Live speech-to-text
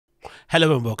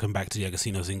Hello and welcome back to the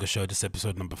AgostinhoZinga show. This is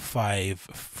episode number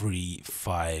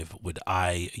 535 with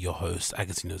your host,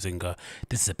 AgostinhoZinga.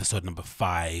 This is episode number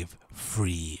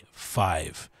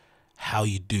 535. How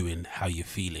you doing? How you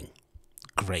feeling?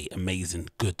 Great, amazing,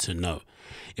 good to know.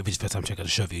 If it's your first time checking out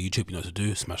the show via YouTube, you know what to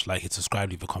do. Smash like, hit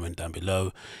subscribe, leave a comment down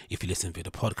below. If you listen via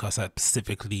the podcast app,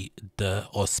 specifically the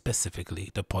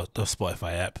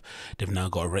Spotify app, they've now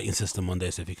got a rating system on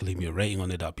there. So if you can leave me a rating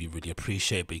on it, that'd be really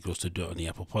appreciated. But you can also do it on the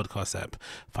Apple Podcast app.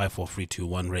 5, 4, 3, 2,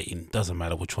 1 rating. Doesn't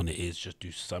matter which one it is. Just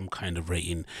do some kind of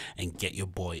rating and get your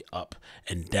boy up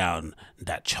and down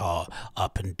that chart,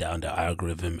 up and down that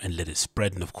algorithm, and let it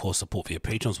spread. And of course, support for your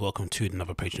patrons. Welcome to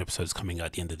another Patreon episode is coming out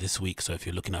at the end of this week. So if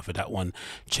you're looking out for that one,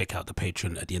 check out the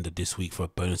Patreon at the end of this week for a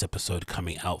bonus episode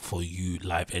coming out for you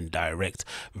live and direct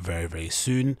very, very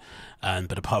soon.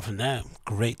 But apart from that,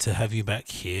 great to have you back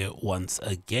here once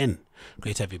again.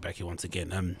 We've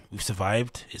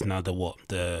survived. It's now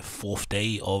the fourth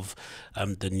day of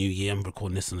the new year. I'm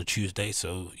recording this on a Tuesday,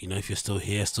 so if you're still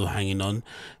here, still hanging on,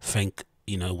 thank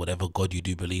whatever God you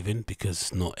do believe in,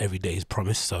 because not every day is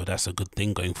promised, so that's a good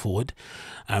thing going forward.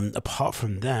 Apart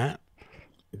from that,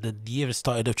 the year has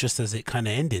started off just as it kind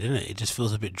of ended, isn't it? It just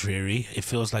feels a bit dreary. It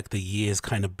feels like the years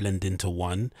kind of blend into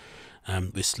one.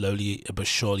 We're slowly but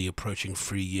surely approaching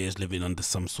 3 years living under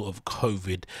some sort of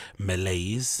COVID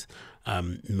malaise.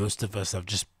 Most of us have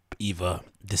just either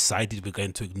decided we're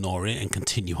going to ignore it and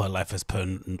continue our life as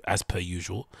per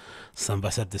usual. Some of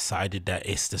us have decided that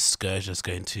it's the scourge that's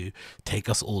going to take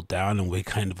us all down, and we're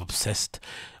kind of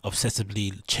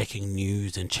obsessively checking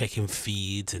news and checking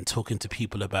feeds and talking to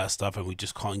people about stuff, and we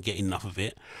just can't get enough of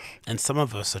it. And some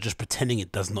of us are just pretending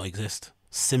it does not exist.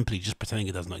 Simply just pretending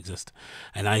it does not exist.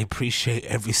 And I appreciate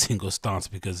every single stance,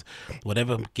 because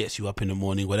whatever gets you up in the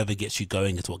morning, whatever gets you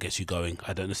going is what gets you going.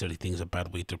 I don't necessarily think it's a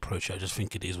bad way to approach it. I just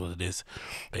think it is what it is.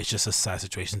 But it's just a sad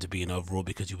situation to be in overall,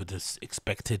 because you would have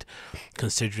expected,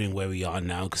 considering where we are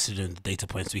now, considering the data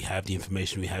points we have, the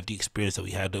information we have, the experience that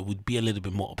we have, that would be a little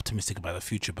bit more optimistic about the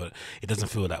future. But it doesn't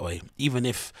feel that way. Even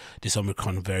if this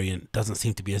Omicron variant doesn't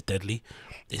seem to be as deadly,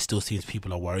 it still seems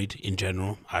people are worried in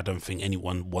general. I don't think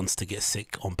anyone wants to get sick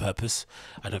on purpose.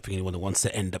 I don't think anyone wants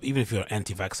to end up, even if you're an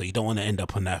anti-vaxxer, you don't want to end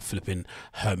up on that flipping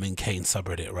Herman Cain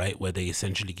subreddit, right, where they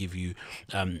essentially give you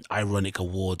ironic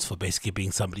awards for basically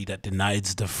being somebody that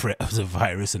denies the threat of the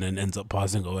virus and then ends up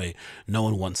passing away. No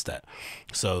one wants that.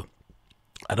 So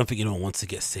I don't think anyone wants to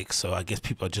get sick, so I guess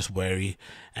people are just wary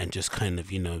and just kind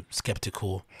of,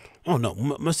 skeptical. Oh no,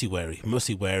 mostly wary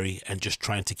and just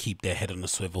trying to keep their head on the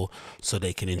swivel so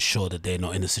they can ensure that they're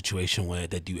not in a situation where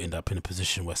they do end up in a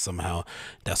position where somehow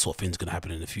that sort of thing's going to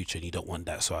happen in the future, and you don't want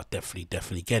that. So I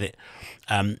definitely get it.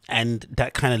 And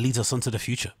that kind of leads us on to the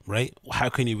future, right? How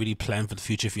can you really plan for the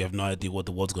future if you have no idea what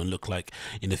the world's going to look like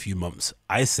in a few months?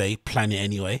 I say plan it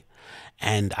anyway.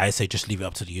 And I say just leave it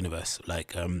up to the universe.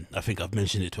 Like, I think I've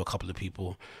mentioned it to a couple of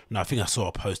people. No, I think I saw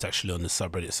a post actually on the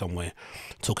subreddit somewhere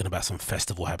talking about some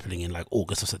festival happening in like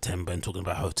August or September and talking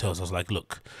about hotels. I was like,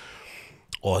 look,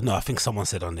 or no, I think someone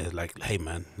said on there, like, hey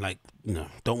man, like,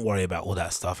 don't worry about all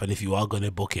that stuff. And if you are going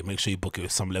to book it, make sure you book it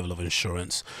with some level of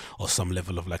insurance or some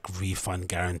level of like refund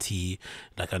guarantee.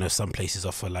 Like, I know some places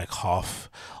offer like half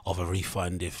of a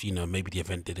refund if, maybe the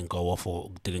event didn't go off or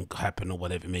didn't happen or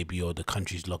whatever it may be, or the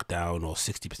country's locked down, or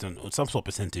 60% or some sort of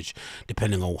percentage,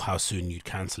 depending on how soon you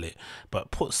cancel it.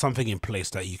 But put something in place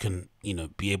that you can,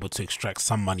 be able to extract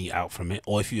some money out from it.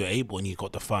 Or if you're able and you've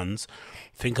got the funds,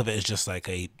 think of it as just like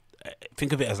a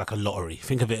lottery.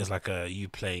 Think of it as like you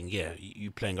playing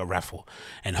a raffle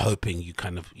and hoping you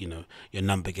kind of, your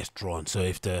number gets drawn. So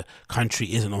if the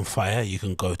country isn't on fire, you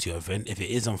can go to your event. If it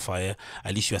is on fire,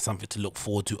 at least you have something to look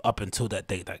forward to up until that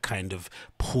date that kind of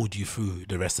pulled you through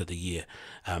the rest of the year.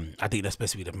 I think that's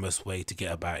basically the most way to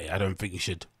get about it. I don't think you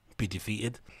should be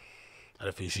defeated. I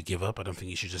don't think you should give up. I don't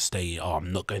think you should just stay,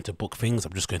 I'm not going to book things,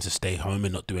 I'm just going to stay home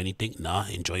and not do anything. Nah,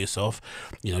 enjoy yourself,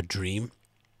 dream.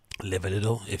 Live a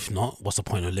little. If not, what's the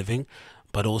point of living?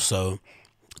 But also,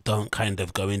 don't kind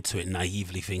of go into it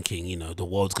naively thinking, the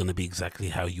world's going to be exactly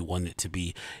how you want it to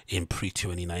be in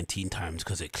pre-2019 times,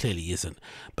 because it clearly isn't.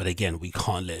 But again, we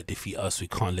can't let it defeat us. We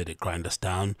can't let it grind us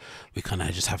down. We kind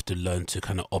of just have to learn to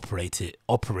kind of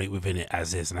operate within it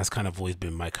as is. And that's kind of always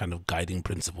been my kind of guiding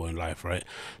principle in life, right?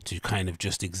 To kind of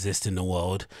just exist in the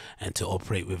world and to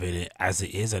operate within it as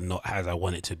it is and not as I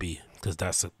want it to be. Because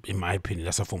that's, in my opinion,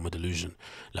 that's a form of delusion.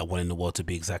 Like wanting the world to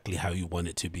be exactly how you want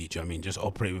it to be. Do you know what I mean? Just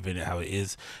operate within it how it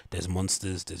is. There's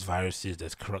monsters, there's viruses,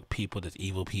 there's corrupt people, there's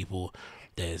evil people,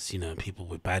 there's, people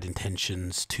with bad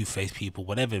intentions, two-faced people,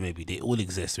 whatever it may be. They all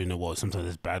exist in the world. Sometimes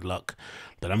there's bad luck.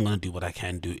 But I'm going to do what I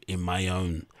can do in my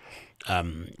own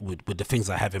with the things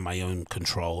I have in my own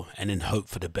control, and then hope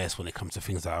for the best when it comes to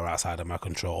things that are outside of my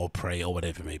control, or pray, or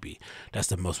whatever it may be. That's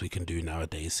the most we can do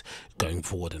nowadays going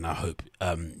forward, and I hope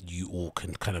you all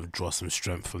can kind of draw some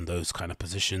strength from those kind of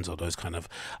positions, or those kind of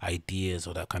ideas,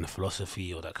 or that kind of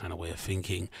philosophy, or that kind of way of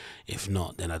thinking. If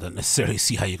not, then I don't necessarily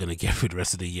see how you're going to get through the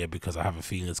rest of the year, because I have a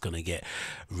feeling it's going to get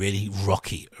really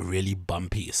rocky, really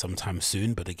bumpy sometime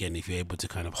soon. But again, if you're able to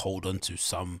kind of hold on to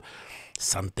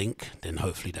something, then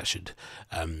hopefully that should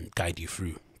guide you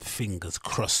through. Fingers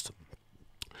crossed.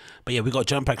 But yeah, we got a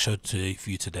jump pack show for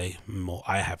you today. More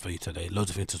I have for you today.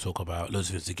 Loads of things to talk about, loads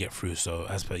of things to get through. So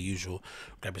as per usual,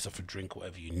 grab yourself a drink,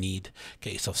 whatever you need,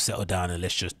 get yourself settled down, and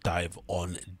let's just dive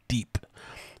on deep.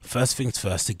 First things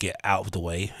first, to get out of the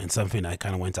way, and something I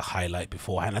kind of wanted to highlight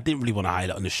beforehand. I didn't really want to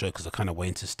highlight on the show because I kind of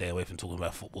wanted to stay away from talking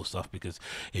about football stuff, because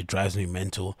it drives me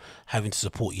mental having to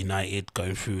support United,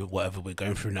 going through whatever we're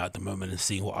going through now at the moment, and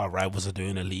seeing what our rivals are doing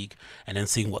in the league, and then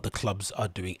seeing what the clubs are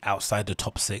doing outside the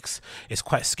top six. It's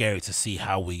quite scary to see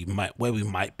where we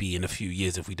might be in a few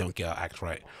years if we don't get our act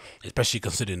right, especially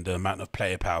considering the amount of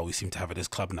player power we seem to have at this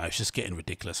club now. It's just getting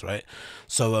ridiculous, right?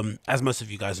 So as most of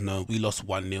you guys know, we lost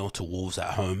 1-0 to Wolves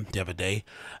at home the other day.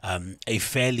 A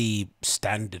fairly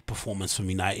standard performance from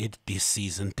United this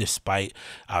season, despite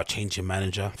our change in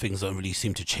manager. Things don't really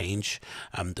seem to change.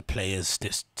 The players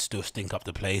still stink up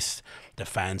the place. The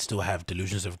fans still have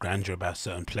delusions of grandeur about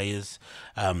certain players.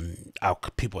 Our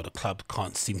people at the club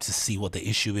can't seem to see what the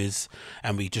issue is,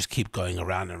 and we just keep going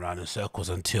around and around in circles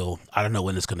until I don't know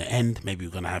when it's going to end. Maybe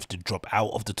we're going to have to drop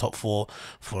out of the top four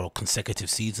for consecutive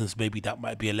seasons. Maybe that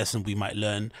might be a lesson we might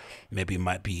learn. Maybe it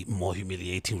might be more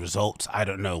humiliating results. I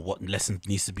don't know what lesson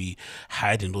needs to be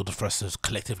had in order for us to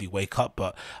collectively wake up,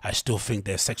 but I still think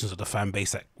there's sections of the fan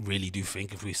base that really do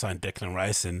think if we sign Declan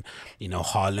Rice and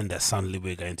Haaland, that suddenly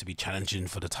we're going to be challenging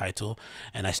for the title.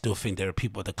 And I still think there are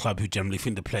people at the club who generally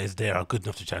think the players there are good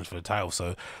enough to challenge for the title.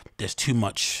 So there's too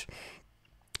much,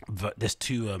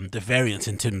 the variance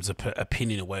in terms of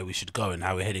opinion of where we should go and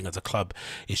how we're heading as a club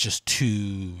is just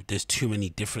there's too many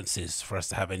differences for us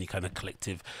to have any kind of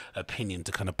collective opinion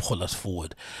to kind of pull us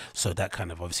forward. So that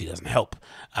kind of obviously doesn't help.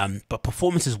 But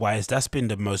performances wise, that's been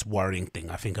the most worrying thing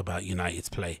I think about United's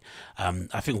play.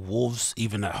 I think Wolves,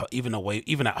 even at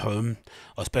home,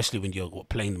 especially when you're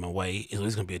playing them away, is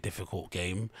always going to be a difficult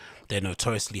game. They're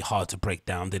notoriously hard to break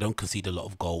down. They don't concede a lot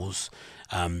of goals.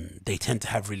 They tend to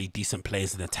have really decent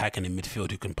players in attack and in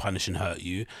midfield who can punish and hurt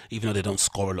you. Even though they don't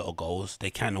score a lot of goals, they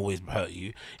can always hurt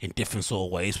you in different sort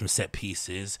of ways, from set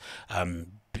pieces, quick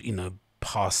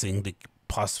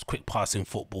passing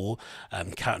football,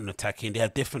 counter-attacking. They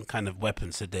have different kind of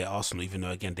weapons to their arsenal, even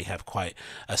though again they have quite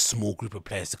a small group of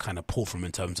players to kind of pull from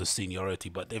in terms of seniority,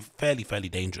 but they're fairly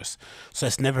dangerous. So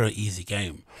it's never an easy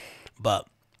game. But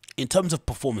in terms of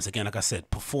performance, again, like I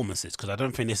said, performances, because I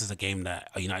don't think this is a game that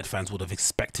United fans would have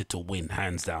expected to win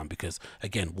hands down, because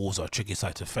again, Wolves are a tricky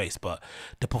side to face, but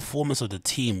the performance of the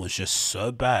team was just so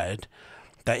bad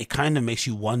that it kind of makes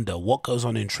you wonder what goes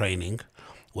on in training,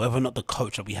 whether or not the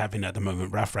coach that we have in at the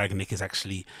moment, Ralf Rangnick, is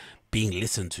actually being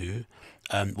listened to,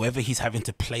 whether he's having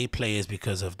to play players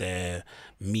because of their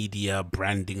media,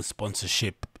 branding,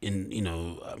 sponsorship,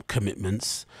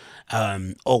 commitments,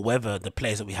 or whether the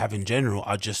players that we have in general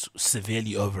are just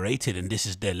severely overrated and this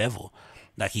is their level.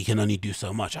 Like, he can only do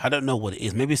so much. I don't know what it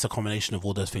is. Maybe it's a combination of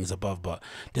all those things above, but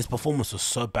this performance was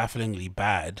so bafflingly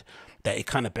bad that it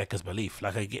kind of beckons belief.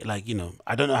 I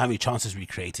don't know how many chances we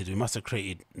created. We must have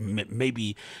created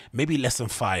maybe less than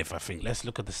 5, I think. Let's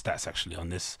look at the stats actually on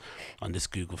this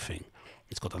Google thing.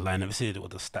 It's got the line. Let's see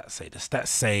what the stats say. The stats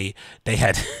say they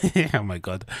had, oh my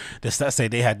God. The stats say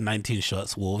they had 19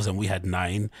 shots, Wolves, and we had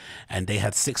 9. And they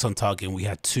had 6 on target and we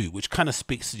had 2, which kind of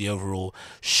speaks to the overall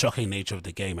shocking nature of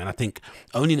the game. And I think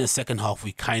only in the second half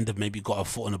we kind of maybe got our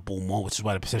foot on the ball more, which is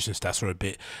why the possession stats were a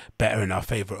bit better in our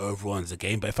favour overall in the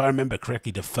game. But if I remember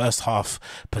correctly, the first half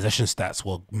possession stats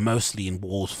were mostly in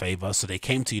Wolves' favour. So they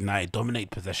came to United, dominate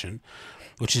possession,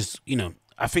 which is,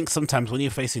 I think sometimes when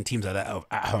you're facing teams like that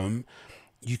at home,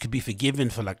 you could be forgiven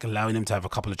for allowing them to have a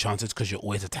couple of chances because you're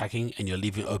always attacking and you're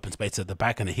leaving open space at the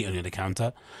back and they hit on you on the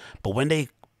counter. But when they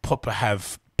proper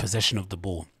have possession of the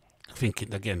ball, I think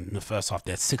again in the first half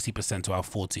they're 60% to our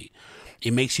 40.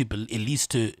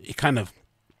 It kind of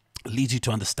leads you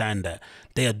to understand that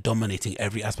they are dominating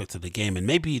every aspect of the game, and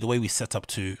maybe the way we set up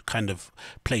to kind of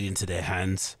played into their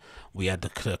hands, We had the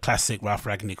classic Ralph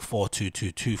Ragnick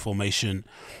 4-2-2-2 formation,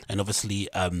 and obviously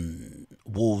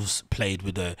Wolves played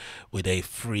with a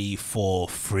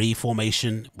 3-4-3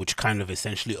 formation, which kind of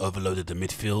essentially overloaded the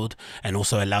midfield and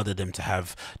also allowed them to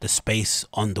have the space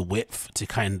on the width to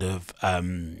kind of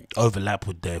overlap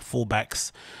with their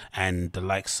fullbacks, and the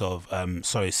likes of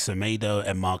Semedo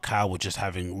and Marcao were just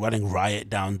running riot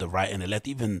down the right and the left.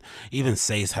 Even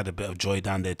Says had a bit of joy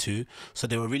down there too, so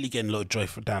they were really getting a lot of joy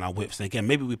down our widths. And again,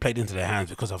 maybe we played into their hands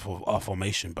because of our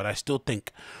formation, but I still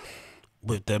think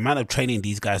with the amount of training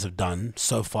these guys have done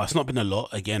so far, it's not been a lot.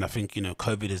 Again, I think, you know,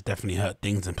 COVID has definitely hurt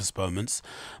things and postponements,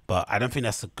 but I don't think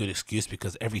that's a good excuse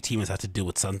because every team has had to deal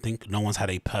with something. No one's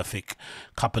had a perfect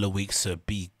couple of weeks to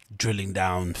be drilling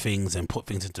down things and put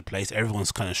things into place.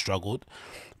 Everyone's kind of struggled,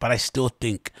 but I still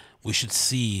think we should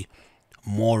see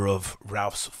more of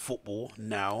Ralph's football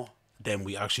now than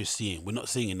we actually seeing. We're not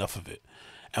seeing enough of it,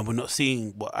 and we're not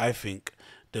seeing what I think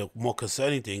the more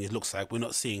concerning thing. It looks like we're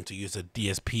not seeing, to use a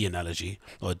DSP analogy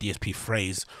or a DSP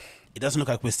phrase, it doesn't look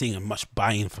like we're seeing much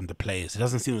buy-in from the players. It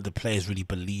doesn't seem that the players really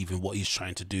believe in what he's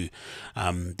trying to do.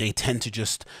 They tend to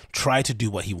just try to do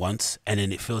what he wants, and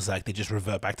then it feels like they just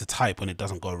revert back to type when it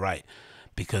doesn't go right,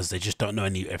 because they just don't know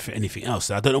anything else.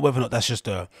 So I don't know whether or not that's just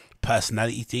a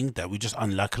personality thing, that we just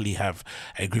unluckily have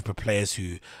a group of players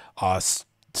who are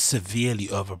severely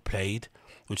overplayed,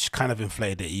 which kind of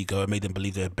inflated their ego and made them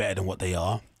believe they're better than what they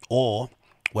are, or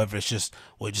whether it's just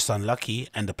we're just unlucky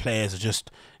and the players are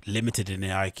just limited in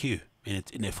their IQ, in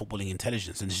their footballing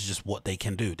intelligence, and this is just what they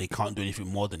can do. They can't do anything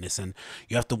more than this. And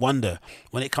you have to wonder,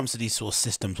 when it comes to these sort of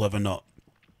systems, whether or not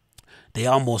they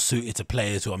are more suited to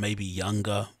players who are maybe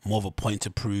younger, more of a point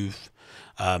to prove,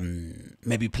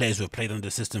 maybe players who have played under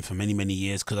the system for many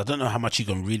years, because I don't know how much you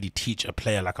can really teach a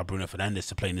player like a Bruno Fernandes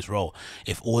to play in this role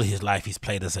if all his life he's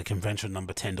played as a conventional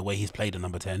number 10, the way he's played a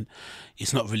number 10.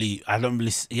 It's not really, I don't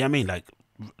really, yeah, I mean, like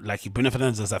Bruno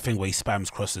Fernandes does that thing where he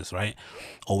spams crosses, right?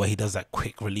 Or where he does that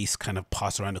quick release kind of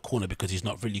pass around the corner because he's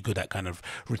not really good at kind of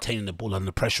retaining the ball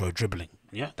under pressure or dribbling.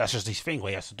 Yeah, that's just his thing, what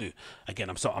he has to do. Again,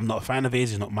 I'm not a fan of his.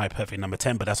 He's not my perfect number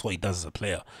 10, but that's what he does as a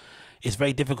player. It's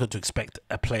very difficult to expect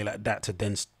a player like that to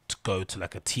then go to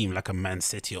like a team like a Man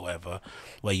City or whatever,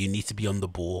 where you need to be on the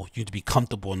ball, you need to be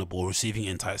comfortable on the ball, receiving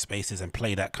in tight spaces and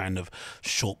play that kind of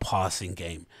short passing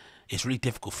game. It's really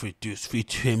difficult for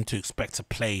him to expect to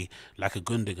play like a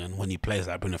Gundogan when he plays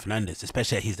like Bruno Fernandes,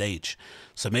 especially at his age.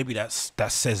 So maybe that's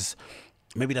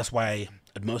why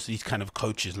most of these kind of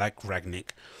coaches like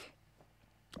Ragnick,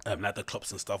 like the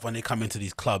clubs and stuff, when they come into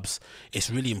these clubs, it's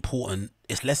really important.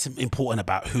 It's less important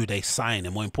about who they sign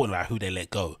and more important about who they let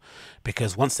go,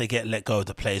 because once they get let go of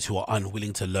the players who are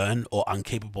unwilling to learn or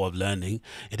incapable of learning,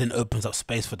 it then opens up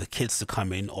space for the kids to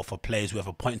come in, or for players who have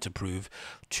a point to prove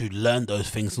to learn those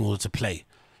things in order to play.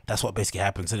 That's what basically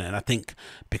happens, isn't it? And I think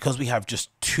because we have just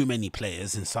too many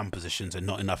players in some positions and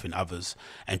not enough in others,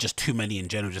 and just too many in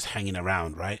general just hanging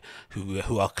around, right,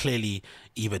 who are clearly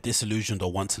either disillusioned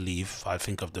or want to leave. I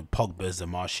think of the Pogbas, the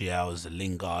Martials, the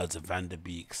Lingards, the Van der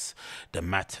Beeks, the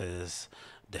Matters,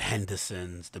 the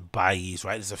Hendersons, the Baillies,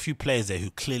 right? There's a few players there who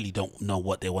clearly don't know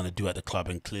what they want to do at the club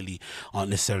and clearly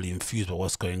aren't necessarily infused by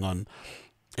what's going on.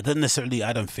 It doesn't necessarily,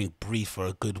 I don't think, breathe for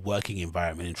a good working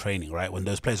environment in training, right? When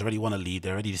those players already want to leave,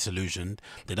 they're already disillusioned,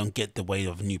 they don't get the way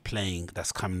of new playing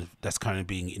that's kind of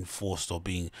being enforced or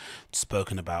being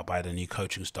spoken about by the new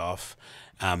coaching staff.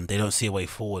 They don't see a way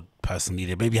forward personally.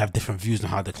 They maybe have different views on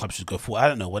how the club should go forward. I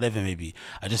don't know, whatever it may be.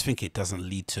 I just think it doesn't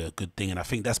lead to a good thing. And I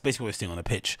think that's basically what we're seeing on the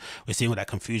pitch. We're seeing all that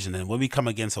confusion. And when we come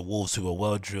against a Wolves who are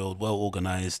well drilled, well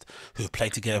organized, who've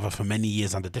played together for many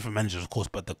years under different managers, of course,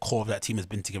 but the core of that team has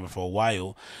been together for a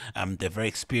while. They're very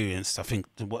experienced. I think,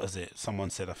 what is it?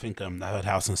 Someone said, I think I heard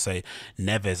Howson say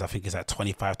Neves, I think is at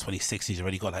 25, 26. He's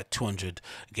already got like 200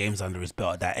 games under his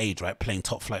belt at that age, right? Playing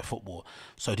top flight football.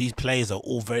 So these players are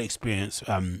all very experienced,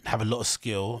 have a lot of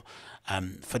skill.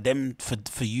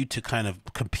 For you to kind of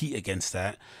compete against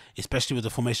that, especially with the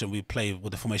formation we play,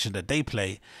 with the formation that they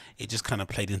play, it just kind of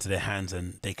played into their hands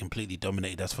and they completely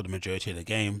dominated us for the majority of the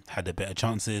game, had the better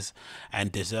chances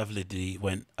and deservedly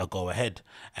went a goal ahead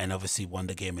and obviously won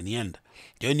the game in the end.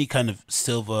 The only kind of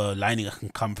silver lining that can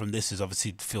come from this is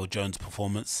obviously Phil Jones'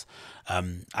 performance.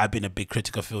 I've been a big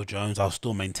critic of Phil Jones. I'll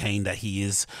still maintain that he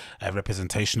is a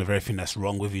representation of everything that's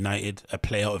wrong with United. A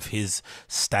player of his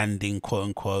standing, quote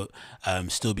unquote,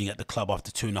 still being at the club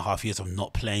after 2.5 years of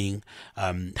not playing.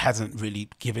 Hasn't really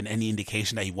given any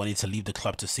indication that he wanted to leave the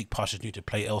club to seek Pochettino to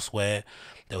play elsewhere.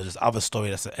 There was this other story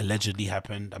that's allegedly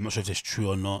happened. I'm not sure if it's true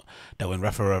or not, that when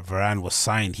Rafa Varane was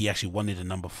signed, he actually wanted a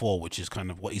number 4, which is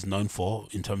kind of what he's known for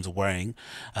in terms of wearing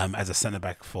as a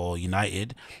centre-back for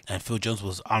United. And Phil Jones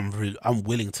was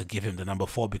unwilling to give him the number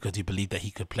 4 because he believed that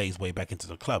he could play his way back into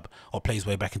the club, or play his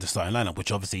way back into starting lineup,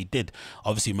 which obviously he did.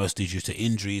 Obviously mostly due to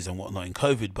injuries and whatnot in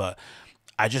COVID, but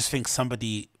I just think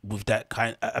somebody with that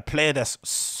kind, a player that's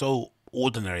so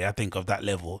ordinary, I think, of that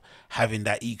level, having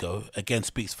that ego, again,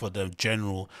 speaks for the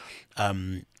general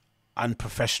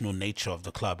unprofessional nature of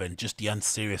the club and just the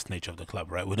unserious nature of the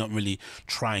club, right? We're not really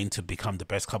trying to become the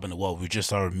best club in the world. We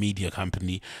just are a media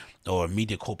company or a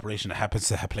media corporation that happens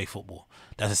to play football.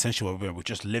 That's essentially what we're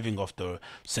just living off the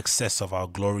success of our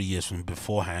glory years from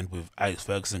beforehand with Alex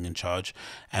Ferguson in charge,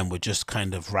 and we're just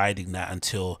kind of riding that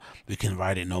until we can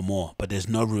ride it no more. But there's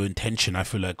no real intention, I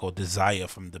feel like, or desire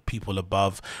from the people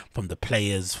above, from the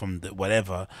players, from the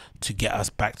whatever, to get us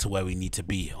back to where we need to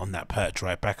be on that perch,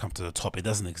 right, back up to the top. It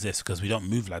doesn't exist because we don't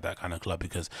move like that kind of club,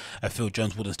 because Phil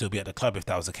Jones wouldn't still be at the club if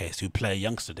that was the case. He'd play a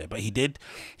youngster there, but he did.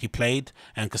 He played,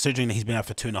 and considering that he's been out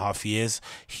for 2.5 years,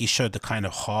 he showed the kind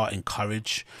of heart and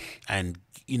courage and,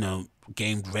 you know,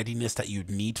 game readiness that you'd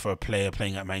need for a player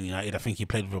playing at Man United. I think he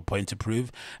played with a point to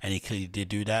prove, and he clearly did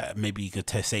do that. Maybe you could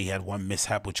say he had one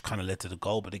mishap which kind of led to the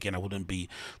goal, but again, I wouldn't be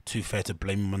too fair to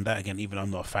blame him on that. Again, even though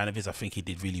I'm not a fan of his, I think he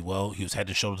did really well. He was head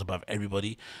and shoulders above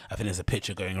everybody. I think there's a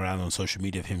picture going around on social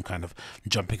media of him kind of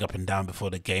jumping up and down before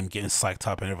the game, getting psyched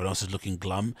up, and everyone else is looking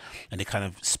glum, and it kind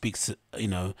of speaks, you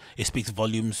know, it speaks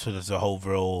volumes for the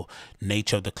overall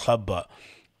nature of the club. But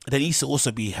there needs to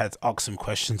also be asked some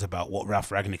questions about what Ralf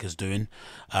Rangnick is doing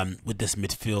with this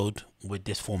midfield, with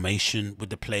this formation,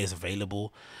 with the players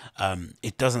available.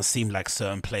 It doesn't seem like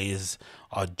certain players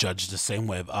are judged the same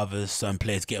way of others. Some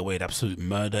players get away with absolute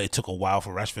murder. It took a while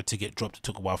for Rashford to get dropped. It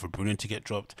took a while for Bruno to get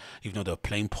dropped, even though they were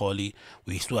playing poorly.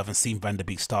 We still haven't seen Van der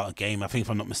Beek start a game. I think,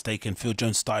 if I'm not mistaken, Phil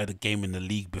Jones started a game in the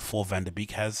league before Van der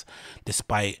Beek has,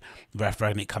 despite Ralf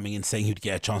Rangnick coming in saying he'd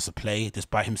get a chance to play,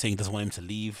 despite him saying he doesn't want him to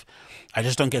leave. I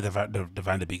just don't get the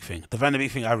Van der Beek thing. The Van der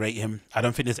Beek thing, I rate him. I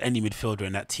don't think there's any midfielder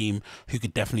in that team who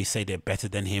could definitely say they're better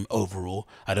than him overall.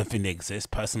 I don't think they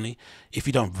exist, personally. If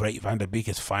you don't rate Van der Beek,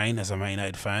 it's fine as a Man United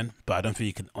fan, but I don't think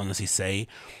you can honestly say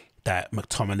that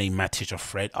McTominay, Matic or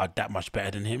Fred are that much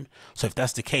better than him. So if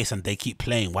that's the case and they keep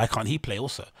playing, why can't he play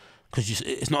also? Because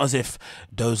it's not as if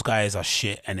those guys are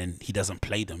shit and then he doesn't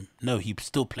play them. No, he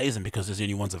still plays them because there's the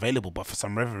only ones available. But for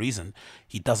some reason,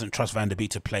 he doesn't trust Van der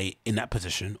Beek to play in that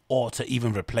position, or to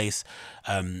even replace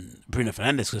Bruno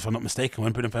Fernandes. Because if I'm not mistaken,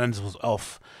 when Bruno Fernandes was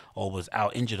off or was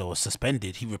out injured or was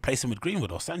suspended, he replaced him with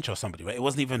Greenwood or Sancho or somebody, right? It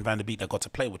wasn't even Van der Beek that got to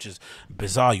play, which is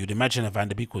bizarre. You'd imagine that Van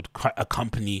der Beek would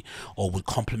accompany or would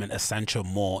complement a Sancho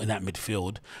more in that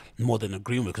midfield, more than a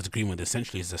Greenwood, because Greenwood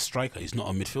essentially is a striker. He's not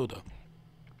a midfielder.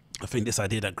 I think this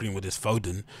idea that Greenwood is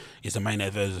Foden, is a Man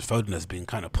United version of Foden, has been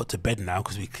kind of put to bed now,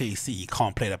 because we clearly see he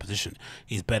can't play that position.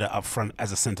 He's better up front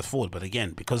as a centre forward. But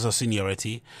again, because of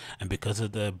seniority and because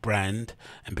of the brand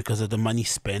and because of the money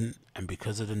spent and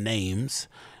because of the names,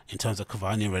 in terms of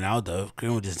Cavani and Ronaldo,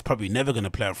 Greenwood is probably never going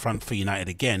to play up front for United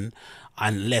again,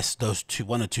 unless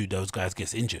one or two of those guys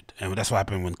gets injured. And that's what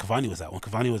happened when Cavani was out. When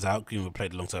Cavani was out, Greenwood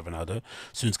played alongside Ronaldo. As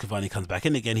soon as Cavani comes back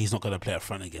in again, he's not going to play up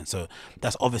front again. So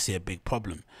that's obviously a big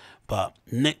problem. But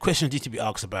questions need to be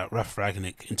asked about Ralf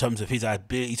Rangnick in terms of his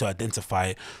ability to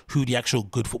identify who the actual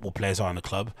good football players are in the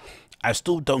club. I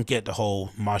still don't get the whole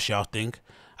Martial thing.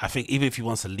 I think even if he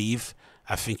wants to leave,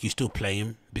 I think you still play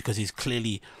him, because he's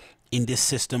clearly, in this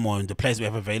system or in the players we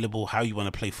have available, how you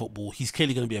want to play football, he's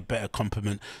clearly going to be a better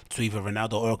complement to either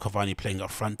Ronaldo or Cavani playing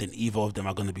up front than either of them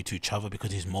are going to be to each other,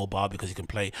 because he's mobile, because he can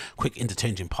play quick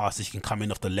interchanging passes, he can come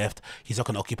in off the left, he's not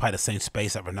going to occupy the same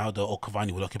space that Ronaldo or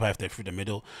Cavani would occupy if they're through the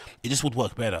middle. It just would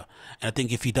work better. And I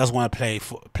think if he does want to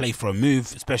play for a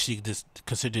move, especially just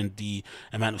considering the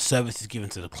amount of service he's given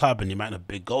to the club and the amount of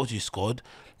big goals he scored,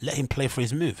 let him play for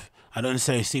his move. I don't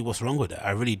necessarily see what's wrong with it.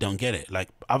 I really don't get it. Like,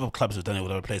 other clubs have done it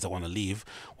with other players that want to leave.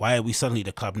 Why are we suddenly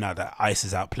the club now that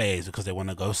ices out players because they want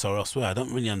to go somewhere elsewhere? I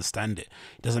don't really understand it.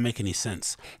 It doesn't make any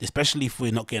sense, especially if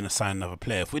we're not going to sign another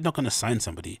player. If we're not going to sign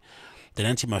somebody, then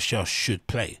Anthony Martial should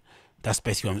play. That's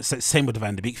basically what I'm, same with the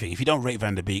Van der Beek thing. If you don't rate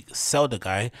Van der Beek, sell the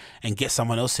guy and get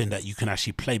someone else in that you can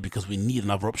actually play, because we need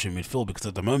another option in midfield, because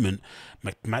at the moment,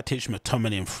 Matic,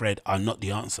 McTominay and Fred are not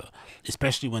the answer,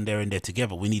 especially when they're in there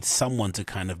together. We need someone to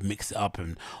kind of mix it up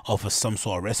and offer some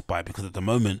sort of respite, because at the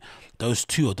moment, those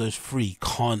two or those three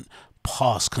can't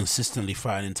pass consistently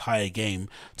throughout an entire game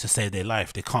to save their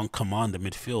life. They can't command the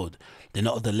midfield. They're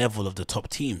not at the level of the top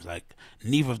teams. Like,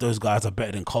 neither of those guys are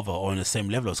better than Cover or on the same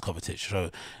level as Kovacic.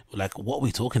 So, like, what are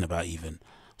we talking about even?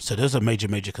 So those are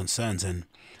major concerns. And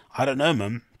I don't know,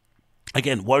 man.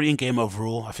 Again, worrying game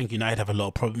overall. I think United have a lot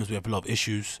of problems. We have a lot of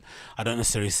issues. I don't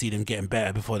necessarily see them getting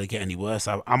better before they get any worse.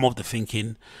 I'm of the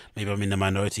thinking, maybe I'm in the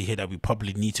minority here, that we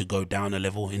probably need to go down a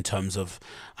level in terms of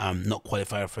not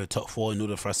qualifying for the top four in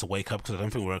order for us to wake up, because I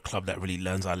don't think we're a club that really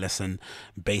learns our lesson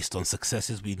based on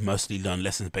successes. We mostly learn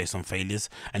lessons based on failures,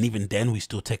 and even then we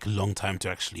still take a long time to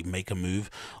actually make a move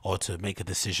or to make a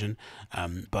decision.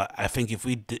 But I think if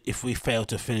we fail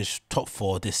to finish top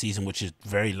four this season, which is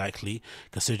very likely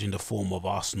considering the form of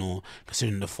Arsenal,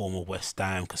 considering the form of West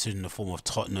Ham, considering the form of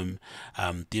Tottenham,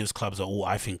 these clubs are all,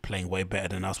 I think, playing way better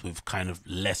than us with kind of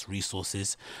less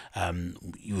resources.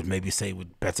 You would maybe say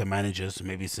with better managers,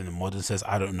 maybe it's in a modern sense,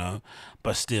 I don't know,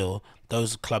 but still,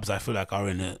 those clubs I feel like are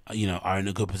in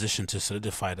a good position to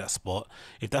solidify that spot.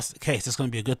 If that's the case, it's going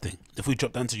to be a good thing. If we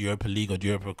drop down to Europa League or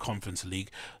Europa Conference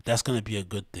League, that's going to be a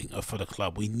good thing for the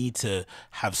club. We need to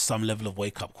have some level of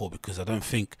wake up call, because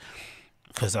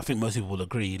I think most people will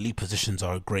agree, league positions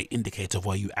are a great indicator of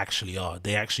where you actually are.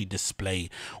 They actually display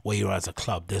where you are as a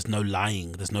club. There's no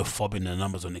lying. There's no fobbing the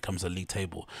numbers when it comes to the league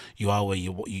table. You are where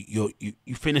you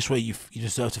finish where you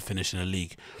deserve to finish in a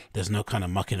league. There's no kind of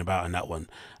mucking about in that one.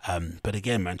 But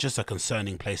again, man, just a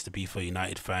concerning place to be for a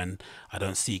United fan. I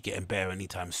don't see it getting better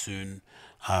anytime soon.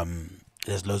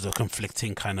 There's loads of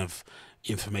conflicting kind of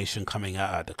information coming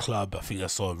out at the club. I think I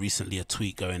saw recently a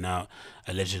tweet going out,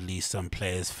 allegedly some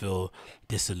players feel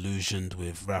disillusioned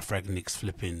with Ralph Rangnick's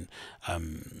flipping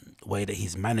way that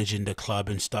he's managing the club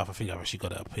and stuff. I think I've actually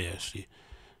got it up here, actually.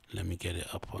 Let me get it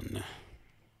up on there.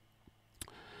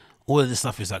 All of this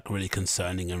stuff is like really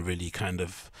concerning and really kind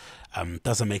of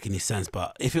doesn't make any sense.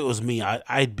 But if it was me,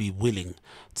 I'd be willing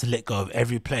to let go of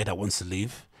every player that wants to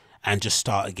leave and just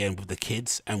start again with the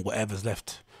kids and whatever's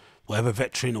left. Whatever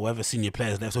veteran or whatever senior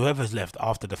players left, whoever's left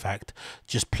after the fact,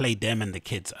 just play them and the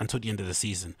kids until the end of the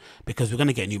season, because we're going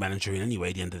to get a new manager in anyway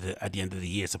at the end of the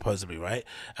year, supposedly, right?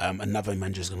 Another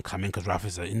manager is going to come in because Ralph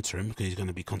is an interim, because he's going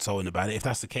to be consulting about it. If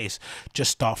that's the case,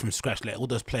 just start from scratch, let all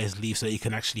those players leave so that you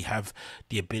can actually have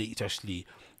the ability to actually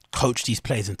coach these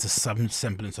players into some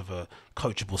semblance of a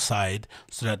coachable side,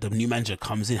 so that the new manager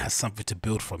comes in, has something to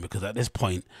build from. Because at this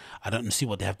point, I don't see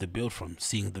what they have to build from.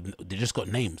 Seeing them, they just got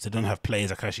names. They don't have players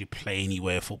that can actually play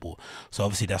anywhere football. So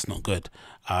obviously that's not good.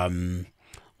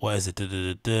 What is it?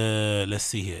 Let's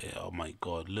see here. Oh my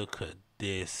God, look at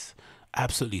this.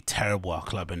 Absolutely terrible, our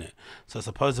club, innit? So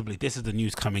supposedly this is the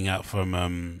news coming out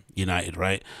from United,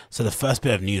 right? So the first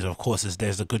bit of news, of course, is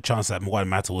there's a good chance that Juan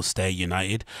Mata will stay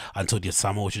United until the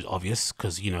summer, which is obvious,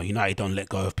 because United don't let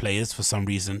go of players for some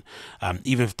reason,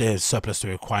 even if there's surplus to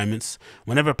requirements.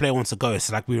 Whenever a player wants to go,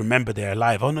 it's like we remember they're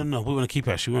alive. Oh no, we want to keep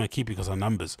it. Actually, we want to keep it because of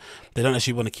numbers. They don't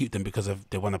actually want to keep them because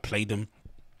they want to play them,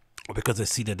 or because they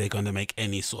see that they're going to make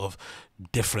any sort of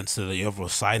difference to the overall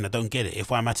side. And I don't get it. If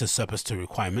Juan Mata's surplus to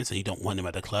requirements and you don't want him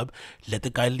at the club, let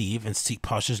the guy leave and seek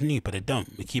pastures new. But they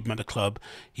don't. We keep him at the club.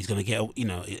 He's going to get,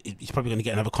 he's probably going to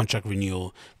get another contract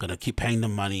renewal, going to keep paying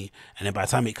them money. And then by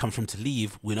the time it comes from to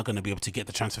leave, we're not going to be able to get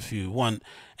the transfer fee we want.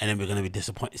 And then we're going to be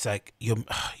disappointed. It's like you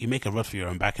make a run for your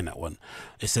own back in that one.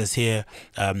 It says here,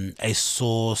 a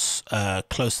source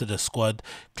close to the squad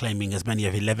claiming as many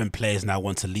as 11 players now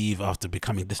want to leave after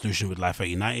becoming disillusioned with life at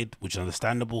United, which is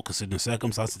understandable considering the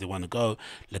circumstances. They want to go,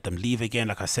 let them leave again.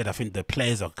 Like I said, I think the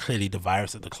players are clearly the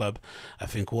virus at the club. I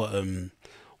think what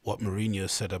Mourinho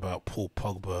said about Paul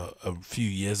Pogba a few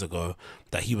years ago,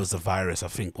 that he was the virus, I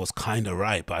think was kind of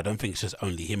right, but I don't think it's just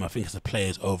only him. I think it's the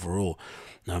players overall.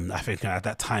 I think at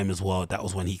that time as well, that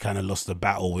was when he kind of lost the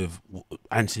battle with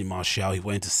Anthony Martial. He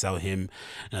wanted to sell him,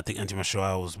 and I think Anthony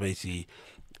Martial was basically,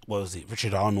 what was it,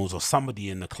 Richard Arnold's or somebody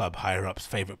in the club higher up's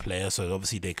favourite player. So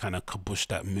obviously they kind of kabushed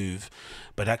that move.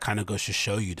 But that kind of goes to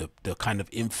show you the kind of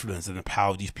influence and the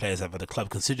power these players have at the club,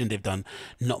 considering they've done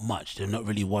not much. They've not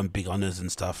really won big honours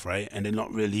and stuff, right? And they're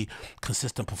not really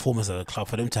consistent performers at the club.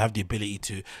 For them to have the ability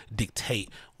to dictate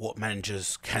what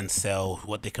managers can sell,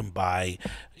 what they can buy,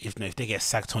 if they get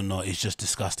sacked or not, is just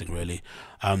disgusting, really.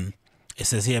 It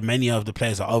says here, many of the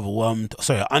players are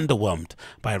underwhelmed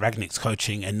by Rangnick's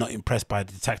coaching and not impressed by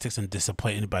the tactics and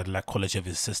disappointed by the lack quality of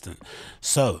his assistant.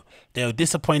 So they were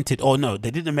disappointed. Oh no, they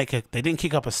didn't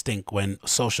kick up a stink when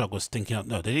Solskjaer was stinking up.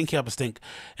 No, they didn't kick up a stink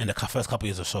in the first couple of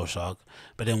years of Solskjaer.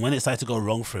 But then when it started to go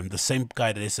wrong for him, the same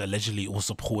guy that is allegedly all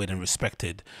supported and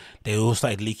respected, they all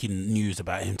started leaking news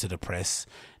about him to the press.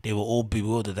 they were all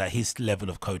bewildered at his level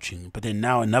of coaching. But then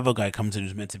now another guy comes in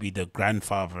who's meant to be the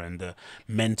grandfather and the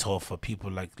mentor for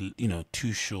people like,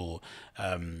 Tuchel,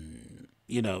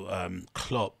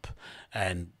 Klopp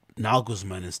and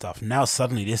Nagelsmann and stuff. Now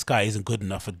suddenly this guy isn't good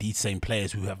enough for these same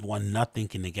players who have won nothing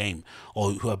in the game,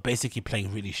 or who are basically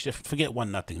playing really shift. Forget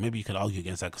won nothing. Maybe you can argue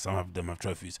against that because some of them have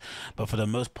trophies, but for the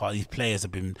most part, these players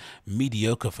have been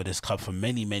mediocre for this club for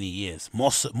many, many years.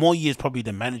 More years probably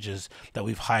than managers that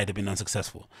we've hired have been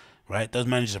unsuccessful. Right, those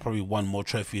managers have probably won more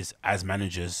trophies as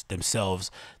managers themselves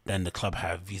than the club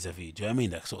have vis-a-vis. Do you know what I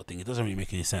mean? That sort of thing. It doesn't really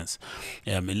make any sense.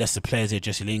 Unless the players here,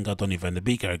 Jesse Lingard, Donny van der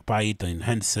Beek, Eric Bailly, Dean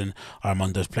Henderson, are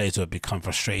among those players who have become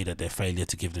frustrated at their failure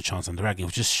to give the chance on the ragging,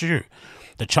 which is true.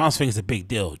 The chance thing is a big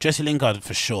deal. Jesse Lingard,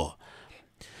 for sure.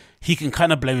 He can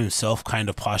kind of blame himself, kind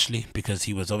of partially, because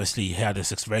he had a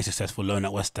very successful loan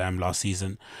at West Ham last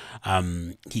season.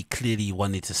 He clearly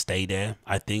wanted to stay there.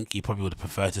 I think he probably would have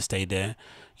preferred to stay there.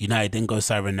 United then go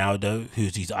sign Ronaldo,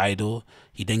 who's his idol.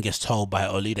 He then gets told by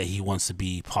Oli that he wants to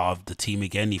be part of the team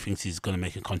again. He thinks he's going to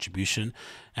make a contribution.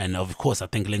 And of course, I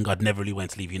think Lingard never really went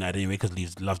to leave United anyway because he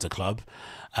loves the club.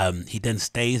 He then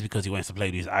stays because he wants to play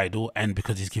with his idol and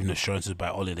because he's given assurances by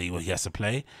Oli that he has to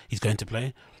play. He's going to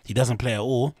play. He doesn't play at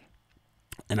all.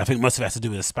 And I think most of it has to do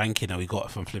with the spanking that we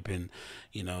got from flipping,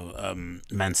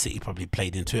 Man City probably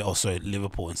played into it. Also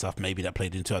Liverpool and stuff, maybe that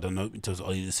played into it. I don't know, in terms of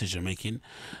all the decision making.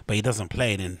 But he doesn't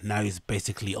play it, and now he's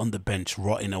basically on the bench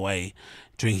rotting away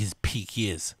during his peak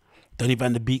years. Donny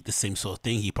van der Beek, the same sort of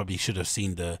thing. He probably should have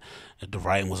seen the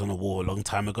writing was on the wall a long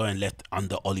time ago and left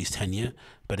under Ollie's tenure.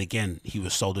 But again, he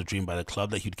was sold a dream by the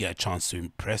club that he'd get a chance to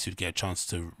impress, he'd get a chance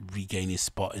to regain his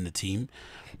spot in the team.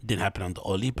 It didn't happen under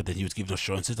Ollie, but then he was given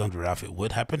assurances under Ralph it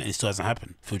would happen, and it still hasn't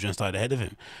happened. Phil Jones started ahead of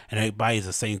him. And Eric Bailly is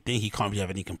the same thing. He can't really have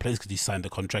any complaints because he signed the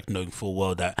contract knowing full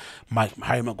well that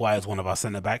Harry Maguire is one of our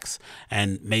centre-backs,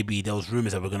 and maybe there was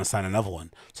rumours that we're going to sign another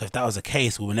one. So if that was the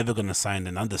case, we were never going to sign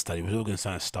an understudy. We were going to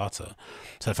sign a starter.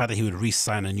 So the fact that he would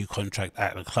re-sign a new contract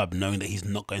at the club knowing that he's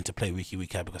not going to play week in,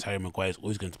 week out because Harry Maguire is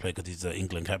always going to play because he's the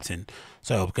England captain,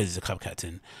 so because he's a club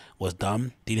captain, was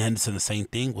dumb. Dean Henderson, the same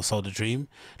thing, was sold a dream.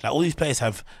 Like, all these players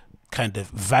have kind of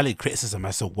valid criticism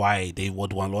as to why they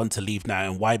would want to leave now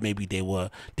and why maybe they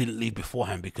didn't leave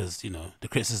beforehand, because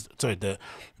the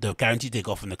guarantees they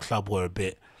got from the club were a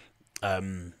bit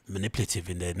manipulative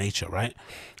in their nature, right?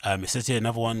 It says here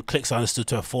another one: Clicks are understood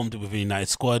to have formed within the United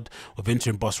squad, with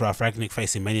interim boss Ralph Rangnick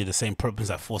facing many of the same problems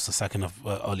that forced the sacking of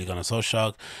Ole Gunnar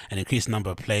Solskjaer. An increased number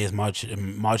of players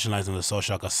marginalised under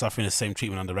Solskjaer are suffering the same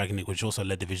treatment under Rangnick, which also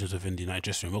led divisions within the United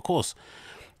dressing room, of course.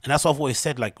 And that's what I've always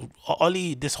said, like,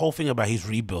 Ollie, this whole thing about his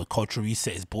rebuild, cultural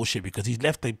reset, is bullshit, because he's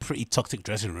left a pretty toxic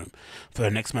dressing room for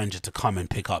the next manager to come and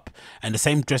pick up. And the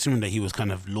same dressing room that he was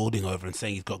kind of lording over and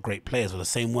saying he's got great players were the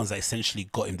same ones that essentially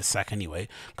got him the sack anyway,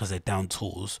 because they're down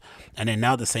tools. And then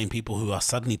now the same people who are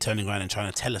suddenly turning around and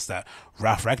trying to tell us that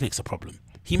Ralph Rangnick's a problem.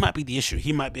 He might be the issue.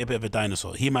 He might be a bit of a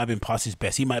dinosaur. He might have been past his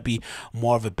best. He might be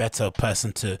more of a better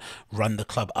person to run the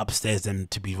club upstairs than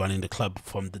to be running the club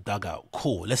from the dugout.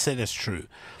 Cool. Let's say that's true.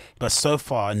 But so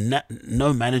far,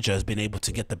 no manager has been able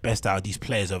to get the best out of these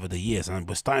players over the years. And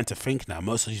we're starting to think now,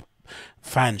 most of these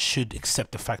fans should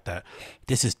accept the fact that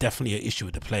this is definitely an issue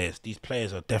with the players. These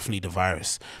players are definitely the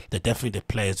virus. They're definitely the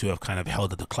players who have kind of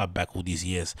held the club back all these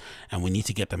years. And we need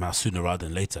to get them out sooner rather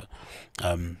than later.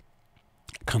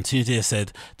 Continuity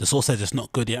said, the source said it's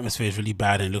not good. The atmosphere is really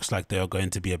bad, and it looks like there are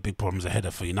going to be a big problems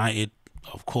ahead for United.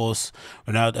 Of course,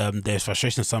 Ronaldo, there's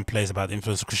frustration in some players about the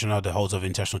influence Cristiano Ronaldo holds over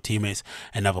international teammates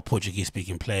and other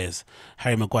Portuguese-speaking players.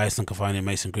 Harry Maguire is confining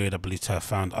Mason Greenwood, I believe, to have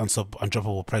found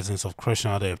undroppable presence of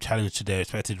Cristiano Ronaldo have challenged to their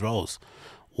respected roles.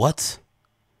 What?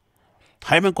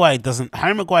 Harry Maguire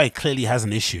clearly has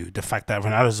an issue. The fact that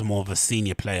Ronaldo is more of a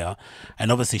senior player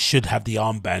and obviously should have the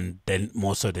armband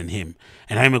more so than him.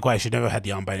 And Harry Maguire should never have had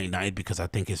the armband at United, because I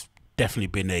think it's definitely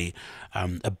been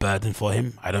a burden for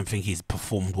him. I don't think he's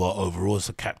performed well overall as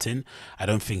a captain. I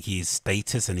don't think his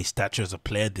status and his stature as a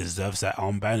player deserves that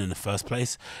armband in the first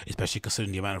place, especially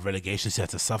considering the amount of relegations he had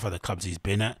to suffer at the clubs he's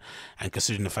been at, and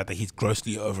considering the fact that he's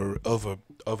grossly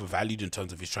overvalued in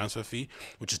terms of his transfer fee,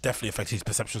 which has definitely affected his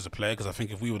perception as a player. Because I think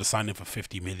if we would have signed him for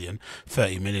 50 million,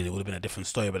 30 million, it would have been a different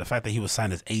story. But the fact that he was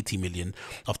signed as 80 million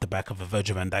off the back of a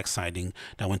Virgil van Dijk signing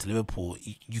that went to Liverpool,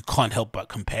 you can't help but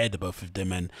compare the both of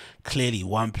them, and clearly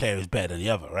one player is better than the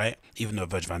other, right? Even though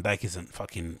Virgil van Dijk isn't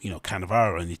fucking,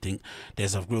 Cannavaro or anything,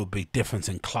 there's a real big difference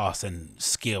in class and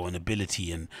skill and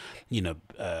ability and,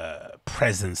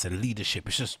 presence and leadership.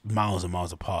 It's just miles and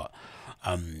miles apart.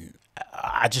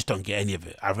 I just don't get any of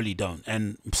it. I really don't.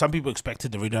 And some people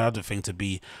expected the Ronaldo thing to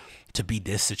be to be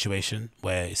this situation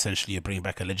where essentially you're bringing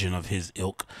back a legend of his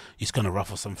ilk. He's going to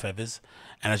ruffle some feathers,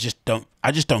 and I just don't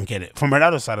get it. From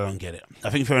Ronaldo's side, I don't get it. I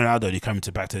think for Ronaldo, you're coming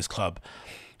back to his club,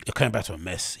 you're coming back to a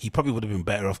mess. He probably would have been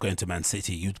better off going to Man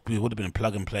City. He would have been a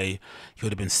plug and play. He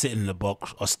would have been sitting in the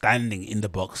box or standing in the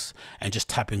box and just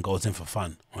tapping goals in for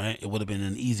fun, right? It would have been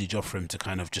an easy job for him to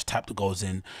kind of just tap the goals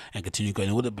in and continue going.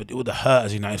 It would have hurt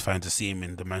as a United fan to see him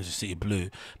in the Manchester City blue,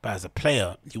 but as a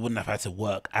player, he wouldn't have had to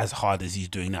work as hard as he's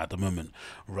doing now at the moment,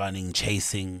 running,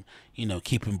 chasing,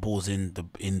 keeping balls in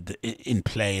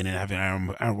play, and then having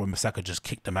Aaron Wan-Bissaka just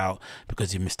kick them out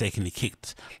because he mistakenly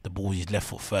kicked the ball with his left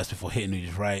foot first before hitting with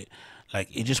his right. Like,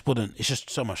 it just wouldn't. It's just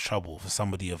so much trouble for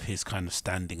somebody of his kind of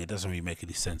standing. It doesn't really make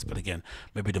any sense. But again,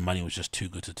 maybe the money was just too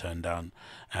good to turn down,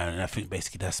 and I think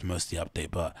basically that's most of the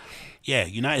update. But yeah,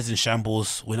 United's in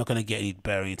shambles. We're not going to get any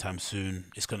better anytime soon.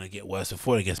 It's going to get worse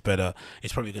before it gets better.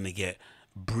 It's probably going to get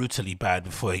brutally bad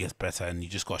before it gets better, and you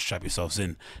just got to strap yourselves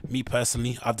in. Me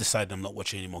personally, I've decided I'm not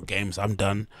watching any more games. I'm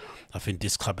done. I think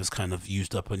this club has kind of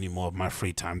used up any more of my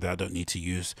free time that I don't need to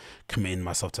use, committing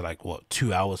myself to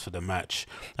 2 hours for the match,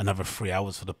 another 3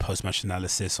 hours for the post-match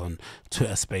analysis on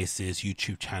Twitter Spaces,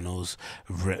 YouTube channels,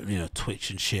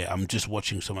 Twitch and shit. I'm just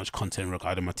watching so much content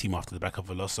regarding my team after the back of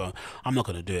a loss, so I'm not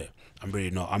going to do it. I'm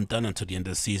really not. I'm done until the end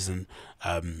of the season,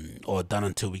 or done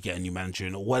until we get a new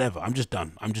manager or whatever. I'm just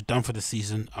done. I'm just done for the season.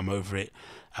 I'm over it.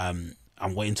 I'm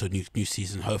waiting till a new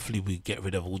season. Hopefully we get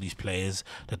rid of all these players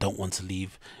that don't want to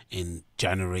leave in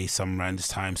January, somewhere around this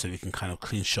time, so we can kind of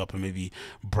clean shop and maybe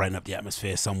brighten up the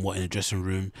atmosphere somewhat in the dressing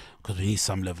room, because we need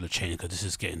some level of change, because this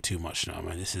is getting too much now,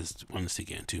 man. This is honestly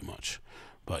getting too much.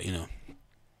 But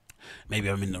maybe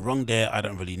I'm in the wrong there. I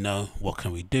don't really know. What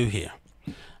can we do here?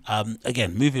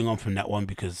 Again, moving on from that one,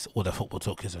 because all that football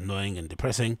talk is annoying and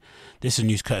depressing. This is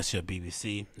news courtesy of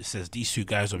BBC. It says these two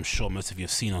guys, I'm sure most of you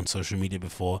have seen on social media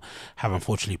before, have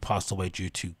unfortunately passed away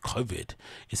due to COVID.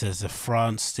 It says the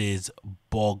France's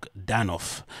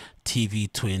Bogdanoff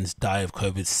TV twins die of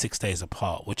COVID 6 days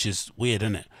apart, which is weird,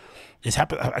 isn't it?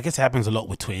 I guess it happens a lot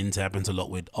with twins. It happens a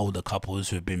lot with older couples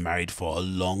who have been married for a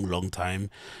long time.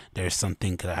 There is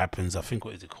something that happens. I think,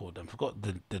 what is it called? I forgot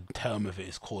the term of it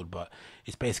is called, but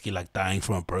it's basically like dying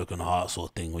from a broken heart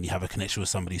sort of thing. When you have a connection with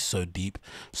somebody so deep,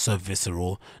 so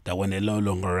visceral, that when they're no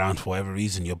longer around for whatever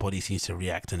reason, your body seems to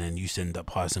react, and then you end up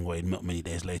passing away not many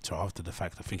days later after the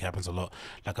fact. I think it happens a lot,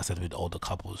 like I said, with older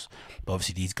couples. But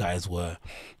obviously these guys were,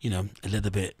 a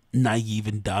little bit naive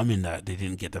and dumb in that they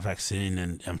didn't get the vaccine,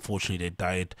 and unfortunately they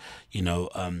died,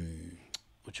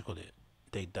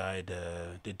 they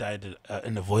died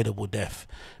an avoidable death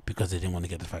because they didn't want to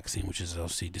get the vaccine, which is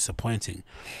obviously disappointing.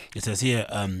 It says here,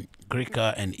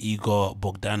 Grika and Igor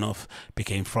Bogdanov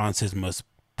became France's most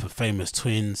famous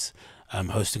twins,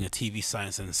 hosting a TV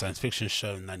science and science fiction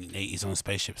show in the 1980s on a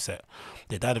spaceship set.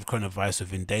 They died of coronavirus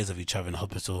within days of each other in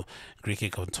hospital.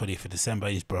 Grika on 20th of December,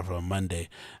 his brother on Monday.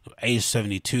 Aged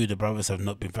 72, the brothers have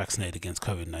not been vaccinated against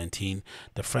COVID-19.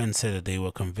 The friends said that they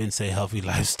were convinced a healthy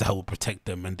lifestyle would protect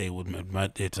them, and they would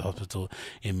admit to hospital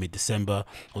in mid-December.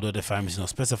 Although their families did not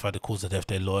specify the cause of death,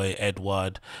 their lawyer,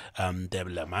 Edouard de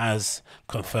Lamaze,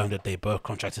 confirmed that they both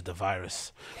contracted the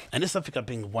virus. And this is something I've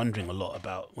been wondering a lot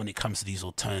about when it comes to these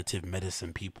alternative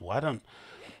medicine people.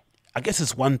 I guess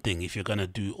it's one thing if you're going to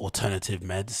do alternative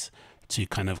meds to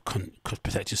kind of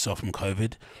protect yourself from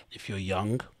COVID. If you're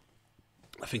young,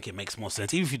 I think it makes more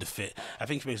sense. Even if you're fit, I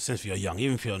think it makes sense if you're young.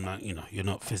 Even if you're not, you're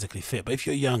not physically fit. But if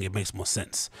you're young, it makes more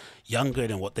sense. Younger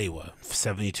than what they were.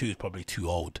 72 is probably too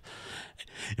old.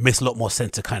 It makes a lot more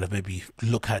sense to kind of maybe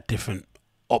look at different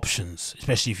options,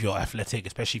 especially if you're athletic,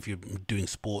 especially if you're doing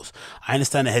sports. I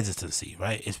understand the hesitancy,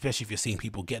 right? Especially if you're seeing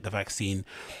people get the vaccine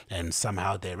and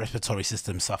somehow their respiratory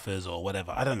system suffers or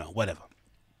whatever. I don't know, whatever.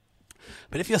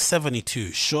 But if you're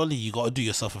 72, surely you got to do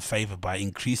yourself a favor by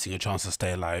increasing your chance to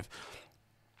stay alive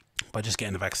by just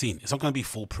getting the vaccine. It's not going to be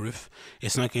foolproof.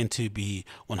 It's not going to be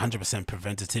 100%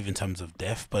 preventative in terms of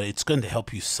death, but it's going to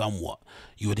help you somewhat.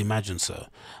 You would imagine so.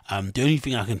 The only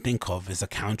thing I can think of is a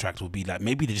counteract would be like,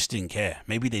 maybe they just didn't care.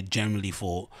 Maybe they generally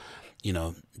thought,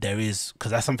 there is,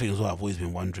 because that's something as well I've always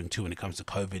been wondering too when it comes to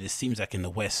COVID. It seems like in the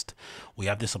West, we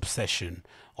have this obsession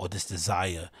or this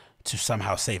desire to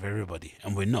somehow save everybody,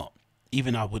 and we're not.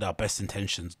 Even with our best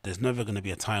intentions, there's never going to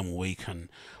be a time where we can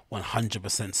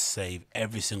 100% save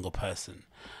every single person,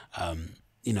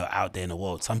 out there in the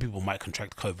world. Some people might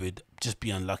contract COVID, just be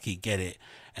unlucky, get it,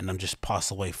 and then just pass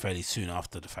away fairly soon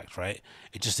after the fact, right?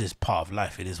 It just is part of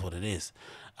life. It is what it is.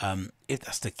 If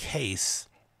that's the case,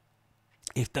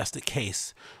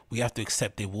 we have to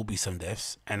accept there will be some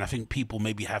deaths, and I think people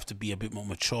maybe have to be a bit more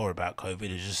mature about COVID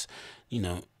and just,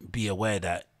 be aware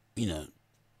that,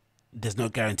 there's no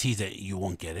guarantees that you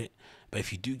won't get it, but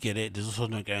if you do get it, there's also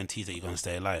no guarantees that you're going to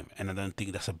stay alive, and I don't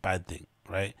think that's a bad thing,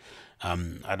 right?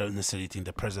 I don't necessarily think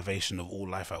the preservation of all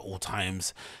life at all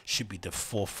times should be the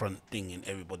forefront thing in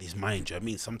everybody's mind. Do you know what I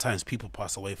mean? Sometimes people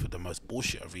pass away for the most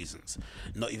bullshit of reasons,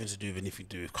 not even to do with anything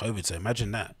to do with COVID. So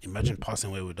imagine that. Imagine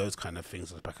passing away with those kind of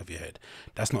things on the back of your head.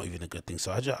 That's not even a good thing.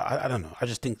 So I don't know. I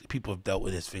just think people have dealt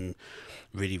with this thing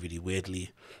really, really weirdly.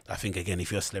 I think, again,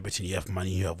 if you're a celebrity and you have money,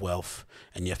 you have wealth,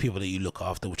 and you have people that you look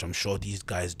after, which I'm sure these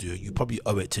guys do, you probably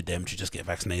owe it to them to just get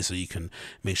vaccinated so you can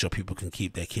make sure people can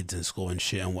keep their kids in school and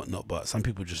shit and whatnot. But some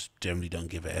people just generally don't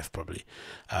give a F, probably.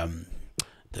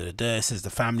 It says the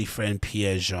family friend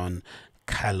Pierre Jean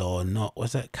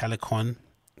Calencon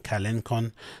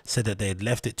said that they had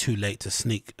left it too late to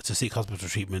seek hospital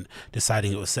treatment,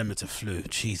 deciding it was similar to flu.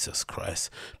 Jesus Christ.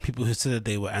 People who said that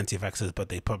they were anti-vaxxers, but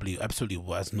they probably absolutely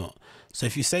was not. So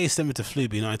if you say it's similar to flu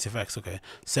being anti-vax, okay.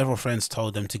 Several friends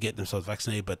told them to get themselves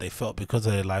vaccinated, but they felt because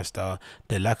of their lifestyle,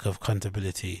 their lack of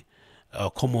accountability,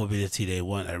 comorbidity, they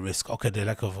weren't at risk. Okay, the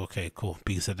lack of, okay, cool,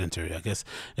 being sedentary, I guess.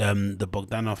 The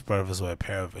Bogdanoff brothers were a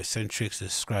pair of eccentrics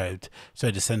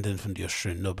descended from the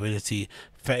Austrian nobility,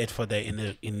 feted for their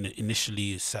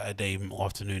initially Saturday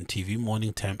afternoon TV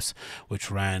morning temps,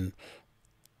 which ran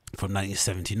from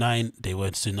 1979. They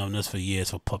were synonymous for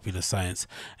years for popular science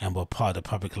and were part of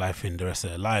public life in the rest of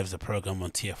their lives. The program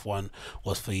on TF1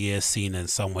 was for years seen in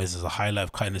some ways as a highlight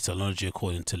of kindness technology,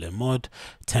 according to Le Monde.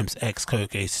 Temps X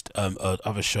co-cased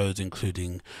other shows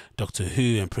including Doctor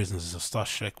Who and Prisoners of Star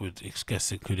Trek, with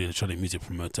guests including electronic music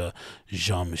promoter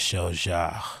Jean-Michel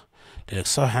Jarre. They look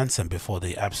so handsome before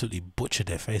they absolutely butchered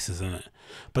their faces, isn't it?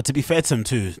 But to be fair to them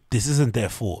too, this isn't their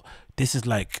fault. This is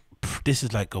like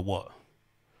a what?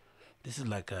 This is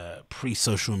like a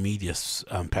pre-social media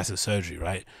plastic surgery,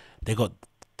 right? They got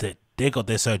their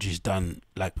surgeries done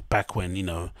like back when, you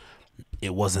know,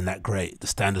 it wasn't that great. The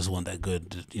standards weren't that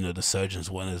good. You know, the surgeons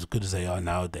weren't as good as they are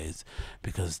nowadays,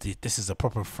 because this is a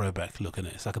proper throwback look in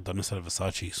it. It's like a Donatella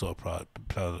Versace sort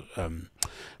of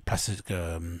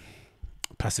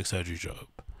plastic surgery job.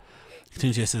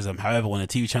 Continues, says, however, when the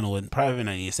TV channel went private in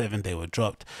 1987, they were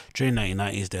dropped. During the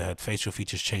 1990s, their facial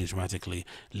features changed dramatically,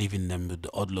 leaving them with the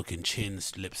odd-looking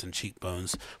chins, lips, and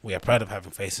cheekbones. We are proud of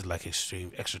having faces like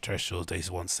extreme extraterrestrials, they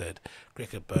once said.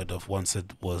 Cricket Burdoff once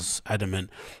was adamant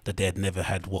that they had never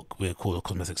had what we call a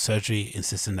cosmetic surgery,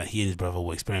 insisting that he and his brother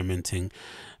were experimenting,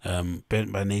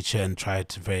 bent by nature, and tried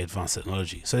very advanced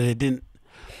technology. So they didn't.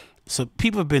 So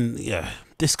people have been,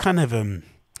 this kind of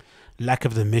lack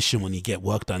of the mission when you get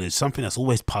work done is something that's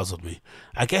always puzzled me.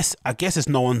 I guess it's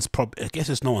no one's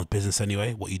business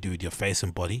anyway, what you do with your face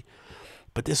and body.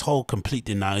 But this whole complete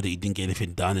denial that you didn't get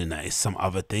anything done and that is some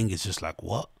other thing is just like,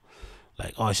 what?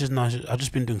 Like, oh, it's just no, I've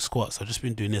just been doing squats, I've just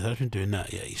been doing this, I've just been doing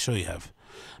that. Yeah, you sure you have.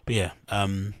 But yeah,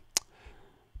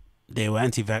 they were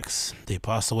anti-vax. They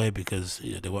passed away because,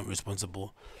 you know, they weren't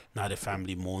responsible. Now their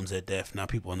family mourns their death. Now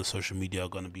people on the social media are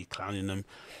going to be clowning them.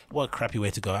 What a crappy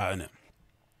way to go out, innit?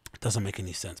 It doesn't make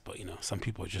any sense, but you know, some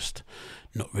people are just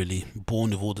not really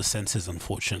born with all the senses,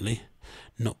 unfortunately.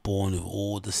 Not born with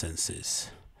all the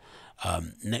senses.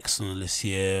 Next on the list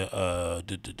here, oh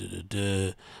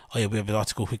yeah, we have an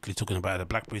article quickly talking about the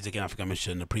Blackberries again. I think I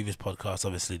mentioned in the previous podcast.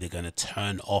 Obviously, they're going to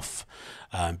turn off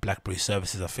Blackberry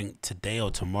services, I think today or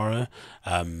tomorrow.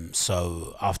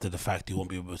 So after the fact, you won't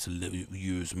be able to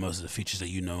use most of the features that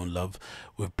you know and love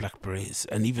with Blackberries,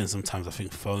 and even sometimes I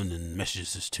think phone and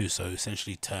messages too. So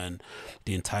essentially, turn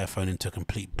the entire phone into a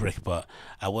complete brick. But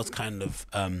I was kind of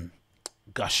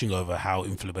gushing over how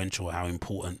influential, how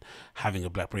important having a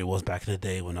Blackberry was back in the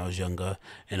day when I was younger,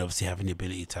 and obviously having the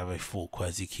ability to have a full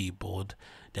QWERTY keyboard,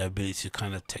 the ability to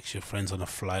kind of text your friends on the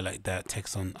fly like that,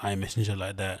 text on iMessenger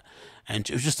like that, and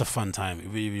it was just a fun time. It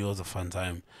really, really was a fun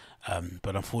time.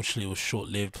 But unfortunately, it was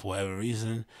short-lived for whatever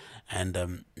reason,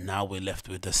 and now we're left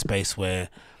with the space where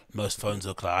most phones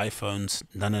look like iPhones.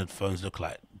 None of the phones look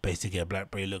like basically a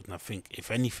Blackberry look, and I think, if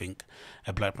anything,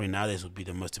 a Blackberry nowadays would be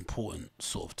the most important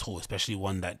sort of tool, especially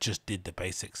one that just did the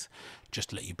basics, just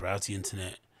to let you browse the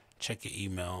internet, check your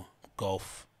email,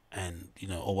 golf, and, you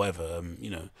know, or whatever,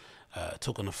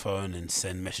 talk on the phone and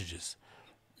send messages.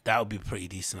 That would be pretty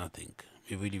decent, I think.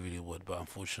 It really, really would. But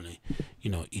unfortunately, you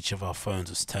know, each of our phones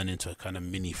has turned into a kind of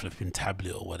mini flipping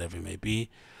tablet or whatever it may be.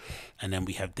 And then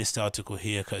we have this article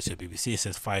here, courtesy of BBC. It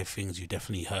says 5 things you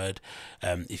definitely heard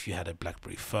if you had a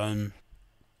Blackberry phone.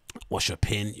 What's your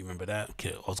pin? You remember that?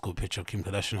 Okay, old school picture of Kim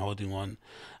Kardashian holding one.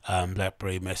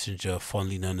 Blackberry Messenger,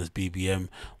 fondly known as BBM,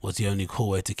 was the only cool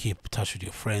way to keep in touch with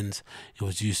your friends. It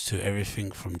was used to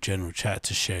everything from general chat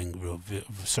to sharing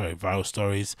viral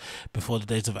stories. Before the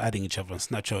days of adding each other on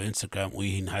Snapchat or Instagram, all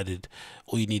you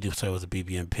needed was a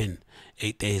BBM pin.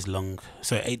 8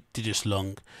 digits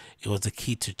long. It was the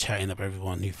key to chatting up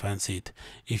everyone you fancied.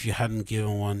 If you hadn't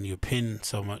given one your pin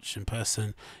so much in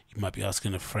person, you might be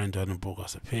asking a friend who hadn't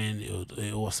broadcast a pin.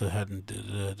 It also hadn't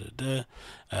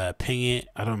ping it.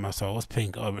 I don't know. So what's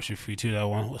ping? Oh, actually 3 2 that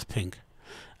one. What's ping?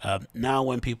 Now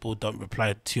when people don't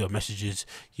reply to your messages,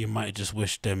 you might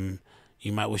wish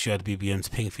you had BBM's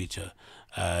ping feature.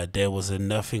 There was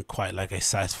nothing quite like a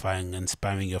satisfying and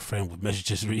spamming your friend with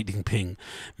messages reading ping,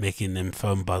 making them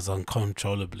phone buzz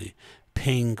uncontrollably.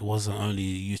 Ping wasn't only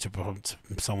used to prompt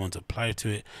someone to reply to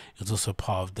it; it was also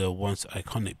part of the once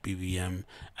iconic BBM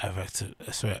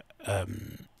BBM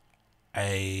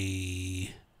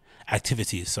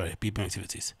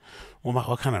activities.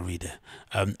 What can I read it?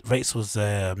 Rates was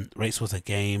a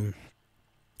game.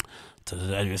 So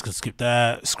anyways, can skip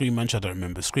that. Screen Muncher, I don't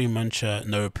remember. Screen Muncher,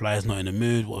 no replies, not in the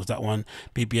mood. What was that one?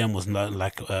 BBM wasn't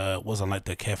like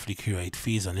the carefully curated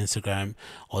feeds on Instagram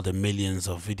or the millions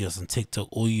of videos on TikTok.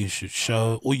 All you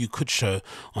could show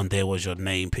on there was your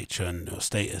name, picture, and your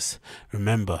status.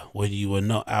 Remember, when you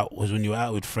were out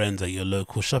with friends at your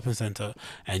local shopping center,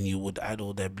 and you would add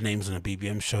all their names on a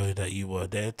BBM, show that you were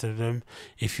there to them.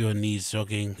 If your knees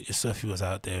jogging, if Sophie was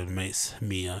out there with mates,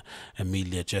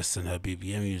 Amelia, Jess, and her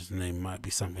BBM username might be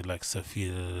something like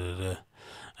Sophia.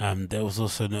 There was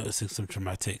also noticing some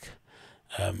dramatic,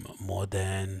 more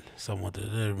than someone.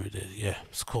 Yeah,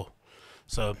 it's cool.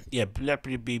 So yeah,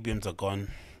 Blackberry BBMs are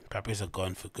gone. Blackberries are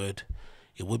gone for good.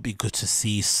 It would be good to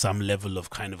see some level of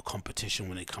kind of competition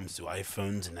when it comes to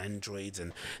iPhones and Androids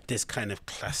and this kind of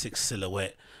classic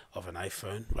silhouette of an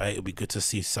iPhone, right? It would be good to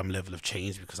see some level of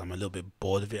change because I'm a little bit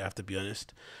bored of it, I have to be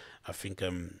honest. I think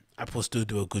Apple still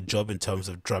do a good job in terms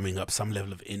of drumming up some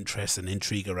level of interest and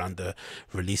intrigue around the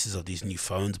releases of these new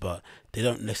phones, but they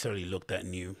don't necessarily look that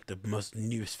new. The most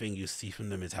newest thing you see from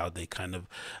them is how they kind of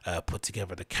put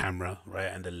together the camera, right,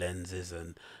 and the lenses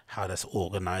and how that's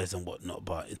organized and whatnot.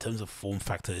 But in terms of form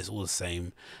factor, it's all the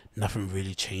same. Nothing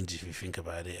really changes if you think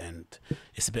about it, and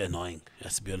it's a bit annoying.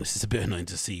 Let's be honest, it's a bit annoying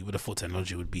to see. You would have thought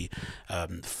technology would be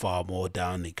far more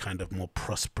down a kind of more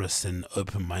prosperous and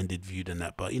open-minded view than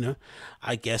that, but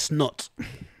I guess not.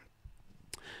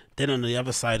 Then on the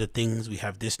other side of things, we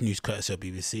have this news courtesy of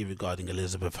BBC regarding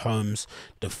Elizabeth Holmes,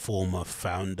 the former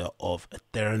founder of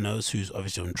Theranos, who's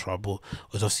obviously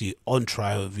was obviously on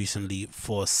trial recently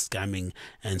for scamming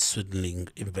and swindling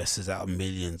investors out of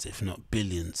millions, if not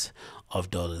billions,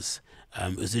 of dollars.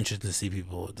 It was interesting to see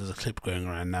people. There's a clip going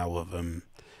around now of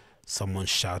someone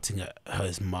shouting at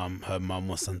her mum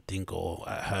or something, or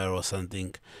at her or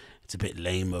something. It's a bit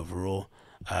lame overall.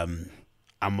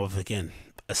 I'm of, again,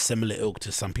 a similar ilk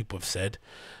to some people have said,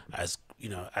 as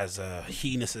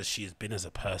heinous as she has been as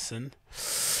a person,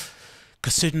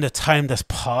 considering the time that's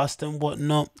passed and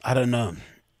whatnot. I don't know.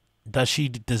 Does she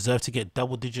deserve to get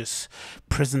double digits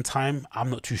prison time? I'm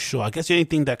not too sure. I guess the only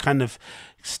thing that kind of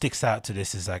sticks out to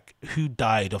this is like who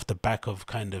died off the back of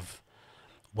kind of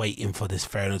waiting for this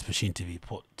Theranos machine to be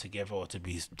put together or to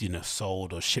be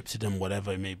sold or shipped to them,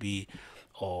 whatever it may be.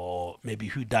 Or maybe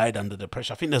who died under the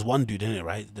pressure. I think there's one dude in it,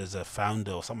 right? There's a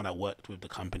founder or someone that worked with the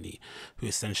company who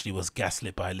essentially was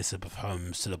gaslit by Elizabeth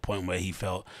Holmes to the point where he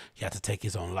felt he had to take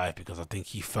his own life because I think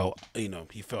he felt a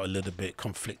little bit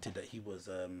conflicted that he was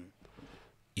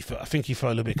he felt a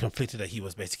little bit conflicted that he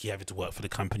was basically having to work for the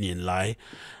company and lie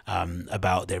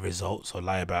about their results or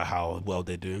lie about how well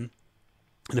they're doing.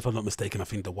 And if I'm not mistaken, I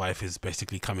think the wife is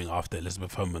basically coming after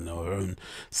Elizabeth Holmes or her own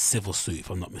civil suit, if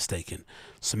I'm not mistaken.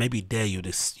 So maybe there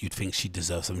you'd think she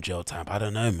deserves some jail time. I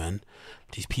don't know, man.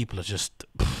 These people are just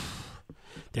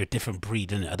they're a different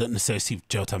breed, isn't it? I don't necessarily see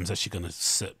jail time is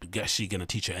actually gonna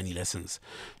teach her any lessons.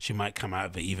 She might come out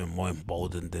of it even more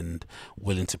emboldened and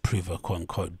willing to prove her quote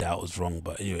unquote doubt was wrong.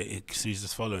 But anyway, it sees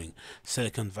as following: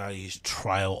 Silicon Valley's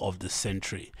trial of the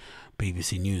century.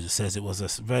 BBC News. It says it was a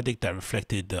verdict that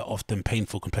reflected the often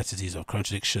painful complexities or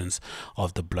contradictions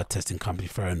of the blood testing company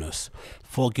Theranos.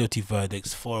 4 guilty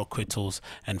verdicts, 4 acquittals,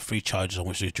 and 3 charges on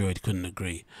which the jury couldn't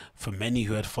agree. For many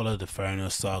who had followed the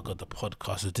Theranos saga, the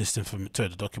podcast,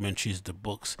 the documentaries, the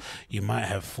books, you might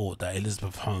have thought that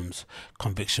Elizabeth Holmes'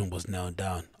 conviction was nailed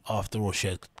down. After all, she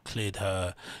had cleared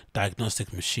her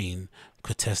diagnostic machine,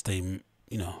 could test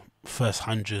first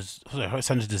hundreds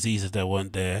diseases that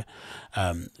weren't there,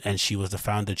 and she was the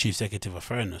founder chief executive of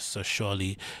Theranos, so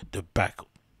surely the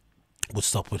would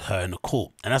stop with her in the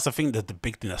court. And that's, I think, that the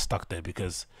big thing that stuck there,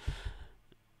 because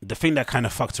the thing that kind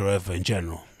of fucked her over in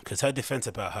general, because her defense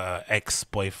about her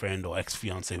ex-boyfriend or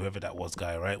ex-fiance, whoever that was,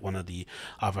 guy, right, one of the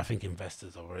other, I think,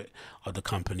 investors of it, of the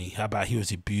company, how about he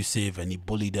was abusive and he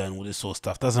bullied her and all this sort of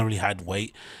stuff, doesn't really had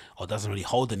weight, or doesn't really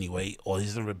hold any weight, or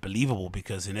isn't really believable,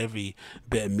 because in every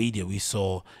bit of media we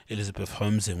saw Elizabeth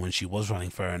Holmes in, when she was running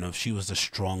Fair Enough, she was a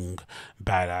strong,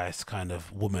 badass kind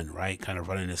of woman, right, kind of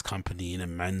running this company in a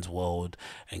man's world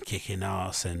and kicking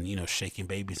ass and, you know, shaking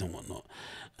babies and whatnot.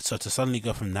 So to suddenly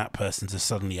go from that person to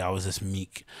suddenly I was this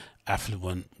meek,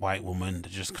 affluent white woman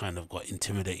that just kind of got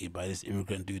intimidated by this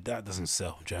immigrant dude, that doesn't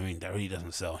sell. Do you know what I mean? That really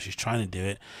doesn't sell. She's trying to do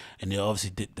it, and they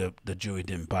obviously did, the jury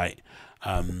didn't bite.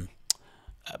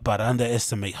 But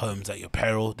underestimate Holmes at your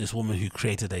peril. This woman who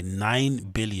created a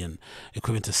 9 billion,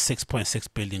 equivalent to 6.6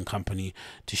 billion company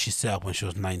that she set up when she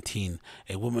was 19.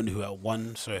 A woman who at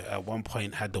one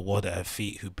point had the world at her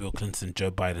feet, who Bill Clinton and Joe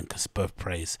Biden both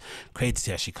praise. Crazy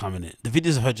to actually come in it. The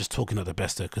videos of her just talking are the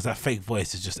best though, because that fake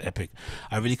voice is just epic.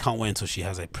 I really can't wait until she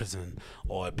has a prison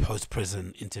or a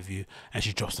post-prison interview and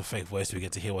she drops the fake voice so we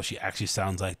get to hear what she actually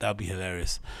sounds like. That'd be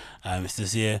hilarious. It's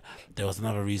this year. There was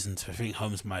another reason to think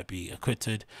Holmes might be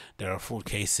acquitted. There are fraud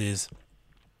cases.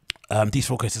 These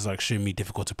fraud cases are extremely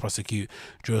difficult to prosecute.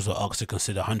 Jurors were asked to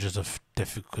consider hundreds of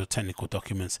difficult technical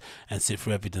documents and sift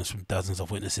through evidence from dozens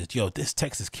of witnesses. Yo, this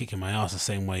text is kicking my ass the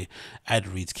same way Ad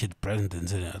reads Kid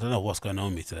Brendan's, isn't it? I don't know what's going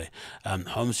on with me today.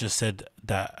 Holmes just said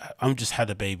that I'm just had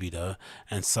a baby though,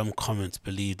 and some comments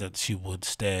believe that she would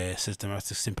stare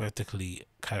sympathetically.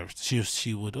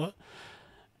 She would what?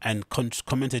 And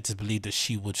commentators believe that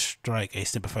she would strike a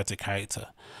sympathetic character.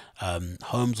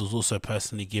 Holmes was also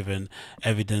personally given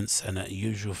evidence, an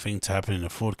unusual thing to happen in a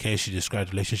fraud case. She described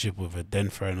a relationship with a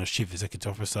then Fair Enough chief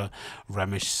executive officer,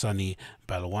 Ramesh Sunny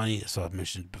Balwani, so I've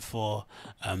mentioned before,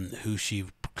 who she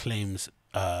claims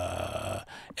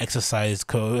exercised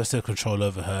coercive control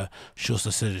over her. She also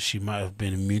said that she might have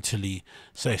been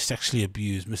sexually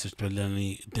abused. Mrs.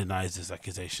 Balwani denies this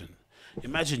accusation.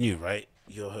 Imagine you, right?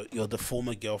 You're the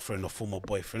former girlfriend or former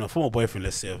boyfriend,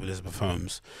 let's say, of Elizabeth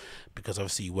Holmes, because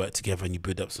obviously you work together and you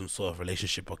build up some sort of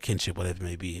relationship or kinship, whatever it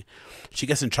may be. She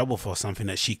gets in trouble for something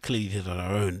that she clearly did on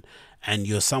her own, and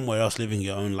you're somewhere else living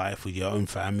your own life with your own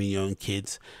family, your own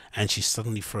kids, and she's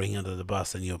suddenly throwing you under the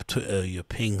bus, and your Twitter, your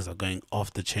pings are going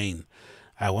off the chain.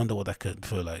 I wonder what that could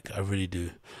feel like. I really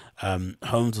do.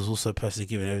 Holmes was also personally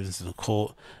given evidence in the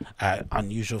court.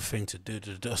 Unusual thing to do.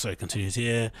 Sorry, continues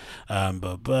here. I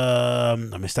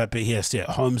missed that bit here. So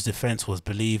yeah, Holmes' defense was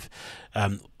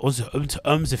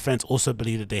Holmes' defense also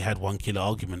believed that they had one killer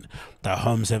argument, that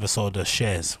Holmes never sold her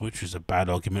shares, which was a bad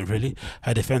argument, really.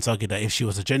 Her defense argued that if she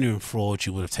was a genuine fraud,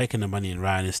 she would have taken the money and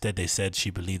ran. Instead, they said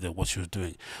she believed that what she was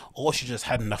doing, or she just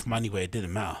had enough money where it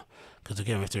didn't matter. Because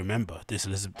again, we have to remember,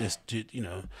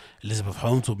 Elizabeth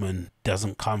Holmes woman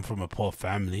doesn't come from a poor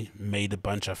family. Made a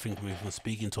bunch, I think, maybe from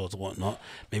speaking towards or whatnot.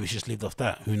 Maybe she just lived off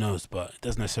that. Who knows? But it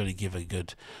doesn't necessarily give a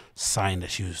good sign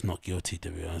that she was not guilty, to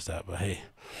be honest. But hey,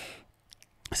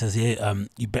 it says here,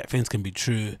 you bet things can be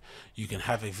true. You can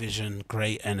have a vision,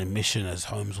 great, and a mission, as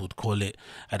Holmes would call it.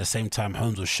 At the same time,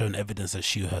 Holmes was shown evidence that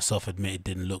she herself admitted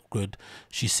didn't look good.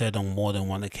 She said on more than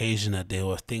one occasion that there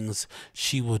were things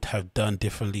she would have done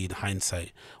differently in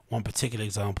hindsight. One particular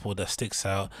example that sticks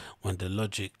out, when the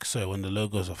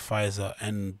logos of Pfizer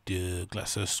and the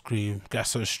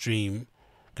GlaxoSmithKline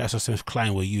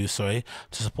were used, to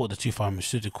support the two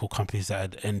pharmaceutical companies that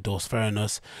had endorsed Fair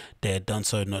Enough. They had done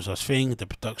so, no such thing. The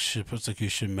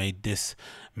prosecution made this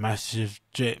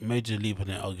major leap in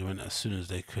their argument as soon as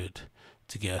they could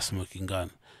to get a smoking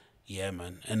gun. Yeah,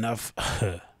 man. And I've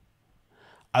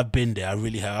been there. I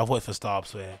really have. I've worked for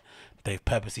startups where they've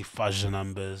purposely fudged the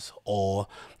numbers, or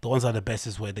the ones that are the best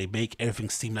is where they make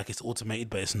everything seem like it's automated,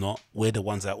 but it's not. We're the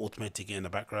ones that are automating it in the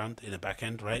background, in the back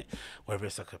end, right? Whether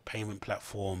it's like a payment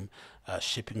platform, a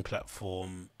shipping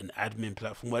platform, an admin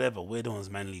platform, whatever. We're the ones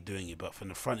manually doing it, but from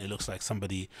the front, it looks like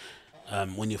somebody.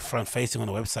 When you're front facing on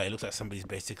the website, it looks like somebody's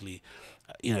basically,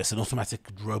 it's an automatic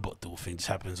robot door thing. Just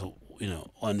happens, on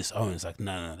its own. It's like,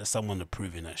 no, there's someone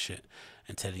approving that shit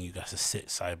and telling you guys to sit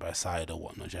side by side or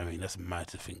whatnot. Do you know what I mean? That's mad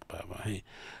to think about. But hey,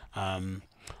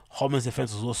 Holmes'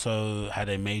 defense was also had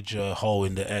a major hole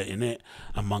in it.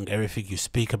 Among everything you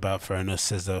speak about, Fair Enough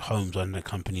says that Holmes ran the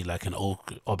company like an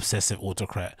obsessive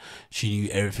autocrat. She knew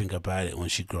everything about it when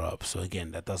she grew up. So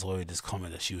again, that does away with this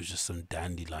comment that she was just some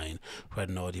dandelion who had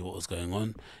no idea what was going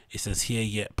on. It says here,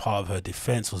 yet part of her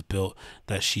defense was built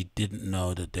that she didn't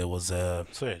know that there was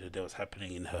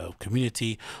happening in her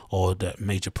community, or that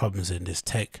major problems in this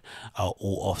tech are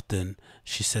all often.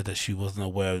 She said that she wasn't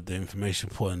aware of the information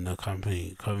put in the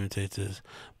company commentators,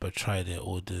 but tried their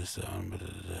orders.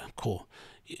 Cool.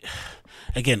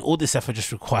 Again, all this effort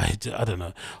just required, I don't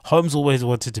know. Holmes always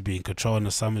wanted to be in control,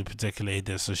 and some in particular,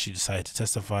 so she decided to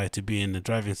testify to be in the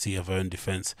driving seat of her own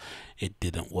defense. It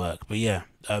didn't work. But yeah,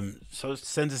 so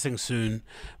sentencing soon.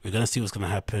 We're gonna see what's gonna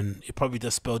happen. It probably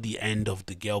does spell the end of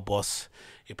the girl boss.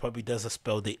 It probably does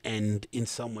spell the end in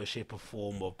some way, shape, or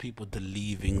form of people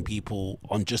believing people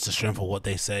on just the strength of what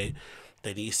they say.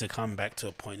 There needs to come back to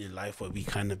a point in life where we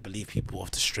kind of believe people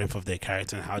off the strength of their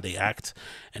character and how they act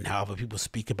and how other people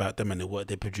speak about them and the work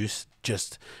they produce.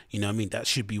 Just, you know what I mean? That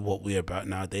should be what we're about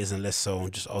nowadays, and less so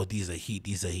on just, oh, these are heat,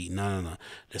 these are heat. No.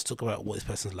 Let's talk about what this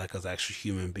person's like as an actual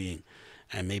human being,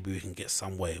 and maybe we can get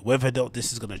some way. Whether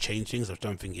this is going to change things, I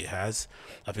don't think it has.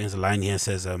 I think there's a line here that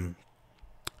says,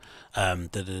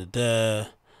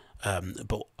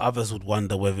 but others would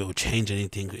wonder whether it would change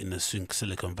anything in the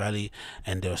Silicon Valley,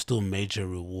 and there are still major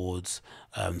rewards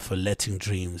for letting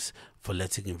dreams, for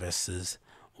letting investors,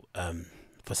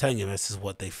 for telling investors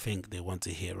what they think they want to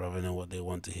hear rather than what they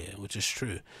want to hear, which is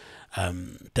true,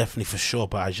 definitely for sure.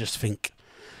 But I just think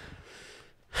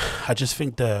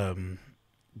the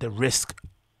risk,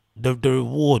 the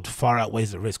reward far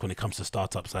outweighs the risk when it comes to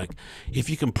startups. Like, if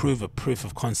you can prove a proof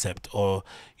of concept, or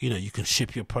you can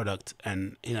ship your product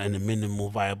and in a minimal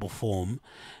viable form,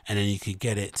 and then you can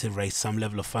get it to raise some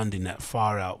level of funding that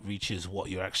far outreaches what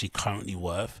you're actually currently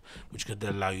worth, which could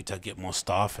allow you to get more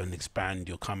staff and expand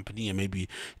your company and maybe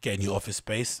get a new office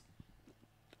space.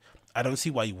 I don't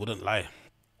see why you wouldn't lie.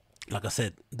 Like I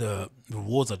said, the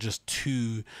rewards are just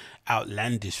too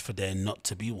outlandish for there not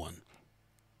to be one.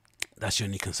 That's the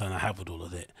only concern I have with all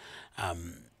of it.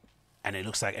 And it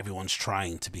looks like everyone's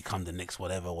trying to become the next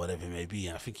whatever it may be.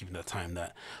 And I think even the time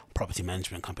that property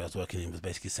management company I was working in was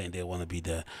basically saying they want to be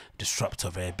the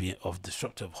disruptive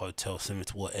hotel, similar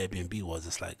to what Airbnb was.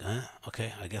 It's like,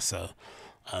 okay, I guess so.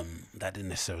 That didn't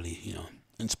necessarily,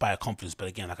 inspire confidence. But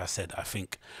again, like I said, I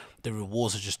think the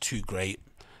rewards are just too great.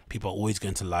 People are always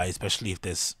going to lie, especially if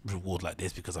there's reward like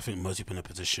this, because I think most people in a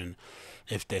position,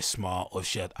 if they're smart or if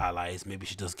she had allies, maybe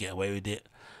she does get away with it.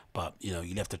 But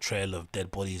you left a trail of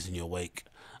dead bodies in your wake.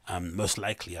 Most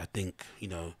likely, I think,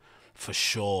 for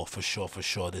sure,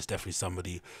 there's definitely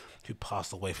somebody who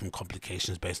passed away from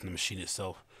complications based on the machine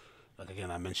itself. Like,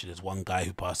 again, I mentioned there's one guy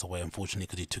who passed away, unfortunately,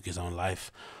 because he took his own life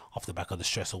off the back of the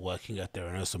stress of working out there,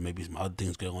 and also maybe some other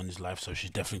things going on in his life. So she's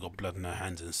definitely got blood in her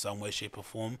hands in some way, shape, or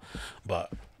form.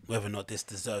 But whether or not this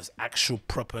deserves actual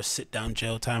proper sit-down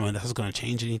jail time and that's going to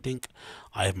change anything,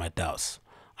 I have my doubts.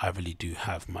 I really do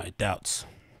have my doubts.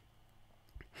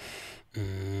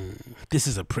 This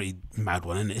is a pretty mad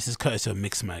one, and this is courtesy of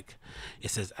Mixmag. It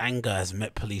says, anger has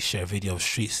Met police share video of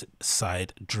street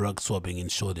side drug swabbing in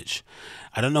Shoreditch.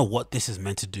 I don't know what this is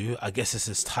meant to do. I guess this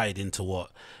is tied into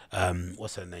what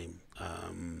what's her name,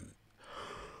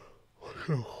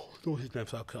 what's his name?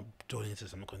 So I'm joining into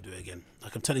this. I'm not going to do it again.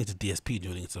 Like, I'm turning to DSP,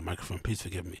 joining into the microphone. Please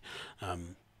forgive me.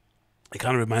 It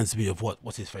kind of reminds me of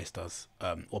what his face does,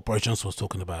 what Boris Johnson was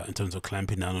talking about in terms of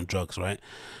clamping down on drugs, right?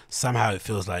 Somehow it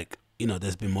feels like,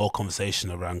 there's been more conversation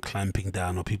around clamping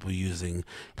down on people using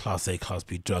Class A, Class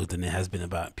B drugs than there has been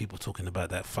about people talking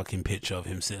about that fucking picture of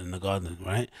him sitting in the garden,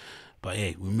 right? But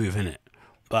hey, we're moving it.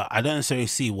 But I don't necessarily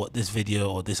see what this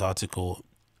video or this article,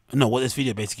 what this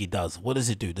video basically does. What does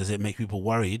it do? Does it make people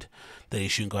worried that they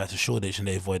shouldn't go out to Shoreditch and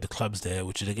they avoid the clubs there,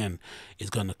 which is, again,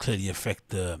 is going to clearly affect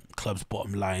the club's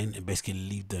bottom line and basically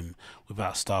leave them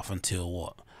without staff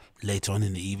until later on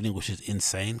in the evening, which is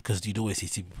insane, because you'd always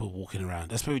see people walking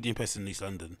around. That's probably the impression in East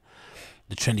London,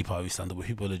 the trendy part of East London, where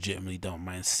people legitimately don't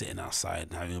mind sitting outside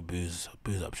and having a booze up,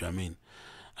 do you know what I mean?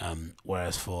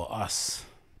 Whereas for us,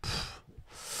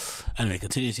 anyway,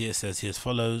 continues here. It says here as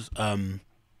follows.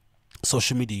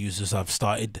 Social media users have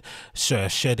started share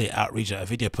their outreach at a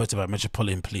video posted by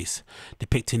Metropolitan Police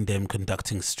depicting them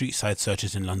conducting street side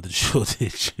searches in London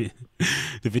Shoreditch.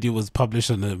 The video was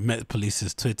published on the Met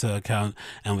Police's Twitter account,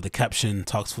 and with the caption,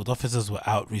 "Task Force officers were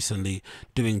out recently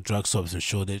doing drug swabs in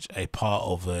Shoreditch, a part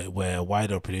of where a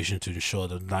wider operation to ensure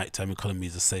the nighttime economy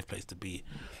is a safe place to be."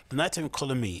 The nighttime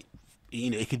economy,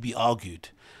 it could be argued,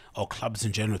 or clubs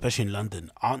in general, especially in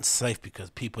London, aren't safe because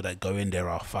people that go in there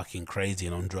are fucking crazy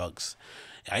and on drugs.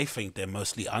 I think they're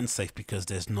mostly unsafe because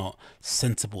there's not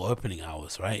sensible opening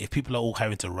hours, right? If people are all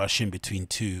having to rush in between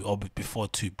 2 or before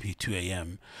 2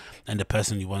 a.m. and the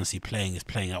person you want to see playing is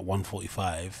playing at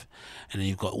 1:45, and then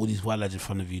you've got all these wild lads in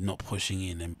front of you not pushing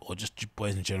in, or just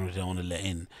boys in general they don't want to let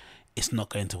in, it's not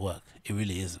going to work. It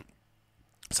really isn't.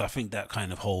 So I think that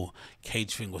kind of whole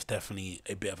cage thing was definitely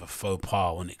a bit of a faux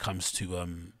pas when it comes to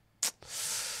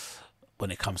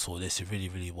when it comes to all this. It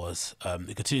really was.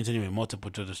 It continues anyway, multiple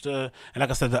judges, and like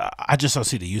I said, I just don't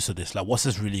see the use of this. Like, what's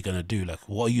this really gonna do? Like,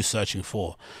 what are you searching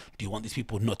for? Do you want these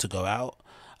people not to go out?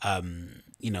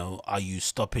 You know, are you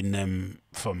stopping them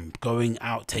from going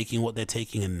out, taking what they're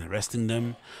taking, and arresting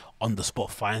them? On the spot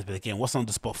fines? But again, what's on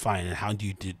the spot fine, and how do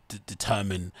you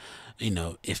determine, you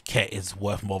know, if Ket is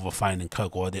worth more of a fine than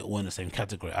Coke, or are they all in the same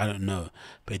category? I don't know,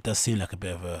 but it does seem like a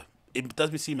bit of a, it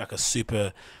does seem like a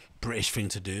super British thing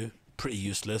to do. Pretty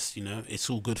useless, you know. It's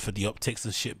all good for the optics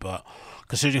and shit, but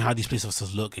considering how these police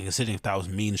officers look, and considering if that was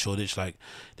me in Shoreditch, like,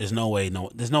 there's no way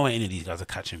any of these guys are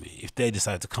catching me. If they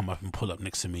decide to come up and pull up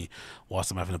next to me whilst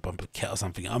I'm having a bump of Ket or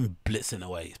something, I'm blitzing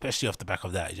away, especially off the back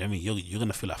of that. You know what I mean? You're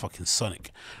gonna feel like fucking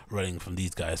Sonic running from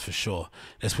these guys for sure.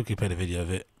 Let's quickly play the video of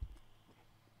it.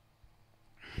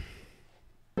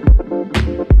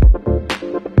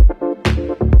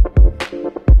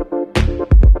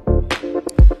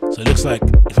 So it looks like,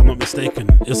 if I'm not mistaken,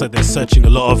 it looks like they're searching a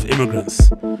lot of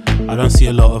immigrants. I don't see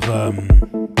a lot of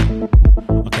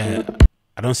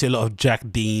I don't see a lot of Jack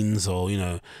Deans or, you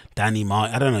know, Danny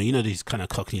Martin. I don't know, you know, these kind of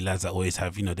cockney lads that always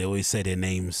have, you know, they always say their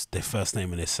names, their first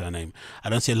name and their surname. I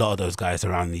don't see a lot of those guys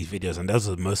around these videos, and those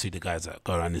are mostly the guys that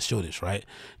go around in Shoreditch, right?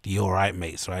 The alright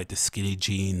mates, right? The skinny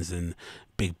jeans and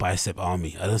big bicep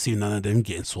army. I don't see none of them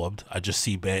getting swabbed. I just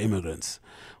see bare immigrants,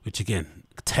 which again,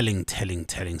 telling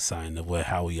sign of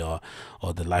how we are,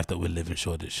 or the life that we live in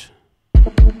Shoreditch.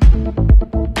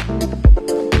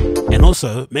 And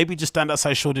also, maybe just stand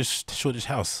outside Shoreditch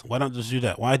House. Why don't just do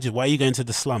that? Why are you going to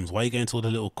the slums? Why are you going to all the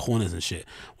little corners and shit?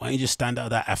 Why don't you just stand out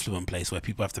that affluent place where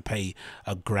people have to pay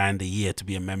 $1,000 a year to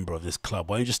be a member of this club?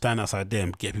 Why don't you just stand outside there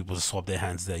and get people to swab their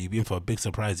hands there? You'd be in for a big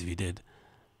surprise if you did.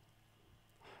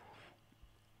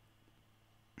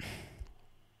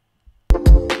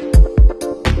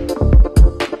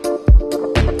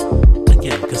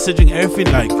 Again, considering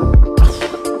everything, like,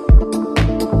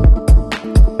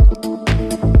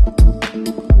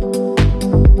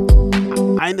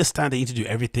 I understand that you need to do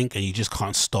everything and you just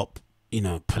can't stop, you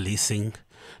know, policing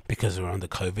because we're under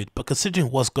COVID. But considering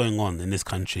what's going on in this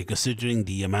country, considering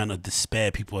the amount of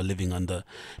despair people are living under,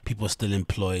 people are still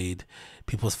employed,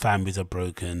 people's families are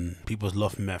broken, people's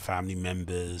lost family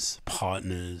members,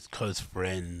 partners, close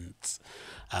friends,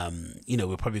 you know,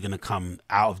 we're probably going to come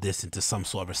out of this into some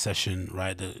sort of recession,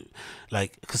 right?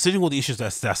 Like, considering all the issues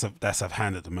that's at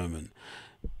hand at the moment,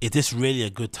 is this really a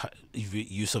good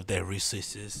use of their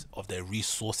resources, of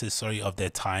their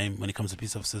time when it comes to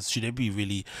police officers? Should they be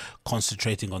really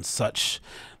concentrating on such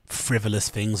frivolous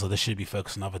things, or they should be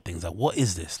focused on other things? Like, what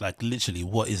is this? Like, literally,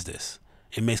 what is this?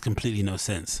 It makes completely no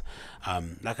sense.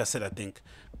 Like I said, I think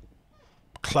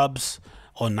clubs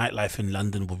or nightlife in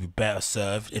London would be better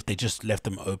served if they just left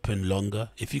them open longer.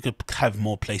 If you could have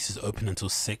more places open until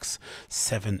 6,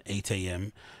 7, 8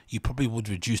 a.m., you probably would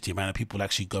reduce the amount of people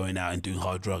actually going out and doing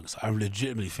hard drugs. I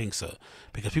legitimately think so,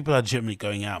 because people are legitimately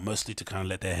going out mostly to kind of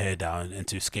let their hair down and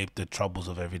to escape the troubles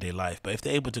of everyday life. But if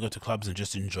they're able to go to clubs and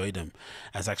just enjoy them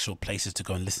as actual places to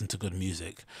go and listen to good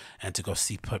music and to go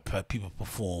see people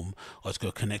perform, or to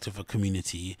go connect with a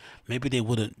community, maybe they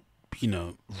wouldn't, you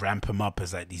know, ramp them up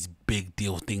as like these big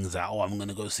deal things that, oh, I'm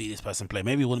gonna go see this person play.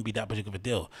 Maybe it wouldn't be that big of a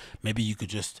deal. Maybe you could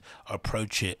just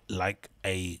approach it like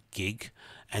a gig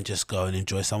and just go and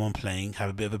enjoy someone playing, have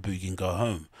a bit of a boogie and go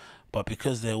home. But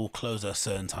because they're all closed at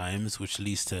certain times, which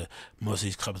leads to most of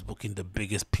these clubs booking the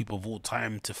biggest people of all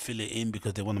time to fill it in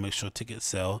because they want to make sure tickets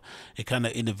sell, it kind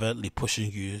of inadvertently pushing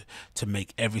you to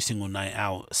make every single night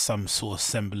out some sort of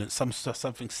semblance,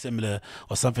 something similar,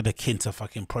 or something akin to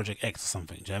fucking Project X or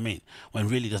something. Do you know what I mean? When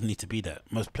really doesn't need to be that.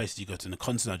 Most places you go to in the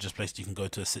continent are just places you can go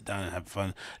to, sit down and have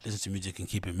fun, listen to music and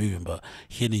keep it moving. But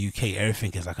here in the UK,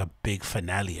 everything is like a big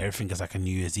finale. Everything is like a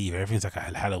New Year's Eve. Everything's like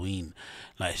a Halloween.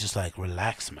 Like, it's just like,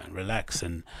 relax, man. Relax.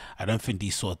 And I don't think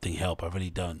these sort of things help. I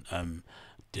really don't.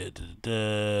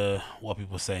 What are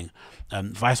people saying?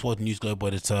 Vice World News Global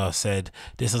editor said,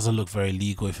 this doesn't look very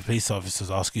legal. If police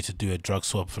officers ask you to do a drug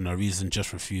swab for no reason,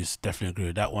 just refuse. Definitely agree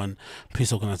with that one.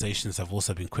 Police organizations have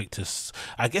also been quick to,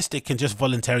 I guess they can just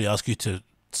voluntarily ask you to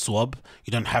swab.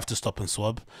 You don't have to stop and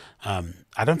swab.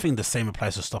 I don't think the same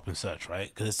applies to stop and search, right?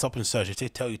 Because it's stop and search. If they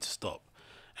tell you to stop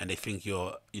and they think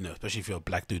you're, you know, especially if you're a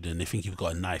black dude and they think you've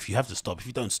got a knife, you have to stop. If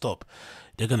you don't stop,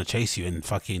 they're gonna chase you and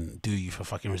fucking do you for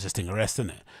fucking resisting arrest,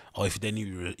 innit? Or if then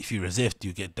if you resist,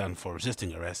 you get done for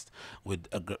resisting arrest with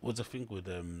what's the thing with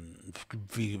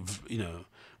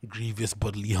grievous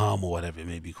bodily harm or whatever it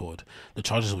may be called. The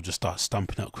charges will just start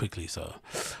stumping up quickly. So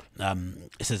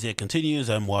it says here, continues,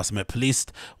 whilst Met Police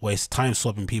waste time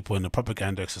swapping people in the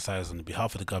propaganda exercise on the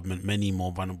behalf of the government, many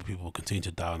more vulnerable people will continue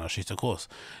to die on our streets. Of course,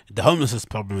 the homelessness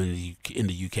problem in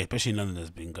the UK, especially in London,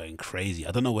 has been going crazy.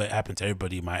 I don't know what happened to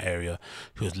everybody in my area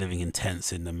who was living in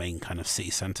tents in the main kind of city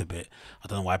centre bit. I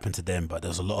don't know what happened to them, but there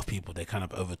was a lot of people. They kind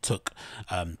of overtook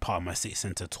part of my city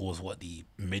centre towards the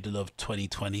middle of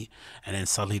 2020, and then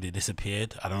suddenly they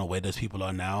disappeared. I don't know where those people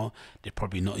are now. They're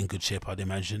probably not in good shape, I'd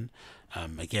imagine.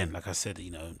 Again, like I said,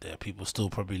 there are people still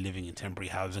probably living in temporary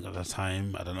housing at the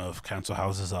time. I don't know if council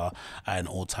houses are at an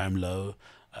all-time low.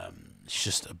 It's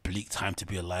just a bleak time to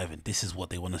be alive, and this is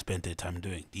what they want to spend their time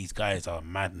doing. These guys are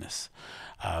madness.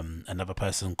 Another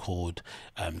person called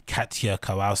Katya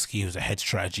Kowalski, who's a head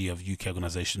strategy of UK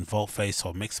organisation Voltface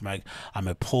or Mixmag. I'm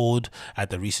appalled at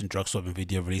the recent drug swapping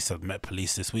video released at Met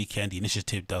Police this weekend. The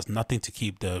initiative does nothing to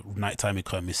keep the nighttime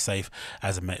economy safe,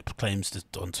 as the Met claims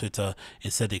on Twitter.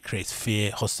 Instead, it creates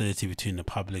fear, hostility between the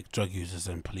public, drug users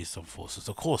and police enforcers.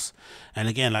 Of course. And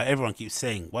again, like everyone keeps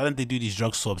saying, why don't they do these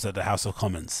drug swabs at the House of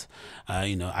Commons?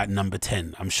 At number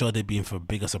 10. I'm sure they'd be in for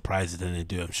bigger surprises than they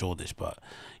do at Shoreditch, but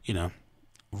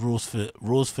rules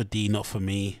for D, not for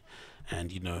me.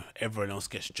 And everyone else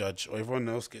gets judged, or everyone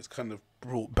else gets kind of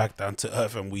brought back down to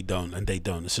earth, and we don't, and they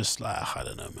don't. It's just like, I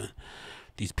don't know, man.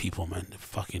 These people, man, they're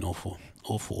fucking awful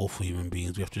human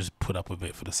beings. We have to just put up with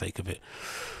it for the sake of it.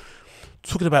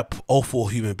 Talking about awful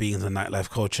human beings in nightlife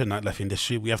culture, nightlife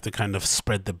industry, we have to kind of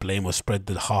spread the blame, or spread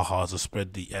the ha-has, or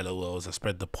spread the LOLs, or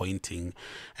spread the pointing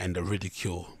and the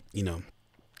ridicule,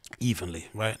 evenly,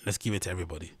 right? Let's give it to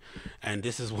everybody. And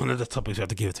this is one of the topics we have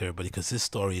to give it to everybody, because this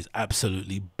story is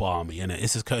absolutely balmy, and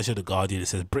this is courtesy of The Guardian. It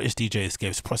says British DJ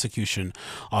escapes prosecution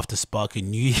after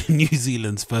sparking New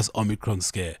Zealand's first Omicron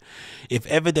scare. If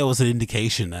ever there was an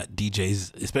indication that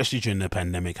DJs, especially during the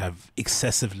pandemic, have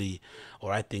excessively,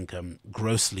 or I think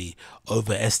grossly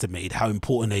overestimated how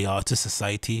important they are to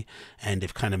society, and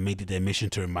they've kind of made it their mission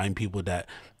to remind people that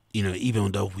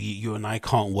even though you and I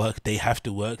can't work, they have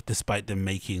to work, despite them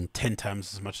making 10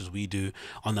 times as much as we do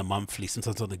on a monthly,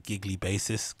 sometimes on a giggly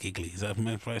basis. Giggly, is that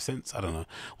make sense? I don't know.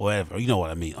 Whatever, you know what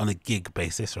I mean, on a gig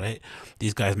basis, right?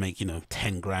 These guys make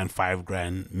 10 grand, 5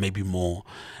 grand, maybe more,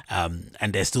 and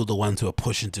they're still the ones who are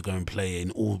pushing to go and play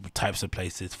in all types of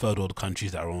places, third world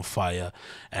countries that are on fire,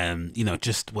 and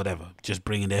just whatever, just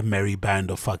bringing their merry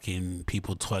band of fucking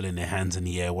people twirling their hands in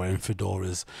the air, wearing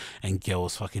fedoras, and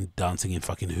girls fucking dancing in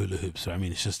fucking hula hoops. So I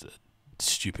mean, it's just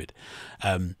stupid.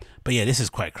 But yeah, this is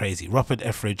quite crazy. Robert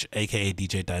Etheridge, aka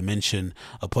DJ Dimension,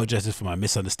 apologizes for my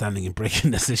misunderstanding in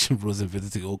breaking the session rules and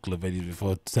visiting all club venues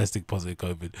before testing positive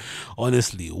COVID.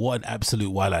 Honestly, what an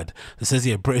absolute wildad. It says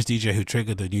here, British DJ who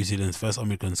triggered the New Zealand's first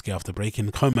Omicron scare after breaking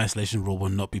the home isolation rule will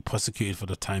not be prosecuted for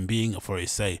the time being,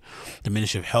 authorities say. The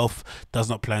Ministry of Health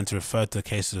does not plan to refer to the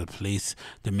case to the police.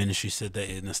 The ministry said that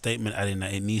in a statement, adding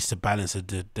that it needs to balance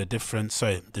the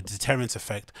deterrence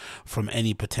effect from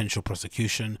any potential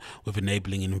prosecution with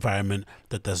enabling an environment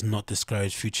that does not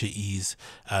discourage future ease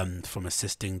from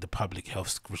assisting the public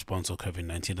health response to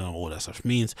COVID-19 and all that stuff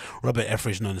means. Robert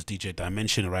Etheridge, known as DJ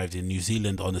Dimension, arrived in New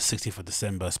Zealand on the 16th of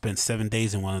December, spent 7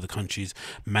 days in one of the country's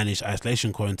managed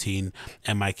isolation quarantine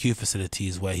MIQ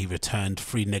facilities, where he returned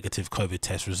 3 negative COVID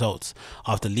test results.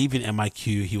 After leaving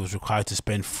MIQ, he was required to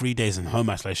spend 3 days in home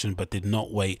isolation, but did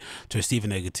not wait to receive a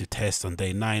negative test on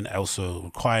day 9, also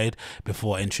required,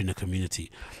 before entering the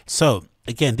community. So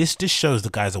again, this shows the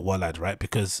guy's a wallad, right?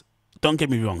 Because don't get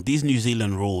me wrong, these New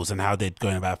Zealand rules and how they're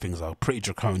going about things are pretty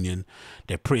draconian.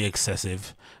 They're pretty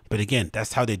excessive. But again,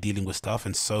 that's how they're dealing with stuff.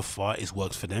 And so far, it's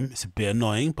worked for them. It's a bit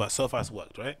annoying, but so far it's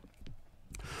worked, right?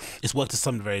 It's worked to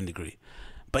some varying degree.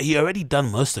 But he already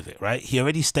done most of it, right? He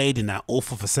already stayed in that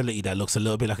awful facility that looks a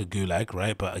little bit like a gulag,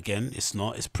 right? But again, it's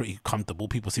not. It's pretty comfortable.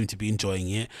 People seem to be enjoying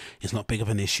it. It's not big of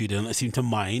an issue. They don't seem to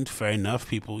mind. Fair enough.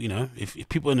 People, if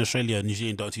people in Australia and New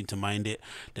Zealand don't seem to mind it,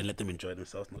 then let them enjoy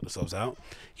themselves, knock themselves out.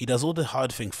 He does all the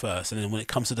hard thing first. And then when it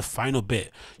comes to the final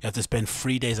bit, you have to spend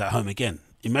 3 days at home again.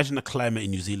 Imagine the climate in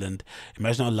New Zealand.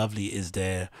 Imagine how lovely it is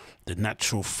there. The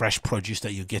natural fresh produce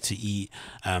that you get to eat,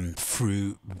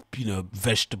 fruit,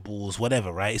 vegetables,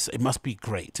 whatever, right? It must be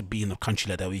great to be in a country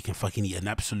like that where you can fucking eat an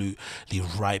absolutely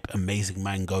ripe, amazing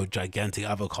mango, gigantic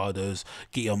avocados,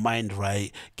 get your mind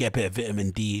right, get a bit of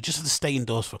vitamin D, just to stay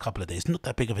indoors for a couple of days. Not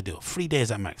that big of a deal. 3 days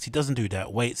at max. He doesn't do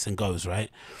that. Waits and goes, right?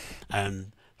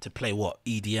 To play what?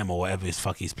 EDM or whatever his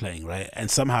fuck he's playing, right? And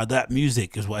somehow that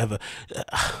music is whatever.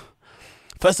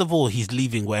 First of all, he's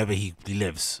leaving wherever he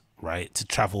lives, right, to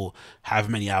travel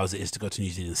however many hours it is to go to New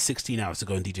Zealand, 16 hours to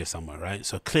go and DJ somewhere, right?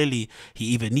 So clearly he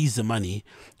either needs the money,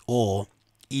 or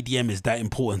EDM is that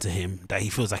important to him that he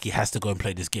feels like he has to go and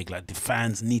play this gig. Like, the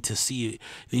fans need to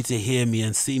need to hear me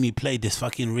and see me play this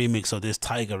fucking remix or this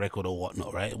Tiger record or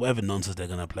whatnot, right? Whatever nonsense they're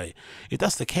gonna play. If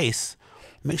that's the case,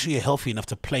 make sure you're healthy enough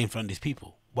to play in front of these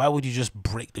people. Why would you just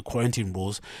break the quarantine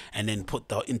rules and then put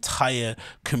the entire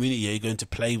community you're going to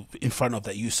play in front of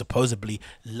that you supposedly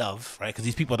love, right? Because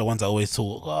these people are the ones that always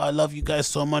talk, oh, I love you guys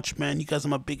so much, man. You guys are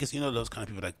my biggest, those kind of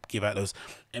people that give out those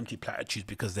empty platitudes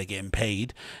because they're getting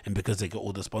paid and because they got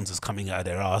all the sponsors coming out of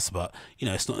their ass. But,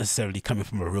 it's not necessarily coming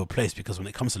from a real place, because when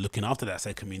it comes to looking after that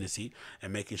said community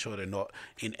and making sure they're not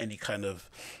in any kind of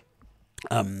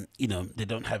they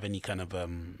don't have any kind of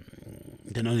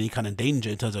they're not any kind of danger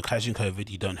in terms of catching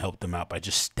COVID, you don't help them out by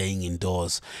just staying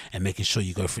indoors and making sure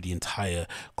you go through the entire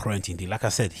quarantine thing. Like I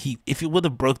said, if it would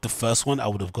have broke the first one, I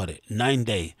would have got it.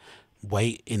 9-day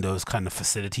wait in those kind of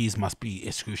facilities must be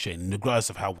excruciating,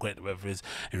 regardless of how great the weather is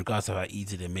and regardless of how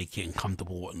easy they make it and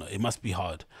comfortable or whatnot. It must be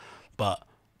hard, but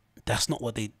that's not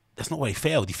where he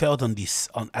failed. He failed on this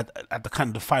at the kind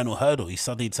of the final hurdle. He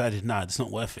suddenly decided, nah, it's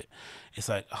not worth it. It's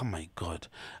like, oh my god.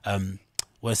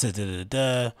 Where it says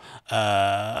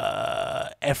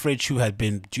Etheridge, who had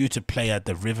been due to play at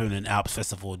the Rhythm and Alps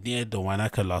Festival near the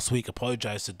Wanaka last week,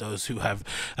 apologized to those who have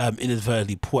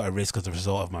inadvertently put at risk as a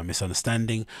result of my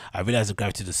misunderstanding. I realize the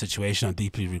gravity of the situation. I'm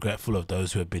deeply regretful of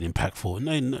those who have been impactful.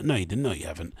 No, you didn't. No, you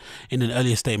haven't. In an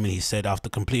earlier statement, he said, after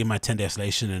completing my 10-day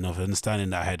isolation and of understanding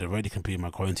that I had already completed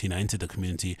my quarantine, I entered the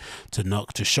community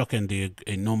to shock and the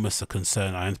enormous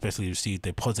concern. I unexpectedly received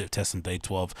a positive test on day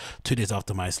 12, 2 days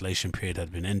after my isolation period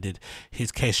had been ended. His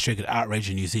case triggered outrage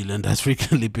in New Zealand, has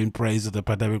frequently been praised as the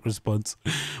pandemic response.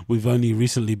 We've only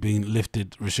recently been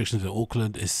lifted restrictions in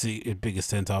Auckland, its biggest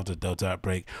centre after the Delta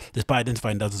outbreak. Despite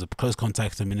identifying dozens of close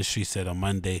contacts, the ministry said on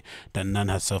Monday that none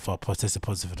had so far tested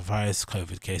positive for the virus.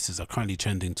 COVID cases are currently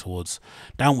trending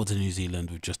downwards in New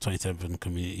Zealand, with just 27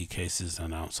 community cases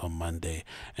announced on Monday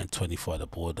and 24 at the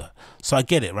border. So I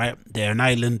get it, right? They're an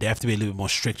island. They have to be a little bit more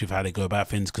strict with how they go about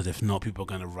things, because if not, people are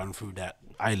going to run through that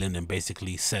island and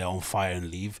basically set on fire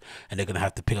and leave, and they're going to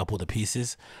have to pick up all the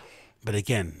pieces. But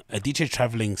again, a DJ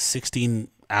traveling 16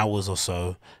 hours or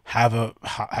so, however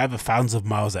thousands of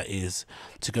miles that is,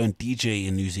 to go and DJ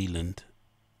in New Zealand,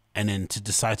 and then to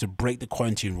decide to break the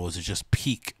quarantine rules is just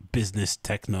peak business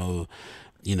techno,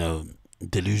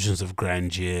 delusions of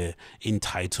grandeur,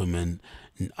 entitlement,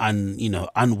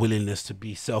 unwillingness to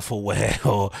be self-aware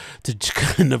or to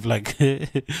kind of like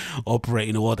operate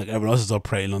in a world that everyone else is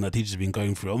operating on, that teachers have been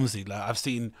going through. Honestly, like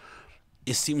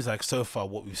it seems like so far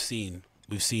what we've seen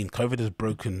COVID has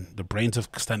broken the brains of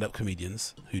stand-up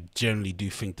comedians who generally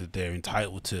do think that they're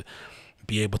entitled to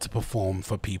be able to perform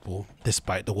for people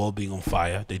despite the world being on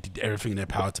fire. They did everything in their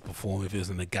power to perform. If it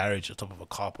was in a garage or top of a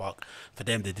car park, for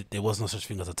them there was no such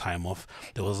thing as a time off.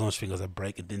 There was no such thing as a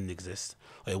break. It didn't exist.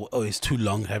 It's too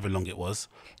long, however long it was.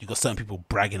 You got certain people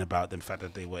bragging about the fact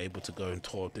that they were able to go and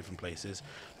tour different places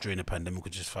during the pandemic,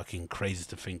 which is fucking crazy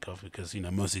to think of, because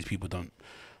most of these people don't,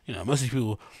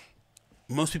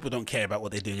 most people don't care about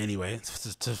what they're doing anyway.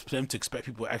 For them to expect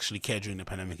people to actually care during the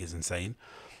pandemic is insane.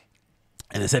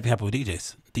 And the same thing happened with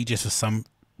DJs. DJs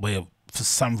for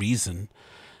some reason,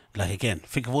 like, again,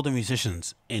 think of all the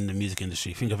musicians in the music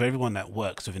industry. Think of everyone that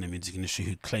works within the music industry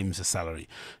who claims a salary,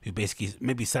 who basically,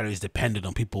 maybe salary is dependent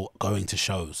on people going to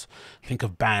shows. Think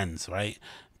of bands, right?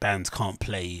 Bands can't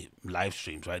play live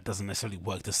streams, right? It doesn't necessarily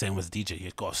work the same as a DJ.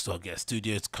 You've got to still get a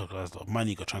studio, it's cost a lot of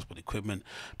money, you've got transport equipment.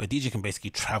 But DJ can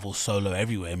basically travel solo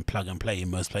everywhere and plug and play in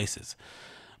most places.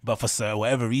 But for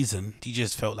whatever reason,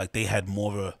 DJs felt like they had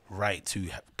more of a right to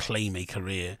claim a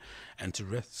career and to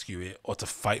rescue it or to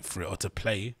fight for it or to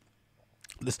play,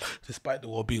 despite the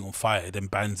world being on fire. Then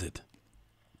bans it,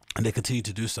 and they continue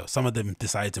to do so. Some of them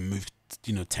decided to move,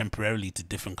 temporarily to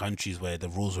different countries where the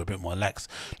rules were a bit more lax,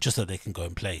 just so they can go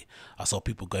and play. I saw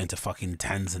people going to fucking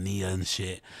Tanzania and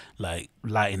shit, like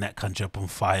lighting that country up on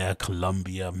fire.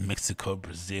 Colombia, Mexico,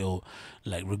 Brazil,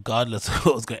 like regardless of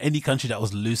what was going, any country that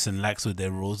was loose and lax with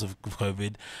their rules of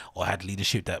COVID or had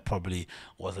leadership that probably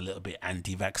was a little bit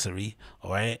anti-vaxxery,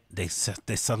 all right, they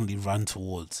suddenly run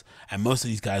towards. And most of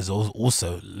these guys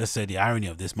also, let's say the irony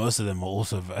of this, most of them are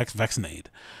also vaccinated,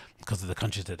 because of the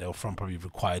countries that they were from probably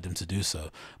required them to do so.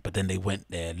 But then they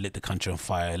went there, lit the country on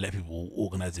fire, let people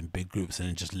organize in big groups, and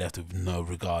then just left with no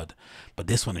regard. But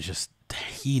this one is just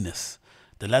heinous.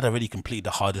 The lad already completed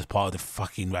the hardest part of the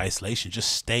fucking isolation.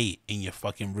 Just stay in your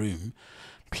fucking room,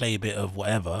 play a bit of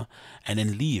whatever, and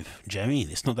then leave. Do you know what I mean?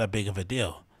 It's not that big of a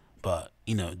deal. but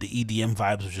you know, the EDM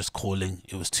vibes were just calling.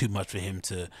 It was too much for him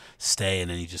to stay, and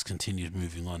then he just continued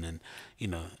moving on. And you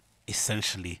know,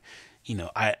 essentially, you know,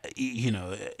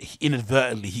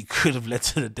 inadvertently he could have led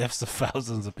to the deaths of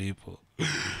thousands of people.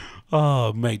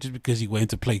 Oh mate, just because he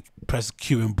went to press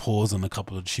Q and pause on a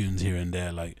couple of tunes here and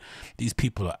there, like these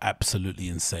people are absolutely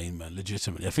insane, man.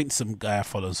 Legitimately, I think some guy I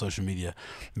follow on social media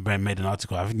made an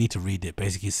article. I need to read it.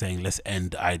 Basically saying let's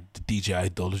end DJ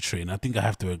idolatry, and I think I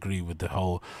have to agree with the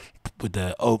whole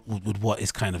with what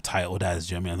is kind of titled as.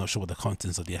 Do you know what I mean? I'm not sure what the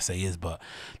contents of the essay is, but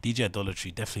DJ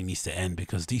idolatry definitely needs to end,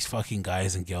 because these fucking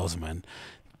guys and girls, man,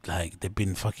 like they've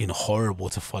been fucking horrible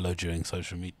to follow during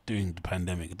social media during the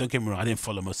pandemic. Don't get me wrong, I didn't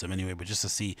follow most of them anyway, but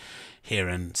just to hear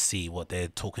and see what they're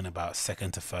talking about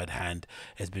second to third hand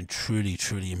has been truly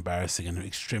embarrassing and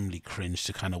extremely cringe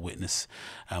to kind of witness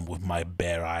with my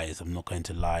bare eyes. I'm not going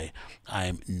to lie.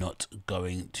 I'm not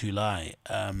going to lie.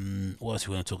 What else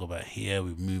we want to talk about here?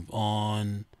 We move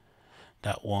on.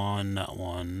 That one.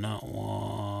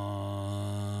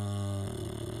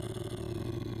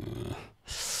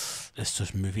 Let's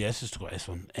just move. Let's just talk about this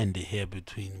one. End it here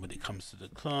when it comes to the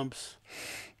clubs.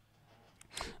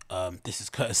 This is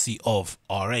courtesy of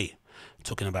RA,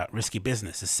 talking about risky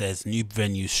business. It says new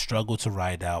venues struggle to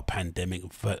ride out pandemic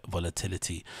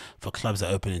volatility. For clubs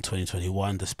that open in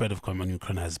 2021, the spread of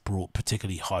Omicron has brought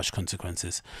particularly harsh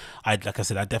consequences. Like I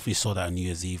said, I definitely saw that on New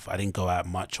Year's Eve. I didn't go out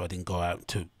much, or I didn't go out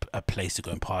to a place to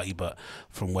go and party, but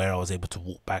from where I was able to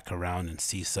walk back around and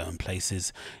see certain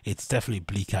places, it's definitely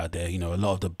bleak out there. You know, a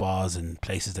lot of the bars and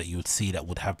places that you would see that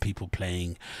would have people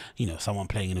playing, you know, someone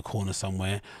playing in a corner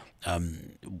somewhere,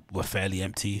 were fairly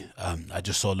empty. I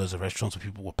just saw loads of restaurants where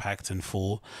people were packed and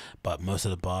full, but most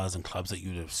of the bars and clubs that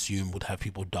you would assume would have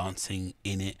people dancing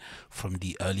in it from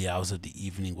the early hours of the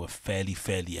evening were fairly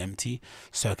empty.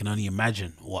 So I can only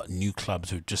imagine what new clubs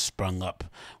who've just sprung up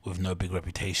with no big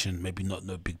reputation, maybe no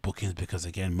big bookings, because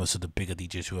again, most of the bigger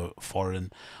DJs who are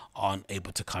foreign aren't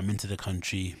able to come into the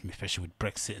country, especially with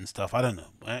Brexit and stuff. I don't know.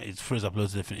 It throws up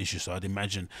loads of different issues. So I'd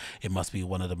imagine it must be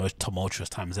one of the most tumultuous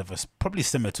times ever. Probably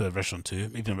similar to a restaurant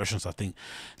too. Even restaurants, I think,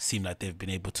 seem like they've been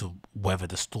able to weather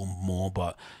the storm more.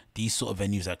 But these sort of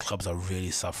venues at clubs are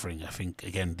really suffering. I think,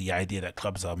 again, the idea that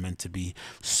clubs are meant to be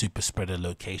super spreader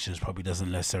locations probably doesn't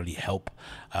necessarily help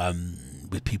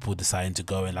with people deciding to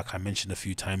go. And like I mentioned a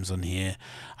few times on here,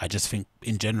 I just think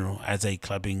in general, as a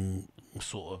clubbing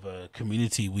sort of a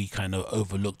community, we kind of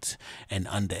overlooked and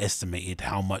underestimated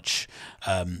how much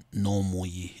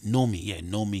normie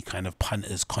kind of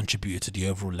punters contributed to the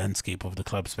overall landscape of the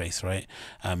club space, right?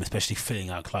 Especially filling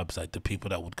out clubs, like the people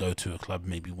that would go to a club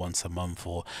maybe once a month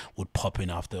or would pop in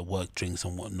after work drinks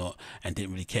and whatnot and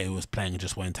didn't really care who was playing and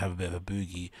just wanted to have a bit of a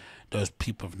boogie. Those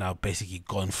people have now basically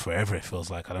gone forever, it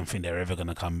feels like. I don't think they're ever going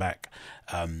to come back.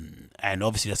 And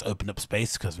obviously that's opened up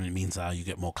space, because it means now you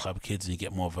get more club kids and you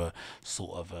get more of a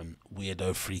sort of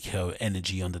weirdo, freako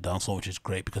energy on the dance floor, which is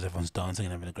great because everyone's dancing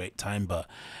and having a great time. But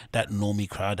that normie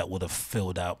crowd that would have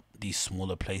filled out these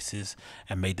smaller places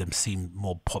and made them seem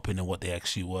more popping than what they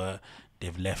actually were,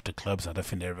 they've left the clubs. I don't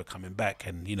think they're ever coming back.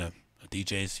 And, you know,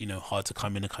 DJs, you know, hard to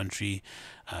come in the country.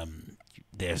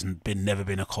 There's never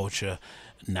been a culture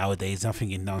nowadays,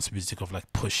 nothing in dance music of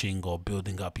like pushing or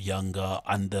building up younger,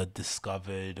 under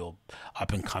discovered or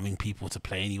up and coming people to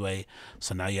play anyway.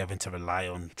 So now you're having to rely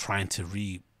on trying to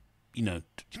having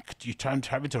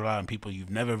to rely on people you've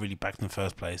never really backed in the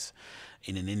first place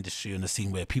in an industry, in a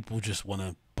scene where people just want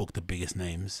to book the biggest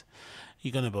names.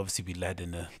 You're going to obviously be led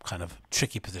in a kind of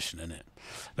tricky position in it.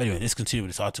 But anyway, let's continue with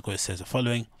this article. It says the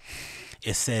following.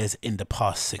 It says, in the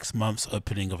past 6 months,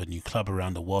 opening of a new club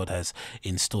around the world has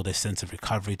installed a sense of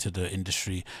recovery to the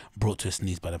industry brought to its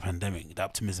knees by the pandemic. The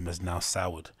optimism has now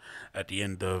soured. At the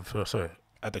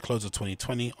close of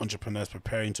 2020, entrepreneurs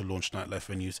preparing to launch nightlife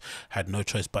venues had no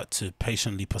choice but to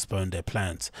patiently postpone their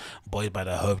plans. Buoyed by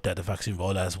the hope that the vaccine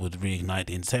rollouts would reignite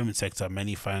the entertainment sector,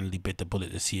 many finally bit the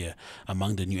bullet this year.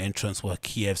 Among the new entrants were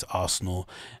Kiev's Arsenal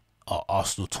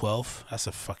 12. That's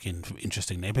a fucking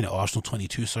interesting name, isn't it? Arsenal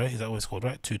 22, sorry, is that what it's called,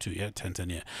 right? 22, yeah, 10,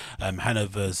 yeah.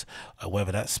 Hanover's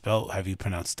whatever that's spelled, have you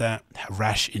pronounced that?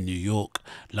 Rash in New York,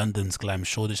 London's Glam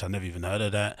Shoreditch, I've never even heard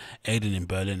of that. Aiden in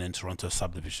Berlin, and Toronto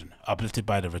Subdivision. Uplifted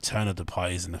by the return of the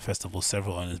parties and the festival,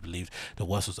 several owners believed the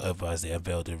worst was over as they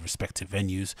availed their respective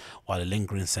venues. While a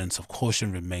lingering sense of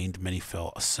caution remained, many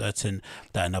felt certain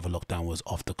that another lockdown was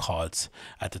off the cards.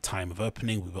 At the time of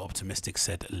opening, we were optimistic,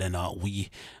 said Lennart Wehe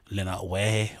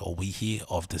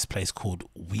of this place called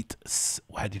Wheat.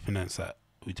 How do you pronounce that?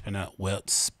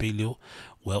 Wertspilio,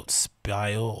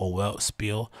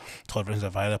 Weltspiel told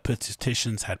Venezuela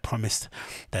politicians had promised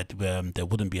that there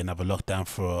wouldn't be another lockdown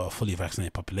for a fully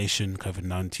vaccinated population.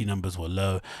 COVID-19 numbers were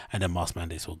low and the mask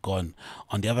mandates were gone.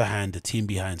 On the other hand, the team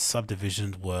behind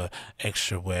subdivisions were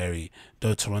extra wary.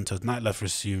 Though Toronto's nightlife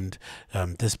resumed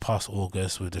this past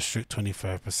August with a strict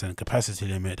 25% capacity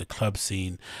limit, the club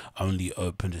scene only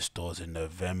opened its doors in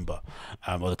November.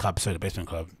 The basement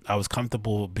club. I was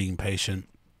comfortable being patient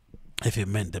if it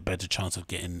meant the better chance of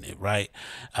getting it right.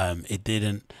 It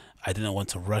didn't. I didn't want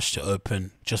to rush to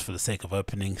open just for the sake of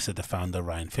opening, said the founder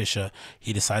Ryan Fisher.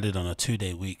 He decided on a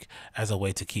 2-day week as a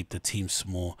way to keep the team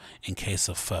small in case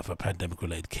of further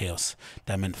pandemic-related chaos.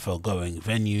 That meant foregoing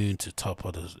venue to top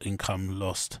of the income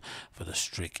lost for the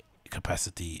strict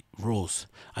capacity rules.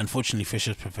 Unfortunately,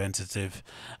 Fisher's preventative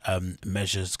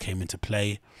measures came into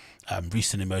play.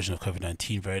 Recent emergence of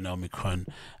COVID-19 variant Omicron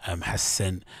has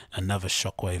sent another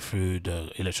shockwave through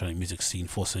the electronic music scene,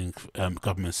 forcing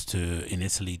governments in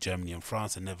Italy, Germany and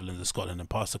France, and Netherlands and Scotland and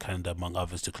parts of Canada, among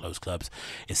others, to close clubs.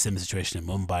 It's a similar situation in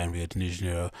Mumbai and Rio de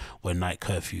Janeiro, where night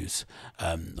curfews,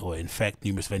 or in fact,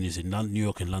 numerous venues in New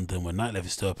York and London where nightlife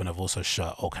is still open have also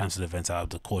shut or cancelled events out of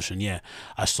the caution. Yeah,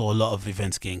 I saw a lot of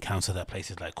events getting cancelled at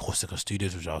places like Corsica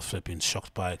Studios, which I was flipping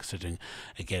shocked by, considering,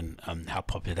 again, how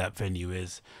popular that venue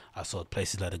is. I saw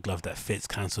places like the Glove That Fits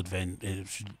cancelled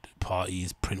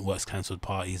parties, Printworks cancelled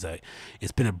parties.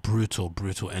 It's been a brutal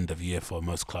end of year for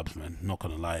most clubs, man. Not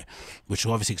gonna lie, which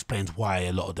obviously explains why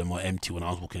a lot of them were empty when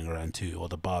I was walking around too, or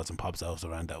the bars and pubs that was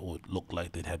around that would look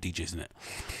like they'd have DJs in it.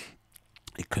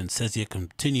 It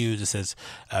continues. It says,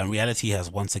 reality has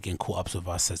once again caught up with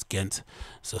us, says Ghent.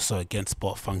 So Ghent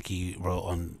Spot Funky wrote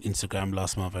on Instagram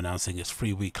last month announcing its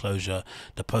 3-week closure.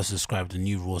 The post described the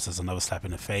new rules as another slap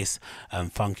in the face.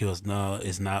 Funky is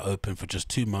now open for just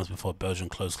 2 months before Belgium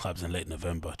closed clubs in late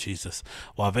November. Jesus.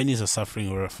 While venues are suffering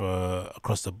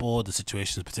across the board, the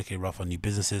situation is particularly rough on new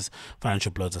businesses.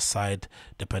 Financial blows aside,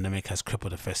 the pandemic has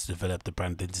crippled efforts to develop the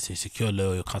brand identity, secure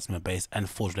loyal customer base, and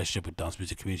forge relationship with dance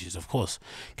music communities, of course.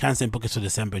 Cancelling bookings for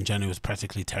December and January was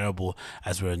practically terrible,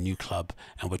 as we're a new club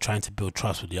and we're trying to build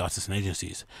trust with the artists and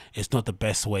agencies. It's not the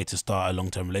best way to start a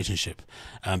long-term relationship.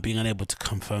 Being unable to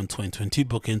confirm 2022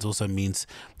 bookings also means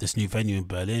this new venue in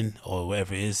Berlin or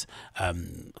wherever it is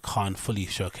can't fully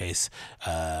showcase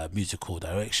musical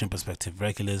direction, prospective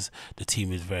regulars. The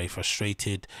team is very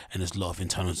frustrated and there's a lot of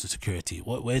internal insecurity.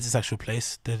 Where is this actual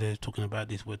place that they're talking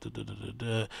about?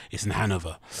 It's in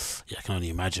Hanover. Yeah, I can only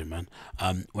imagine, man.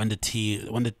 When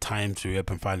the time to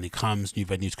reopen finally comes, new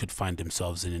venues could find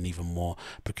themselves in an even more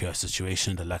precarious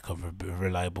situation. The lack of a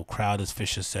reliable crowd, as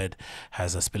Fisher said,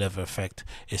 has a spillover effect.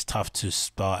 It's tough to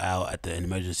start out at the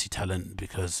emergency talent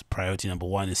because priority number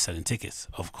one is selling tickets.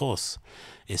 Of course,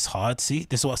 it's hard. See,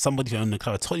 this is what somebody on the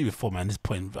club, I told you before, man. This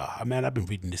point, man, I've been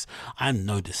reading this. I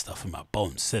know this stuff in my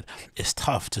bones. Said it's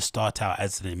tough to start out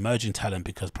as an emerging talent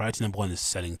because priority number one is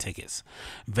selling tickets.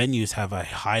 Venues have a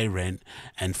high rent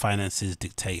and finances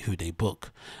dictate who they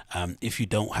book. If you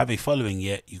don't have a following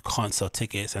yet, you can't sell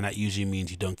tickets, and that usually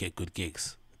means you don't get good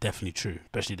gigs. Definitely true,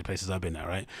 especially the places I've been at,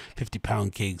 right?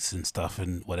 £50 gigs and stuff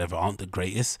and whatever aren't the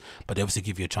greatest, but they obviously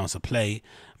give you a chance to play.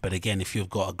 But again, if you've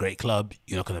got a great club,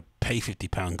 you're not going to pay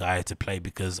 £50 guy to play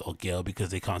or girl because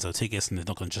they can't sell tickets, and it's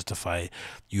not going to justify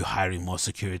you hiring more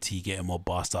security, getting more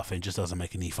bar stuff, and it just doesn't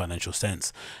make any financial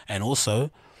sense. And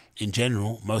also, in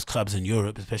general, most clubs in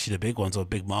Europe, especially the big ones or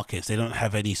big markets, they don't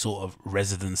have any sort of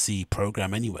residency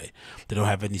program anyway. They don't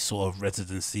have any sort of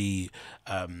residency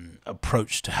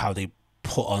approach to how they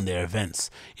put on their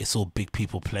events. It's all big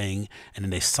people playing, and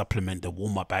then they supplement the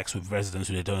warm-up acts with residents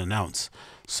who they don't announce.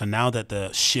 So now that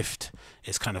the shift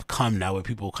is kind of come now, where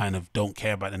people kind of don't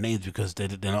care about the names because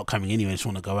they're not coming anyway and just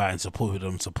want to go out and support who they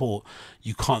don't support,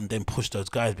 you can't then push those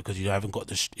guys because you haven't got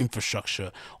the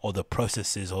infrastructure or the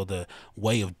processes or the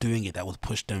way of doing it that would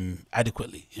push them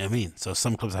adequately. You know what I mean? So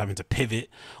some clubs are having to pivot,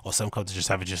 or some clubs just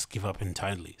have to just give up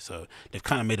entirely. So they've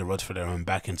kind of made a rod for their own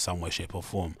back in some way, shape or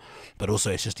form. But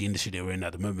also, it's just the industry that we're in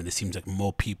at the moment. It seems like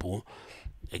more people,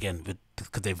 again,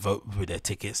 because they vote with their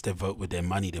tickets, they vote with their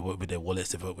money, they vote with their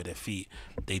wallets, they vote with their feet.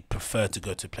 They prefer to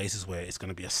go to places where it's going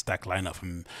to be a stacked lineup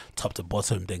from top to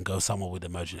bottom than go somewhere with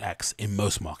emerging acts in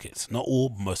most markets. Not all,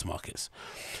 but most markets.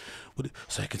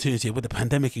 So I continue here. With the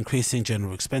pandemic increasing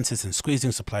general expenses and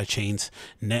squeezing supply chains,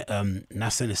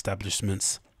 nascent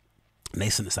establishments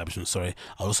are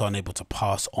also unable to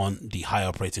pass on the high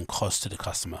operating costs to the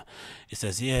customer. It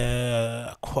says,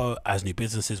 quote, as new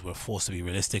businesses, we're forced to be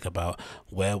realistic about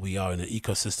where we are in the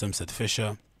ecosystem, said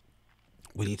Fisher.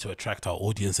 We need to attract our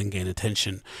audience and gain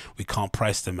attention. We can't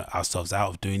price them ourselves out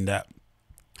of doing that.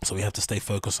 So we have to stay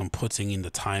focused on putting in the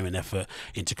time and effort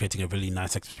into creating a really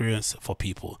nice experience for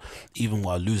people, even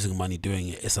while losing money doing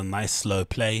it. It's a nice slow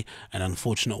play, an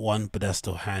unfortunate one, but that's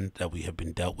the hand that we have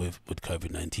been dealt with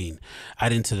COVID-19.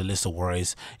 Adding to the list of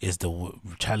worries is the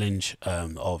challenge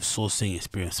of sourcing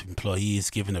experienced employees,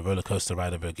 given the roller coaster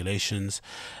ride of regulations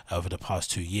over the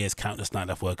past 2 years. Countless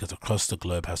nightlife workers across the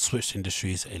globe have switched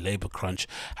industries. A labor crunch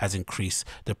has increased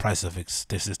the price of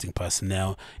existing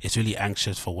personnel. It's really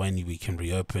anxious for when we can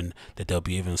reopen, that there'll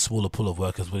be even a smaller pool of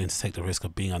workers willing to take the risk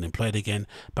of being unemployed again.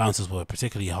 Bouncers were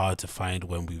particularly hard to find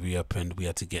when we reopened. We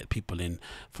had to get people in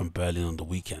from Berlin on the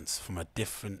weekends, from a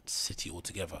different city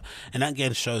altogether. And that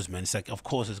again shows, man, it's like, of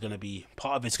course, it's going to be,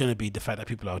 part of it's going to be the fact that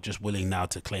people are just willing now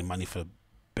to claim money for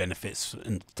benefits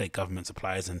and state government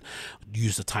supplies and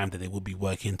use the time that they will be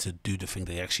working to do the thing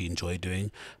they actually enjoy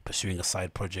doing, pursuing a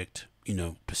side project,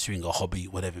 pursuing a hobby,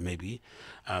 whatever it may be.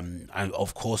 And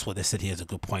of course, what they said here is a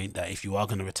good point, that if you are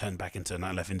going to return back into the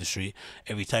nightlife industry,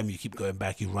 every time you keep going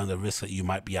back, you run the risk that you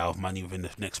might be out of money within the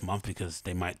next month, because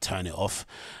they might turn it off,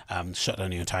 shut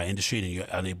down your entire industry, and you're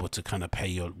unable to kind of pay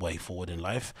your way forward in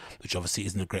life, which obviously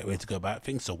isn't a great way to go about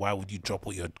things. So why would you drop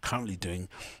what you're currently doing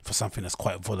for something that's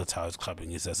quite volatile as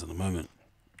clubbing is as at the moment?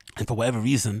 And for whatever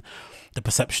reason, the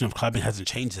perception of clubbing hasn't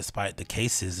changed, despite the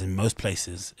cases in most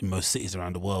places, in most cities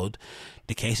around the world.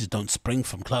 The cases don't spring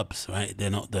from clubs, right? They're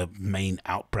not the main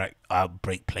outbreak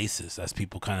places as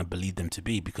people kind of believe them to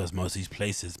be, because most of these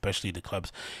places, especially the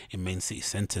clubs in main city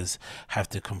centers, have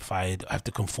to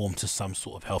conform to some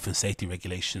sort of health and safety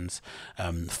regulations,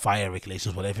 fire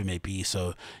regulations, whatever it may be.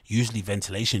 So usually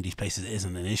ventilation in these places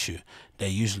isn't an issue. They're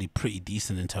usually pretty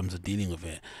decent in terms of dealing with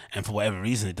it. And for whatever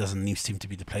reason, it doesn't seem to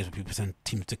be the place where people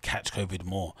seem to catch COVID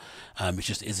more. It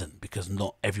just isn't, because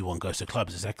not everyone goes to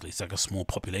clubs. Exactly, it's like a small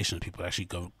population of people actually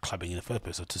go clubbing in the first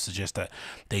place. So to suggest that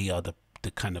they are the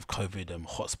kind of COVID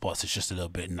hotspots is just a little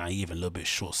bit naive and a little bit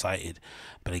short-sighted.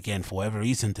 But again, for whatever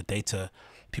reason, the data,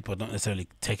 people are not necessarily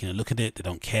taking a look at it. They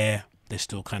don't care. They're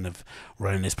still kind of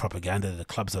running this propaganda that the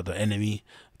clubs are the enemy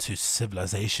to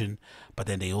civilization. But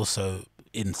then they also,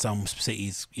 in some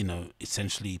cities,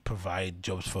 essentially provide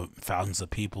jobs for thousands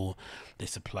of people. They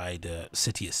supply the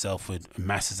city itself with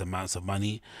massive amounts of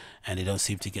money, and they don't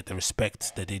seem to get the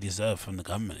respect that they deserve from the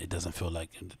government. It doesn't feel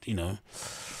like,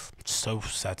 so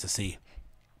sad to see.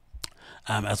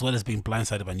 As well as being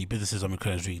blindsided by new businesses,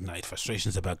 Omicron has reignited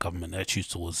frustrations about government attitudes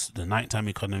towards the nighttime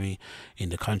economy in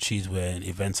the countries where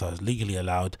events are legally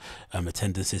allowed.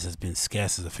 Attendances has been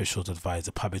scarce as officials advise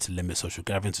the public to limit social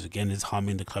gatherings, which again is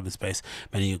harming the club space.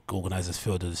 Many organisers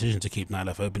feel the decision to keep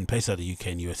nightlife open in places like the UK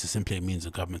and US is simply a means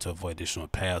of government to avoid additional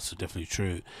payouts. So definitely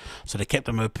true. So they kept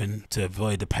them open to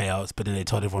avoid the payouts, but then they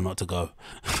told everyone not to go.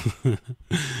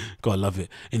 God, love it.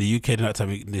 In the UK, the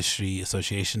Nighttime Industry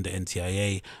Association, the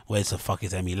NTIA, where's the fuck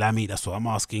is Emmy Lammy? That's what I'm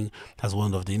asking. Has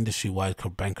one of the industry-wide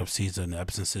bankruptcies and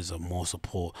absences of more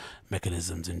support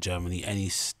mechanisms in Germany. Any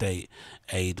state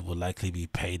aid will likely be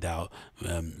paid out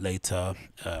later.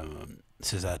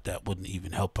 Says that wouldn't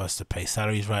even help us to pay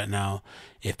salaries right now.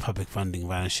 If public funding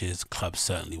vanishes, clubs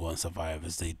certainly won't survive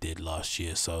as they did last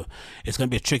year. So it's going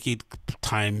to be a tricky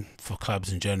time for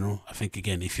clubs in general. I think,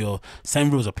 again, if your same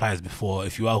rules apply as before,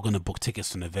 if you are going to book tickets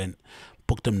to an event,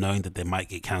 book them knowing that they might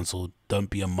get cancelled. Don't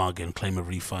be a mug and claim a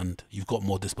refund. You've got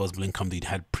more disposable income than you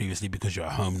had previously because you're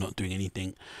at home not doing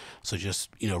anything. So just,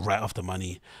 write off the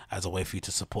money as a way for you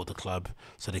to support the club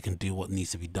so they can do what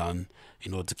needs to be done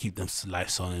in order to keep them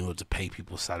lights on, in order to pay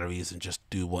people's salaries, and just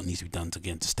do what needs to be done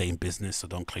to stay in business. So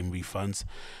don't claim refunds,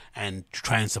 and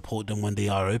try and support them when they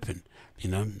are open.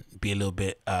 Be a little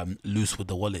bit loose with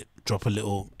the wallet. Drop a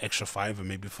little extra $5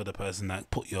 maybe for the person that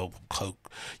put your cloak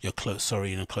in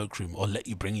a cloakroom, or let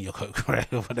you bring in your coke,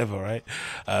 right, or whatever, right?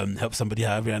 Help somebody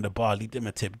out around the bar, leave them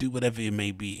a tip, do whatever it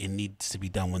may be. It needs to be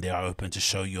done when they are open to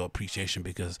show your appreciation,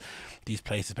 because these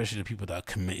places, especially the people that are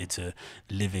committed to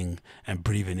living and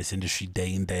breathing this industry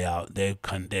day in, day out, they're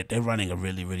running a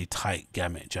really, really tight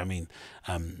gamut. Do you know what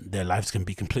I mean? Their lives can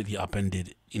be completely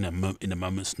upended in a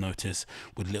moment's notice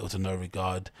with little to no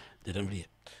regard. They don't really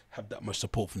have that much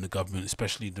support from the government,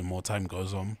 especially the more time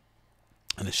goes on.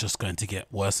 And it's just going to get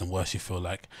worse and worse, you feel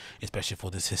like, especially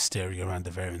for this hysteria around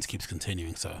the variants keeps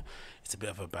continuing. So it's a bit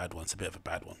of a bad one.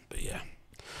 But yeah,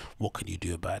 what can you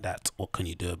do about that?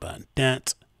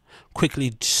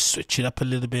 Quickly switch it up a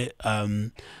little bit.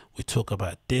 We talk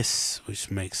about this, which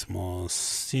makes more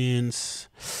sense.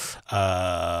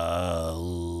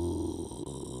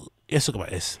 Let's talk about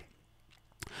this.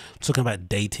 talking about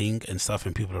dating and stuff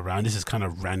and people around. This is kind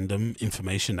of random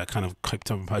information that kind of crept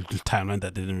up my timeline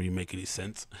that didn't really make any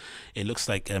sense. It looks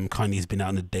like Kanye's been out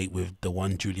on a date with the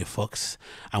one Julia Fox.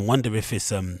 I wonder if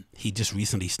it's he just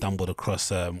recently stumbled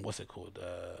across what's it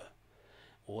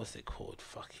called?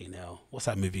 Fucking hell. What's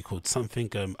that movie called?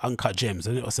 Something Uncut Gems,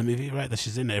 isn't it? What's the movie, right? That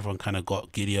she's in. Everyone kind of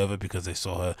got giddy over because they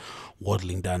saw her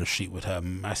waddling down the street with her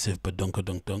massive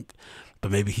badunkadunk.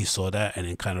 But maybe he saw that and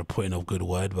then kind of put in a good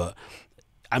word. But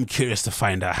I'm curious to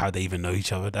find out how they even know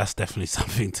each other. That's definitely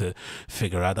something to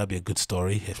figure out. That'd be a good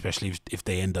story, especially if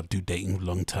they end up dating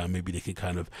long term. Maybe they can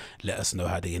kind of let us know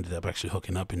how they ended up actually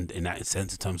hooking up in that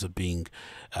sense, in terms of being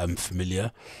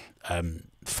familiar.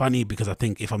 Funny because I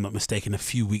think, if I'm not mistaken, a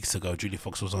few weeks ago Julia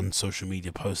Fox was on social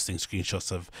media posting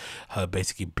screenshots of her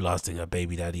basically blasting her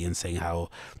baby daddy and saying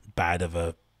how bad of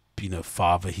a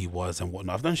father he was and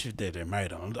whatnot. I don't know if they're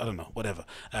married or I don't know, whatever.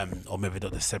 Or maybe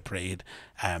they're separated,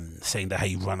 saying that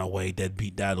he ran away,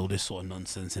 deadbeat dad, all this sort of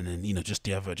nonsense. And then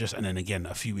and then again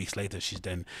a few weeks later she's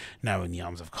then now in the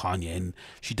arms of Kanye, and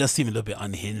she does seem a little bit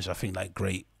unhinged. I think like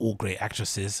all great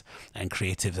actresses and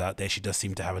creatives out there, she does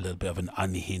seem to have a little bit of an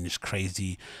unhinged,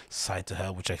 crazy side to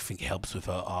her, which I think helps with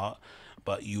her art.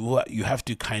 But you have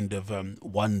to kind of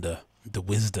wonder the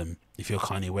wisdom, if you're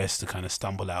Kanye West, to kind of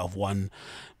stumble out of one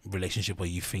relationship where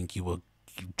you think you were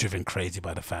driven crazy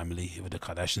by the family with the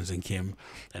Kardashians and Kim,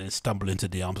 and then stumble into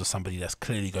the arms of somebody that's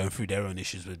clearly going through their own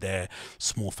issues with their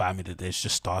small family that they're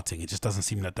just starting. It just doesn't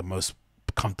seem like the most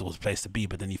comfortable place to be.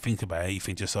 But then you think about it, you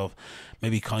think to yourself,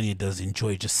 maybe Kanye does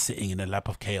enjoy just sitting in a lap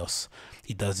of chaos.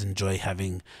 He does enjoy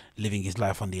living his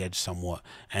life on the edge somewhat,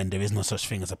 and there is no such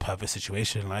thing as a perfect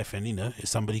situation in life. And if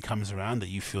somebody comes around that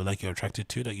you feel like you're attracted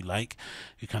to, that you like,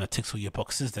 you kind of ticks all your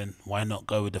boxes, then why not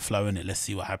go with the flow in it? Let's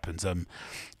see what happens.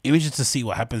 Interested to see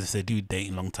what happens if they do date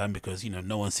in long time, because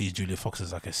no one sees Julia Fox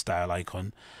as like a style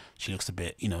icon. She looks a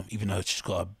bit, even though she's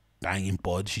got a banging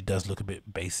bod, she does look a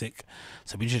bit basic.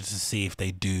 So be interested to see if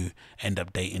they do end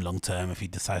up dating long term, if he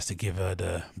decides to give her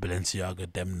the Balenciaga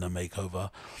Demna makeover,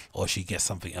 or she gets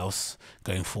something else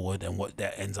going forward, and what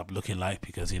that ends up looking like.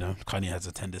 Because Kanye has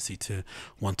a tendency to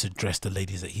want to dress the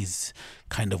ladies that he's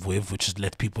kind of with, which has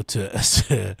led people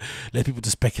to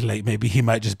speculate maybe he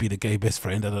might just be the gay best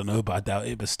friend. I don't know, but I doubt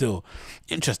it. But still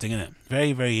interesting, isn't it?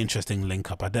 Very, very interesting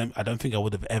link up. I don't think I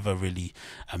would have ever really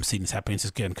seen this happen. It's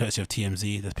again courtesy of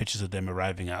TMZ. There's pictures of them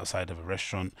arriving outside of a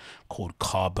restaurant called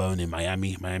Carbone in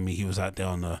Miami. He was out there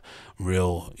on a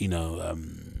real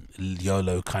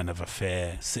YOLO kind of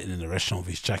affair, sitting in the restaurant with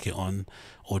his jacket on,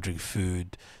 ordering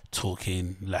food,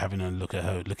 talking, having a look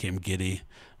at him giddy,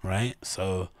 right?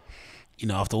 So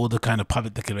after all the kind of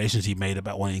public declarations he made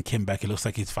about wanting Kim back, it looks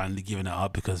like he's finally given it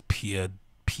up, because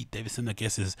Pete Davidson, I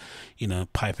guess, is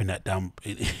piping that down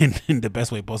in the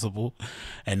best way possible.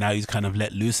 And now he's kind of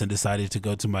let loose and decided to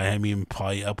go to Miami and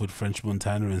party up with French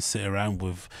Montana and sit around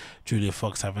with Julia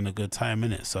Fox having a good time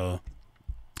in it. So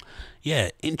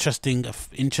yeah, interesting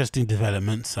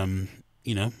developments.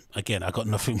 Again, I got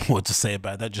nothing more to say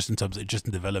about that, just in terms of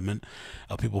interesting development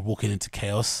of people walking into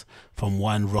chaos from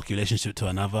one rocky relationship to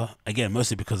another. Again,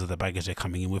 mostly because of the baggage they're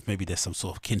coming in with. Maybe there's some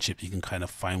sort of kinship you can kind of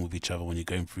find with each other when you're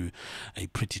going through a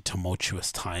pretty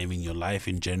tumultuous time in your life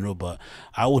in general. But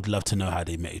I would love to know how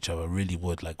they met each other. I really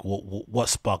would. Like, what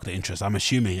sparked the interest? I'm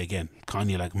assuming, again,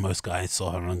 Kanye, like most guys,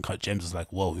 saw her Uncut Gems, was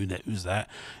like, whoa, who's that?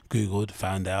 Googled,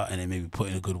 found out, and then maybe put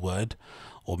in a good word.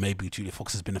 Or maybe Julia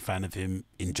Fox has been a fan of him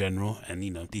in general, and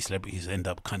these celebrities end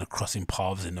up kind of crossing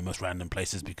paths in the most random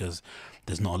places, because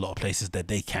there's not a lot of places that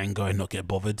they can go and not get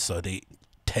bothered, so they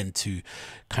tend to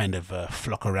kind of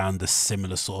flock around the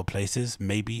similar sort of places.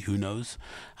 Maybe, who knows?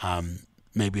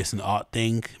 Maybe it's an art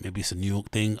thing, maybe it's a New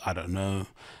York thing, I don't know.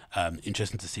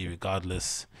 Interesting to see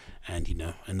regardless. And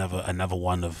another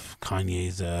one of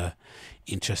Kanye's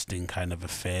interesting kind of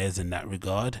affairs in that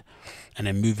regard. And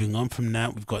then moving on from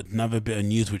that, we've got another bit of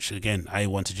news, which again I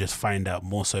want to just find out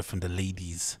more so from the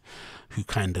ladies who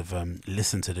kind of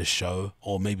listen to the show,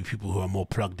 or maybe people who are more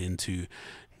plugged into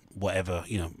whatever,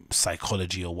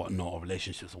 psychology or whatnot, or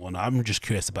relationships or whatnot. I'm just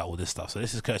curious about all this stuff. So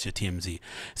this is courtesy of TMZ. It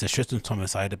says, Tristan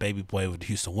Thompson, I had a baby boy with a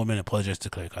Houston woman, apologized to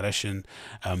Khloe Kardashian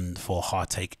for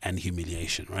heartache and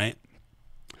humiliation, right?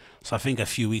 So I think a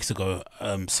few weeks ago,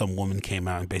 some woman came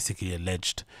out and basically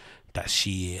alleged that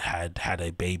she had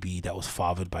a baby that was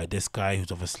fathered by this guy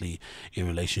who's obviously in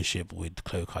relationship with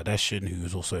Khloe Kardashian, who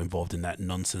was also involved in that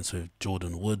nonsense with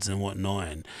Jordan Woods and whatnot,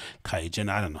 and Kylie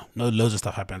Jenner. I don't know. No, loads of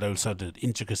stuff happened. I don't know the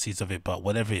intricacies of it, but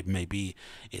whatever it may be,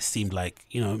 it seemed like,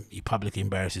 you know, he publicly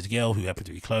embarrassed his girl, who happened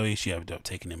to be Khloe. She ended up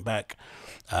taking him back.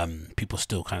 People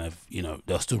still kind of, you know,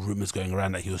 there were still rumors going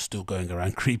around that he was still going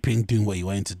around creeping, doing what he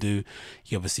wanted to do.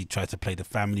 He obviously tried to play the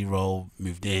family role,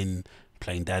 moved in,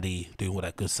 playing daddy, doing all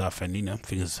that good stuff, and, you know,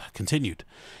 things continued.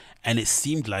 And it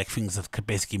seemed like things have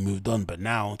basically moved on, but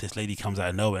now this lady comes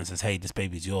out of nowhere and says, hey, this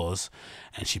baby's yours.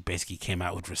 And she basically came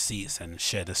out with receipts and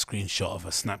shared a screenshot of a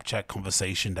Snapchat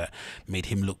conversation that made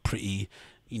him look pretty,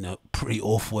 you know, pretty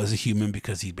awful as a human,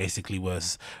 because he basically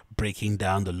was breaking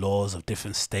down the laws of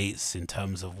different states in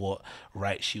terms of what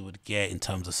rights she would get in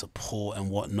terms of support and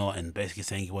whatnot, and basically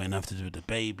saying he wouldn't have to do with the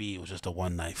baby. It was just a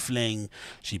one-night fling.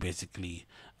 She basically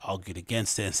argued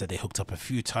against it and said they hooked up a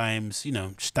few times, you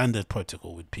know, standard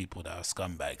protocol with people that are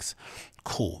scumbags.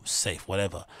 Cool, safe,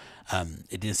 whatever.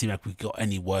 It didn't seem like we got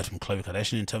any word from Khloe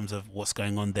Kardashian in terms of what's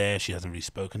going on there. She hasn't really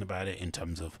spoken about it in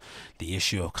terms of the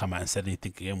issue, or come out and said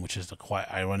anything again, which is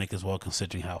quite ironic as well,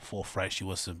 considering how forthright she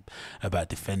was about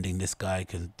defending this guy.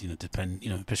 Because, you know,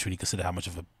 especially when you consider how much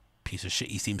of a piece of shit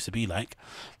he seems to be like.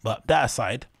 But that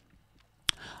aside,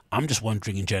 I'm just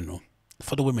wondering in general,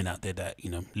 for the women out there that,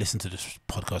 you know, listen to this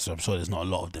podcast, I'm sure there's not a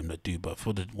lot of them that do, but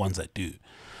for the ones that do,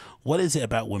 what is it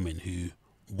about women who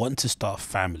want to start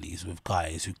families with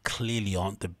guys who clearly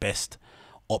aren't the best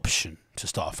option to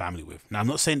start a family with? Now, I'm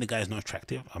not saying the guy is not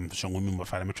attractive. I'm sure women will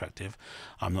find him attractive.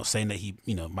 I'm not saying that he,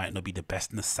 you know, might not be the best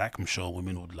in the sack. I'm sure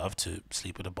women would love to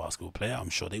sleep with a basketball player.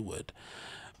 I'm sure they would.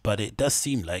 But it does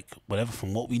seem like, whatever,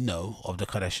 from what we know of the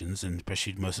Kardashians, and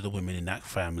especially most of the women in that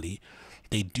family,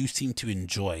 they do seem to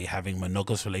enjoy having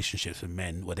monogamous relationships with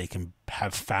men where they can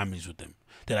have families with them.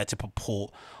 They like to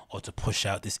purport or to push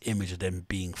out this image of them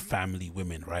being family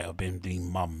women, right? Or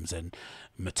being mums and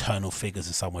maternal figures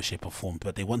in some way, shape or form.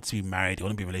 But they want to be married, they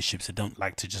want to be in relationships. They don't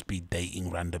like to just be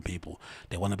dating random people.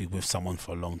 They want to be with someone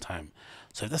for a long time.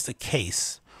 So if that's the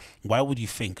case, why would you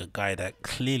think a guy that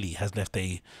clearly has left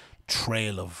a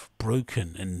trail of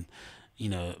broken and, you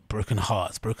know, broken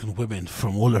hearts, broken women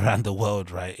from all around the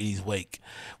world, right, in his wake,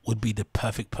 would be the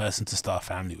perfect person to start a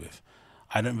family with?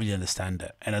 I don't really understand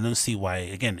that, and I don't see why.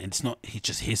 Again, it's not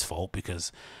just his fault,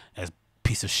 because as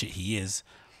piece of shit he is,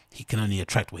 he can only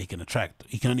attract what he can attract.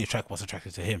 He can only attract what's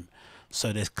attracted to him.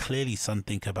 So there's clearly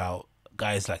something about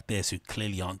guys like this who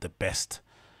clearly aren't the best,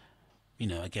 you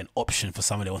know, again, option for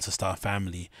somebody that wants to start a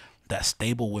family. That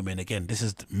stable women, again, this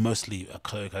is mostly a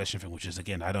Khloe Kardashian thing, which is,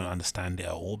 again, I don't understand it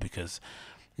at all, because,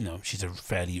 you know, she's a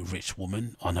fairly rich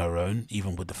woman on her own,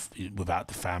 even without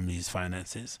the family's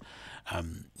finances.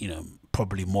 You know,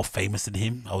 probably more famous than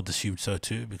him. I would assume so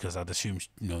too, because I'd assume,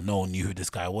 you know, no one knew who this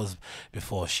guy was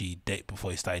before he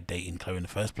started dating Khloe in the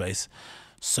first place.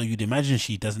 So you'd imagine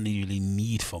she doesn't really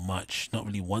need for much, not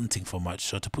really wanting for much.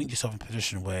 So to put yourself in a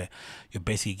position where you're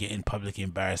basically getting publicly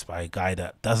embarrassed by a guy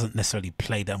that doesn't necessarily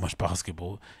play that much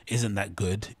basketball, isn't that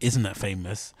good, isn't that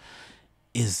famous,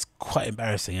 is quite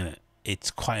embarrassing, isn't it?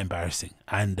 It's quite embarrassing.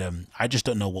 And I just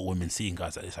don't know what women see in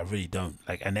guys like this. I really don't.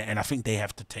 And I think they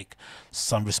have to take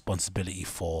some responsibility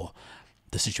for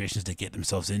the situations they get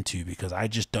themselves into, because I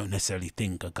just don't necessarily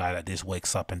think a guy like this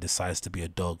wakes up and decides to be a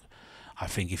dog. I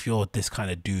think if you're this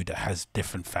kind of dude that has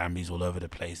different families all over the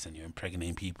place, and you're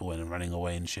impregnating people and running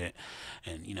away and shit,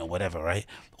 and, you know, whatever, right,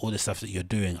 all the stuff that you're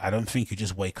doing, I don't think you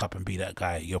just wake up and be that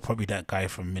guy. You're probably that guy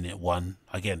from minute one.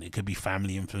 Again, it could be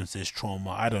family influences, trauma,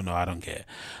 I don't know, I don't care.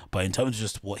 But in terms of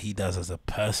just what he does as a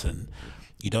person,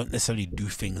 you don't necessarily do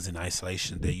things in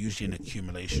isolation. They're usually an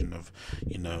accumulation of,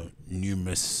 you know,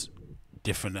 numerous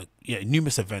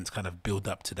events kind of build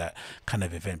up to that kind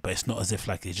of event. But it's not as if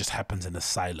like it just happens in a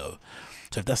silo.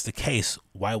 So if that's the case,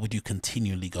 why would you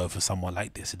continually go for someone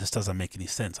like this? It just doesn't make any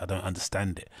sense. I don't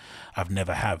understand it. I've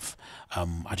never have.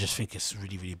 I just think it's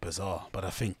really, really bizarre. But I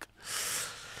think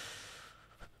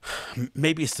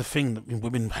maybe it's the thing that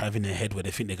women have in their head where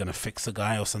they think they're going to fix a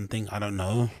guy or something. I don't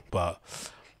know. But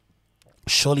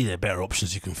surely there are better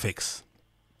options you can fix.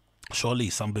 Surely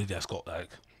somebody that's got like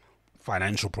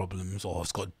financial problems, or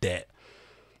has got debt,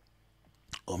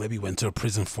 or maybe went to a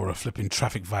prison for a flipping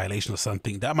traffic violation or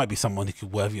something, that might be someone who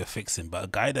could worthy of fixing. But a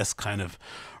guy that's kind of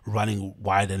running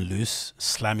wide and loose,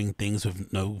 slamming things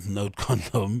with no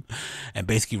condom, and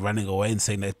basically running away and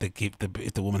saying that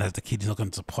if the woman has the kid, he's not going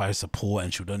to supply support,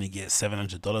 and she would only get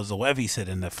 $700 or whatever he said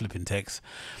in the flipping text,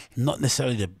 not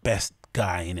necessarily the best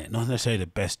guy in it, not necessarily the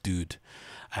best dude.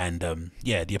 And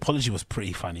yeah, the apology was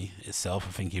pretty funny itself.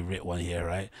 I think he wrote one here,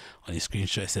 right, on his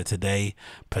screenshot. It said, today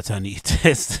paternity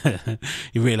test.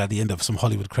 You really like the end of some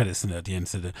Hollywood credits, and at the end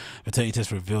said, the paternity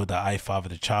test revealed that I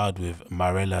fathered a child with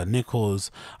Marella Nichols.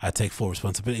 I take full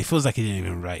responsibility. It feels like he didn't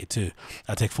even write it too.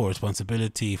 I take full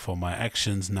responsibility for my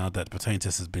actions now that the paternity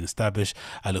test has been established.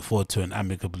 I look forward to an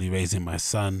amicably raising my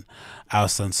son, our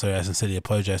son. Sorry, I sincerely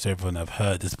apologize to everyone I've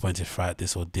hurt, disappointed throughout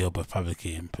this ordeal, both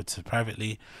publicly and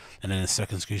privately. And then the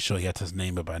second screenshot, he had his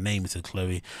name by name. It said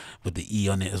Khloe with the E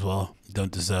on it as well. You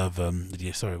don't deserve with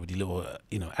the little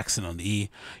accent on the E.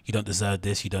 You don't deserve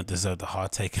this. You don't deserve the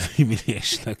heartache and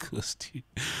humiliation that caused you.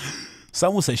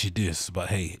 Some will say she does, but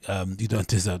hey, you don't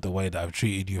deserve the way that I've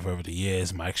treated you for over the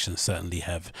years. My actions certainly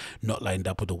have not lined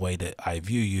up with the way that I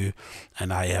view you,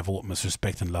 and I have utmost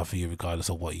respect and love for you regardless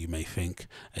of what you may think.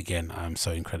 Again, I'm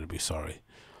so incredibly sorry.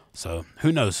 So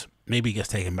who knows, maybe he gets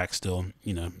taken back still.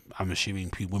 I'm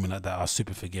assuming women like that are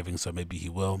super forgiving, so maybe he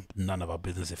will. None of our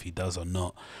business if he does or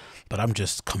not. But I'm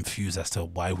just confused as to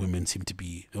why women seem to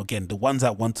be, again, the ones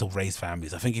that want to raise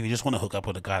families. I think if you just want to hook up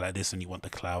with a guy like this and you want the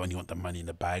clout and you want the money in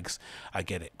the bags, I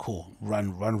get it, cool,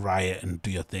 run riot and do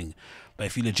your thing. But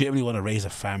if you legitimately want to raise a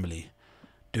family,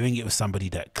 doing it with somebody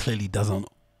that clearly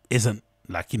isn't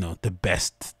like the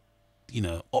best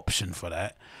option for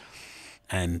that,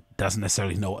 and doesn't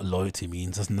necessarily know what loyalty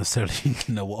means, doesn't necessarily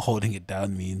know what holding it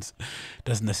down means,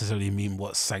 doesn't necessarily mean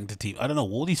what sanctity, I don't know,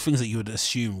 all these things that you would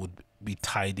assume would be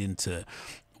tied into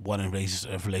wanting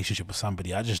a relationship with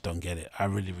somebody. I just don't get it. I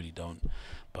really, really don't.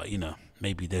 But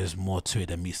maybe there's more to it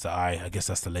than meets the eye. I guess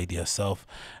that's the lady herself,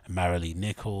 Marilee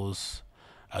Nichols.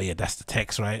 Oh yeah, that's the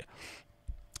text, right,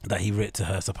 that he wrote to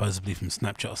her supposedly from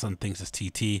Snapchat or something. Says,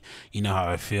 TT, you know how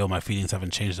I feel. My feelings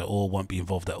haven't changed at all. Won't be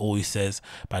involved at all. He says,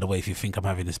 by the way, if you think I'm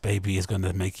having this baby is going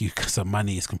to make you some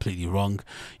money, it's completely wrong.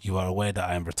 You are aware that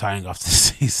I am retiring after the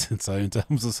season. So in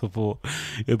terms of support,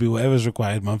 it'll be whatever's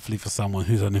required monthly for someone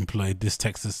who's unemployed. This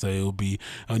text is, so it'll be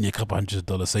only a couple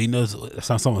 $100. So he knows,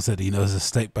 someone said he knows the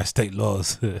state by state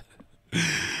laws.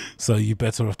 So you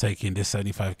better off taking this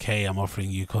 75k I'm offering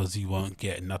you, because you won't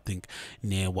get nothing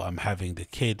near what I'm having. The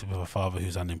kid with a father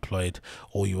who's unemployed,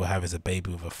 all you will have is a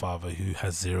baby with a father who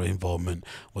has zero involvement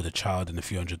with a child and a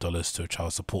few $100s to a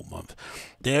child support month.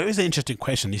 There is an interesting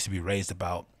question that needs to be raised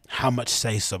about how much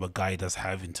say so a guy does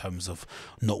have in terms of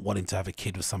not wanting to have a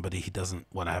kid with somebody he doesn't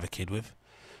want to have a kid with,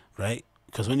 right?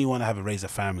 Because when you want to raise a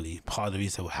family, part of the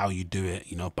reason how you do it,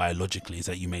 biologically, is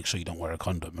that you make sure you don't wear a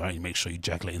condom, right? You make sure you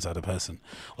ejaculate inside the person,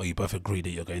 or you both agree that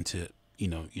you're going to, you're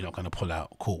not going to pull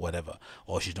out, cool, whatever,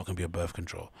 or she's not going to be a birth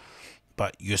control.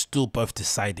 But you're still both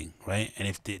deciding, right? And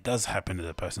if it does happen that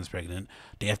the person's pregnant,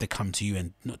 they have to come to you,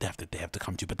 and not they have to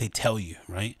come to you, but they tell you,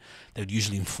 right? They would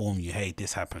usually inform you, hey,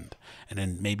 this happened, and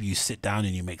then maybe you sit down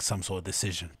and you make some sort of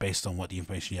decision based on what the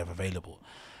information you have available.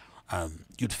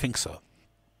 You'd think so.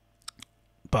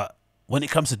 But when it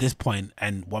comes to this point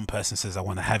and one person says I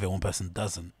want to have it, one person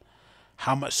doesn't,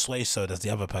 how much sway so does the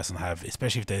other person have,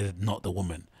 especially if they're not the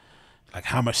woman? Like,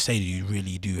 how much say do you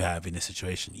really do have in this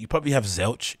situation? You probably have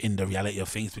zilch in the reality of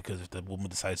things, because if the woman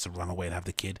decides to run away and have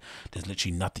the kid, there's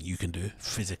literally nothing you can do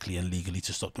physically and legally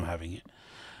to stop them having it.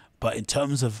 But in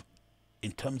terms of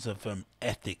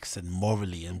ethics and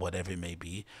morally and whatever it may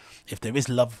be, if there is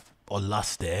love or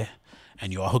lust there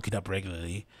and you are hooking up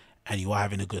regularly and you are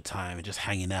having a good time and just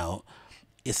hanging out,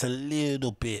 it's a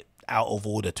little bit out of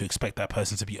order to expect that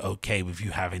person to be okay with you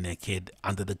having their kid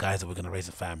under the guise that we're going to raise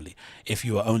a family. If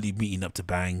you are only meeting up to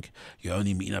bang, you're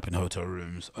only meeting up in hotel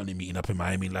rooms, only meeting up in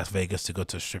Miami, Las Vegas to go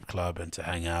to a strip club and to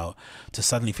hang out, to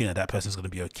suddenly feel that person's going to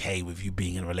be okay with you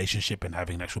being in a relationship and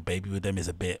having an actual baby with them is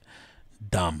a bit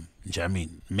dumb. Do you know what I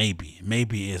mean?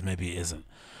 Maybe it is, maybe it isn't.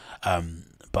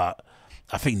 But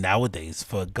I think nowadays,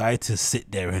 for a guy to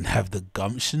sit there and have the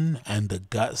gumption and the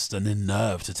guts and the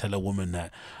nerve to tell a woman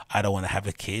that I don't want to have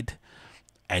a kid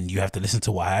and you have to listen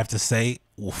to what I have to say,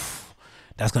 oof,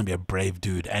 that's going to be a brave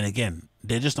dude. And again,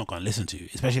 they're just not going to listen to you,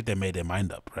 especially if they made their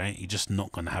mind up, right? You're just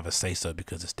not going to have a say so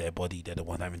because it's their body. They're the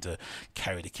one having to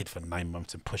carry the kid for 9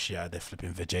 months and push you out of their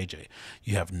flipping vajayjay.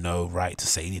 You have no right to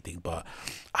say anything. But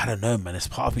I don't know, man. It's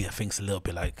part of me that thinks a little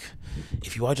bit like,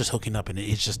 if you are just hooking up and it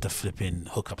is just a flipping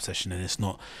hookup session and it's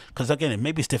not, because again,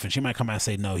 maybe it's different. She might come out and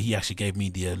say, no, he actually gave me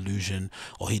the illusion,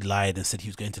 or he lied and said he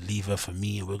was going to leave her for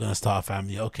me and we're going to start a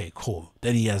family. Okay, cool.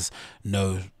 Then he has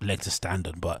no leg to stand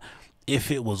on. But if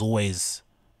it was always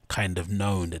kind of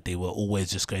known that they were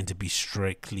always just going to be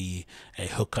strictly a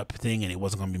hookup thing and it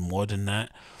wasn't going to be more than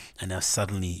that, and now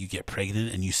suddenly you get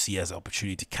pregnant and you see it as an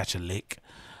opportunity to catch a lick,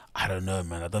 I don't know,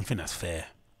 man. I don't think that's fair.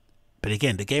 But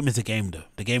again, the game is the game, though.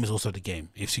 The game is also the game.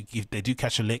 If they do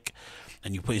catch a lick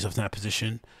and you put yourself in that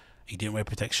position, He didn't wear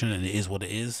protection, and it is what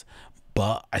it is.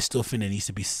 But I still think there needs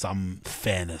to be some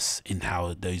fairness in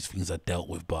how those things are dealt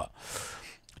with. But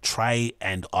try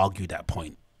and argue that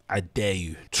point. I dare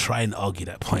you, try and argue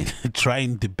that point. Try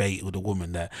and debate with a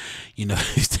woman that, you know,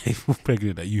 if they fall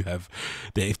pregnant, that you have,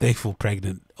 that if they fall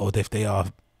pregnant, or if they are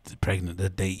pregnant,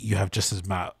 that you have just as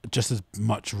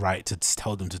much right to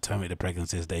tell them to terminate the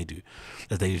pregnancy as they do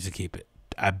to keep it.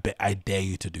 I dare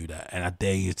you to do that, and I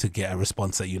dare you to get a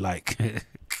response that you like.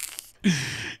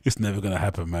 It's never gonna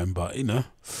happen, man. But you know,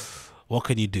 what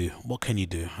can you do? What can you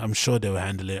do? I'm sure they will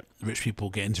handle it. Rich people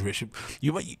get into rich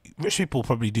people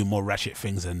probably do more ratchet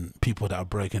things than people that are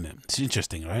broken it. It's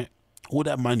interesting, right? All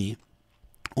that money,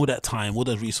 all that time, all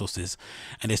those resources,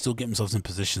 and they still get themselves in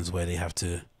positions where they have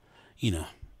to, you know,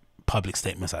 public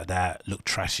statements like that, look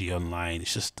trashy online.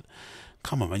 It's just,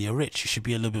 come on, man, you're rich. You should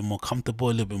be a little bit more comfortable,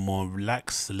 a little bit more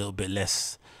relaxed, a little bit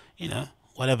less, you know,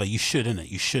 whatever. You should,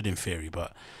 innit? You should in theory,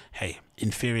 but hey,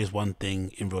 in theory is one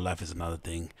thing, in real life is another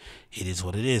thing. It is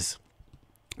what it is.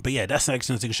 But yeah, that's the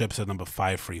Agostinho Show episode number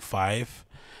 535.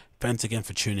 Thanks again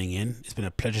for tuning in. It's been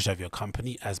a pleasure to have your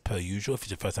company, as per usual. If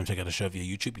it's your first time checking out the show via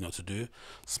YouTube, you know what to do.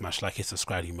 Smash like, hit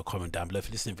subscribe, leave me a comment down below. If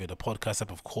you're listening via the podcast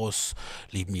app, of course,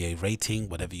 leave me a rating,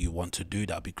 whatever you want to do.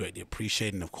 That would be greatly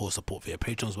appreciated. And of course, support via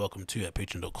Patreon. Welcome to at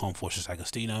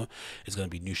patreon.com/Agostinho. There's going to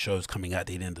be new shows coming out at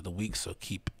the end of the week, so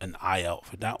keep an eye out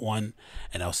for that one.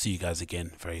 And I'll see you guys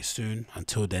again very soon.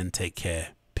 Until then, take care.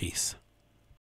 Peace.